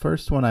mean, the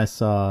first one I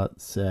saw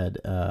said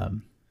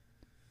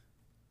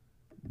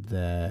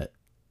that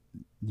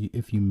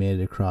if you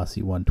made it across,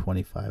 you won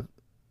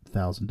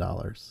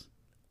 $25,000.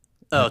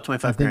 Oh,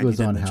 25 I think it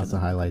was on House of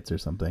Highlights or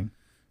something.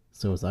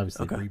 So it was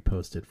obviously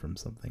reposted from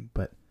something.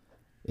 But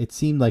it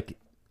seemed like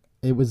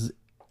it was,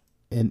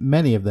 in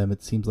many of them,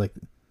 it seems like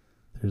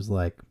there's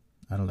like,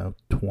 I don't know,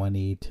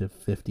 20 to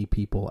 50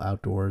 people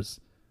outdoors.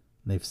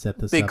 They've set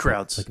this big up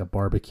crowds, like a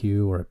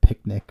barbecue or a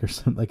picnic or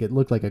something. Like it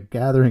looked like a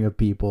gathering of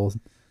people.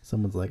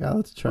 Someone's like, "Oh,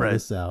 let's try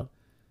this out,"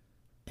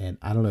 and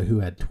I don't know who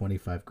had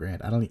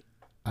 $25,000.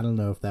 I don't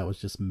know if that was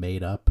just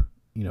made up,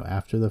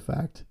 after the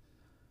fact,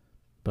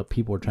 but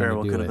people were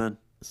trying to do it. Been.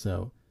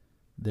 So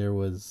there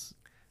was.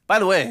 By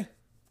the way,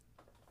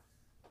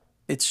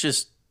 this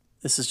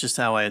is just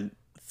how I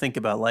think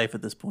about life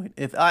at this point.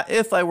 If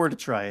I were to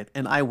try it,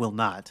 and I will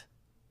not,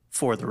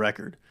 for the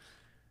record,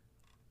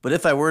 but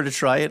if I were to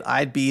try it,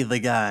 I'd be the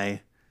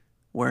guy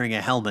wearing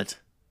a helmet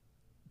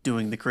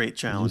doing the crate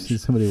challenge. Did you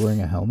see somebody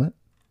wearing a helmet?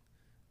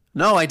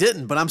 No, I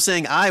didn't, but I'm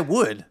saying I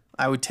would.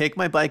 I would take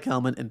my bike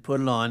helmet and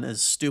put it on,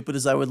 as stupid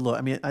as I would look.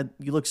 I mean,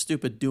 you look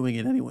stupid doing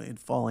it anyway and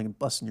falling and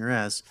busting your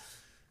ass,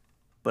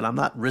 but I'm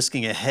not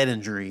risking a head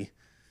injury.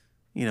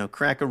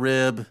 Crack a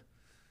rib,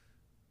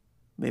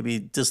 maybe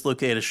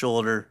dislocate a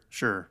shoulder,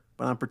 sure,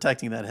 but I'm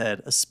protecting that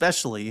head,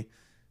 especially,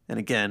 and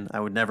again, I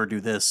would never do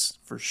this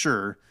for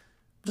sure,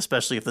 but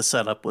especially if the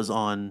setup was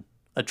on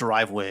a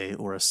driveway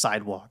or a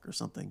sidewalk or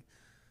something.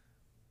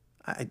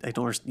 I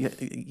don't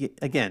understand.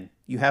 Again,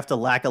 you have to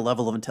lack a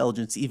level of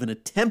intelligence to even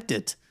attempt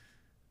it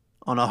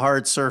on a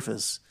hard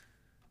surface,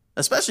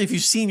 especially if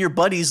you've seen your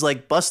buddies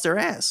like bust their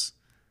ass.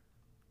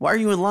 Why are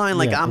you in line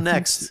like I'm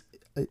next?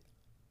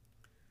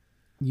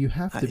 You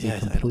have to be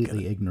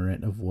completely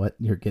ignorant of what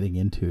you're getting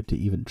into to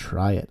even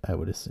try it, I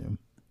would assume.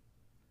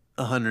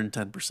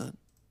 110%.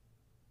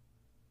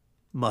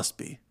 Must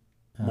be.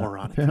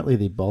 Moronic. Apparently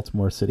the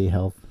Baltimore City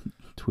Health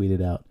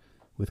tweeted out,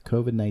 with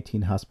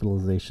COVID-19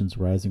 hospitalizations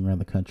rising around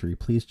the country,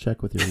 please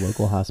check with your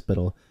local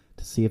hospital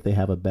to see if they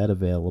have a bed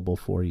available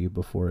for you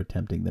before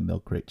attempting the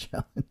milk crate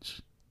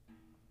challenge.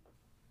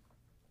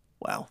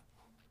 Wow.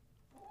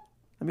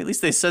 I mean, at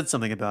least they said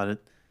something about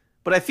it.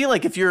 But I feel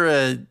like if you're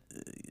a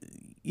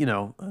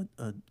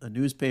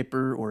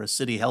newspaper or a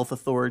city health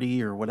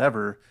authority or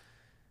whatever,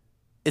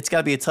 it's got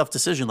to be a tough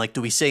decision. Like,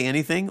 do we say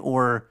anything,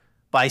 or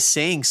by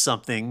saying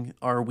something,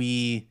 are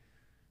we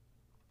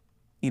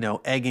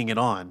egging it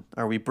on?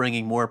 Are we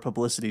bringing more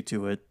publicity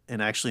to it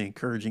and actually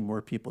encouraging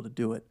more people to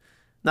do it?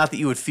 Not that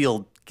you would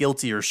feel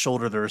guilty or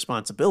shoulder the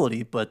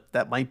responsibility, but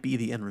that might be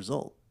the end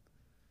result.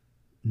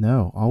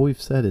 No, all we've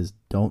said is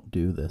don't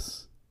do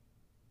this.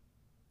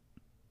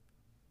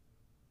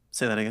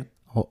 Say that again.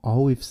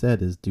 All we've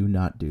said is do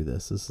not do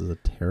this. This is a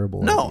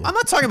terrible idea. I'm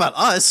not talking about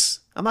us.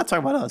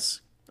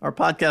 Our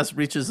podcast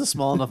reaches a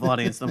small enough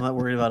audience. I'm not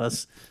worried about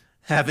us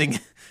having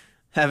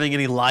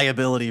any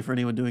liability for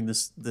anyone doing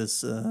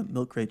this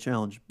milk crate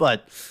challenge.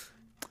 But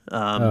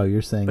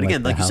you're saying, but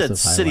again, like you said,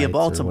 City of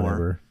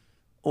Baltimore.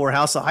 Or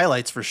House of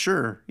Highlights for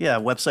sure. Yeah,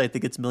 a website that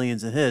gets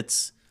millions of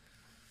hits.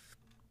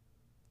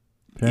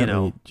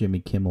 Apparently, Jimmy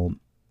Kimmel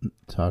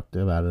talked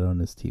about it on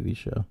his TV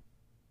show.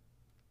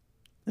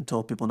 And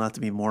told people not to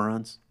be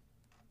morons.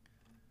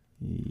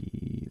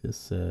 This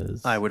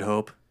says... I would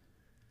hope.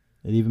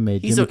 It even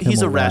made Jimmy Kimmel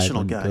he's a live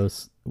rational when guy.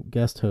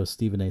 Guest host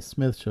Stephen A.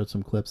 Smith showed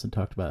some clips and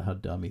talked about how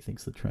dumb he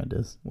thinks the trend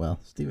is. Well,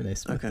 Stephen A.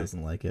 Smith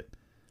doesn't like it.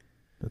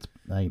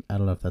 I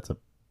don't know if that's a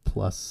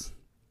plus.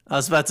 I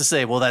was about to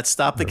say, will that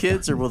stop the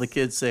kids, or will the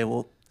kids say,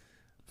 well,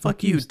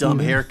 fuck you, Steven.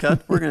 dumb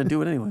haircut. We're going to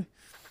do it anyway.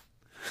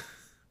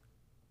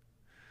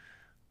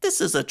 This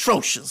is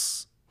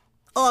atrocious.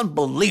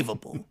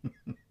 Unbelievable.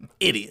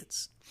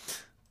 Idiots.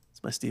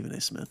 It's my Stephen A.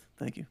 Smith.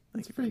 Thank you.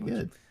 Thank you. Pretty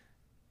good.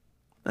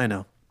 I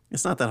know.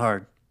 It's not that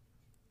hard.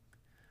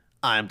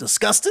 I'm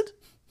disgusted.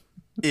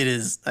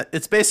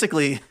 It's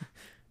basically,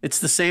 it's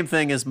the same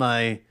thing as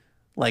my,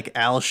 like,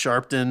 Al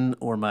Sharpton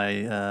or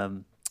my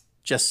not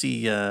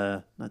Jesse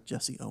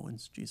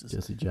Owens, Jesus.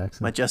 Jesse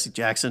Jackson. My Jesse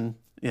Jackson,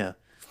 yeah.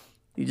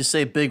 You just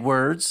say big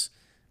words,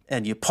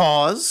 and you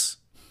pause,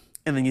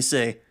 and then you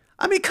say,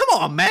 I mean, come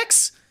on,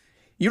 Max.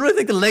 You really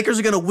think the Lakers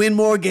are going to win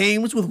more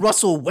games with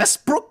Russell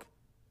Westbrook?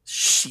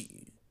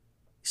 She.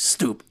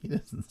 Stupid. He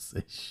doesn't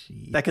say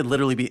she. That could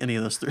literally be any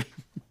of those three.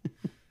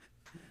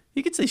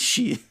 He could say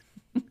she.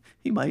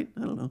 He might.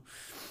 I don't know.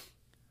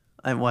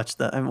 I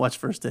haven't watched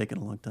First Take in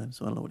a long time,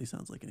 so I don't know what he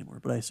sounds like anymore,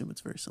 but I assume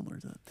it's very similar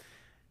to that.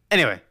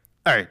 Anyway,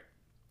 all right.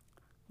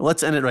 Well,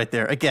 let's end it right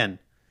there. Again,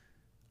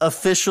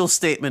 official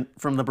statement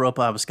from the Bro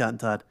Pod with Scott and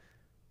Todd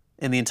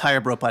and the entire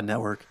Bro Pod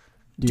network.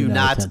 Do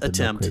not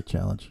attempt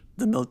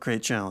the milk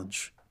crate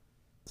challenge.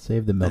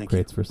 Save the milk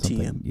crates for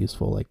something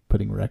useful, like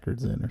putting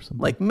records in or something.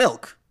 Like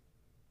milk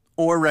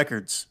or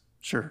records.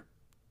 Sure.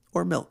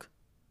 Or milk.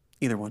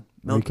 Either one.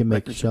 Milk, or you can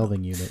make a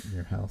shelving unit in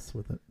your house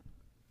with it.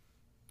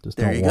 Just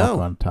there don't walk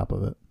on top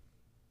of it.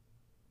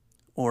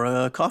 Or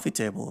a coffee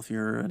table if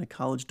you're in a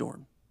college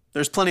dorm.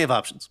 There's plenty of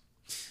options.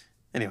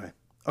 Anyway,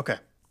 okay.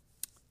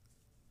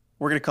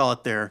 We're going to call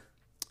it there.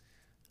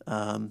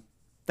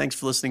 Thanks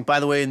for listening. By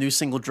the way, a new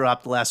single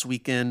dropped last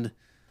weekend.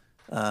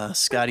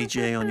 Scotty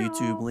J on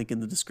YouTube. Link in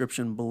the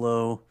description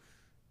below.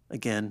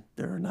 Again,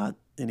 there are not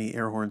any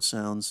air horn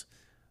sounds.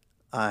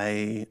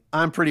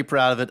 I'm pretty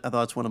proud of it. I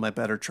thought it's one of my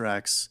better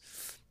tracks.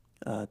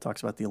 It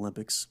talks about the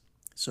Olympics.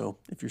 So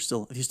if you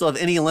still have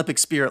any Olympic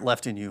spirit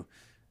left in you,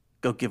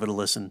 go give it a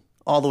listen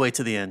all the way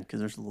to the end, because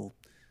there's a little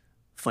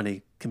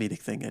funny comedic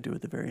thing I do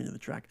at the very end of the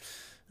track.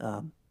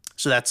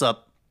 So that's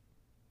up.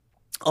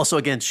 Also,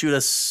 again, shoot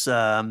us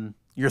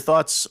your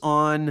thoughts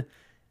on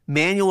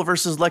manual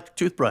versus electric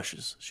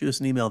toothbrushes. Shoot us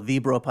an email,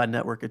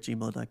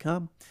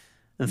 thebropodnetwork@gmail.com.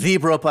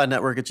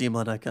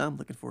 Thebropodnetwork@gmail.com.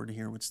 Looking forward to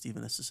hearing what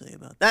Stephen has to say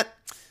about that.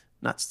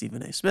 Not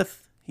Stephen A.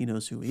 Smith. He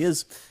knows who he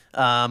is.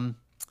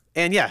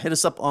 And yeah, hit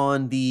us up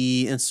on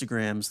the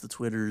Instagrams, the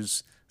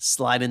Twitters,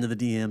 slide into the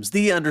DMs,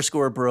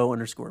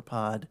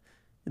 _bro_pod,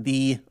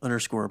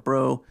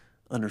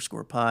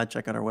 _bro_pod.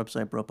 Check out our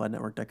website,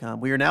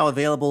 bropodnetwork.com. We are now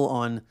available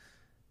on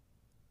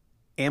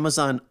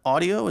Amazon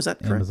Audio. Is that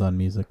correct? Amazon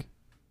Music.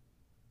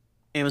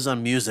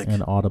 Amazon Music.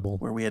 And Audible.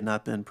 Where we had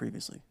not been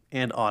previously.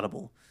 And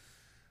Audible.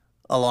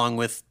 Along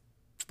with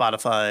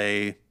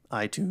Spotify,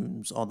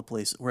 iTunes, all the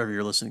places, wherever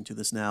you're listening to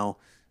this now,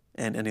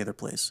 and any other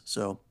place.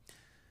 So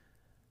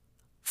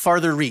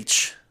farther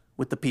reach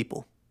with the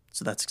people.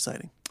 So that's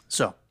exciting.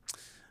 So,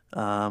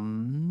 yeah,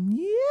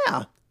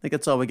 I think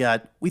that's all we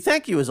got. We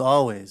thank you as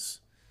always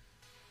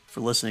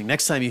for listening.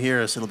 Next time you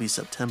hear us, it'll be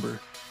September.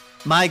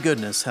 My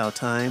goodness, how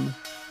time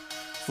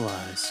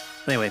flies.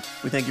 Anyway,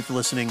 we thank you for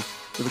listening.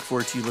 We look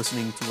forward to you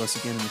listening to us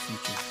again in the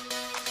future.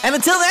 And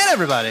until then,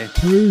 everybody.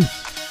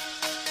 Peace.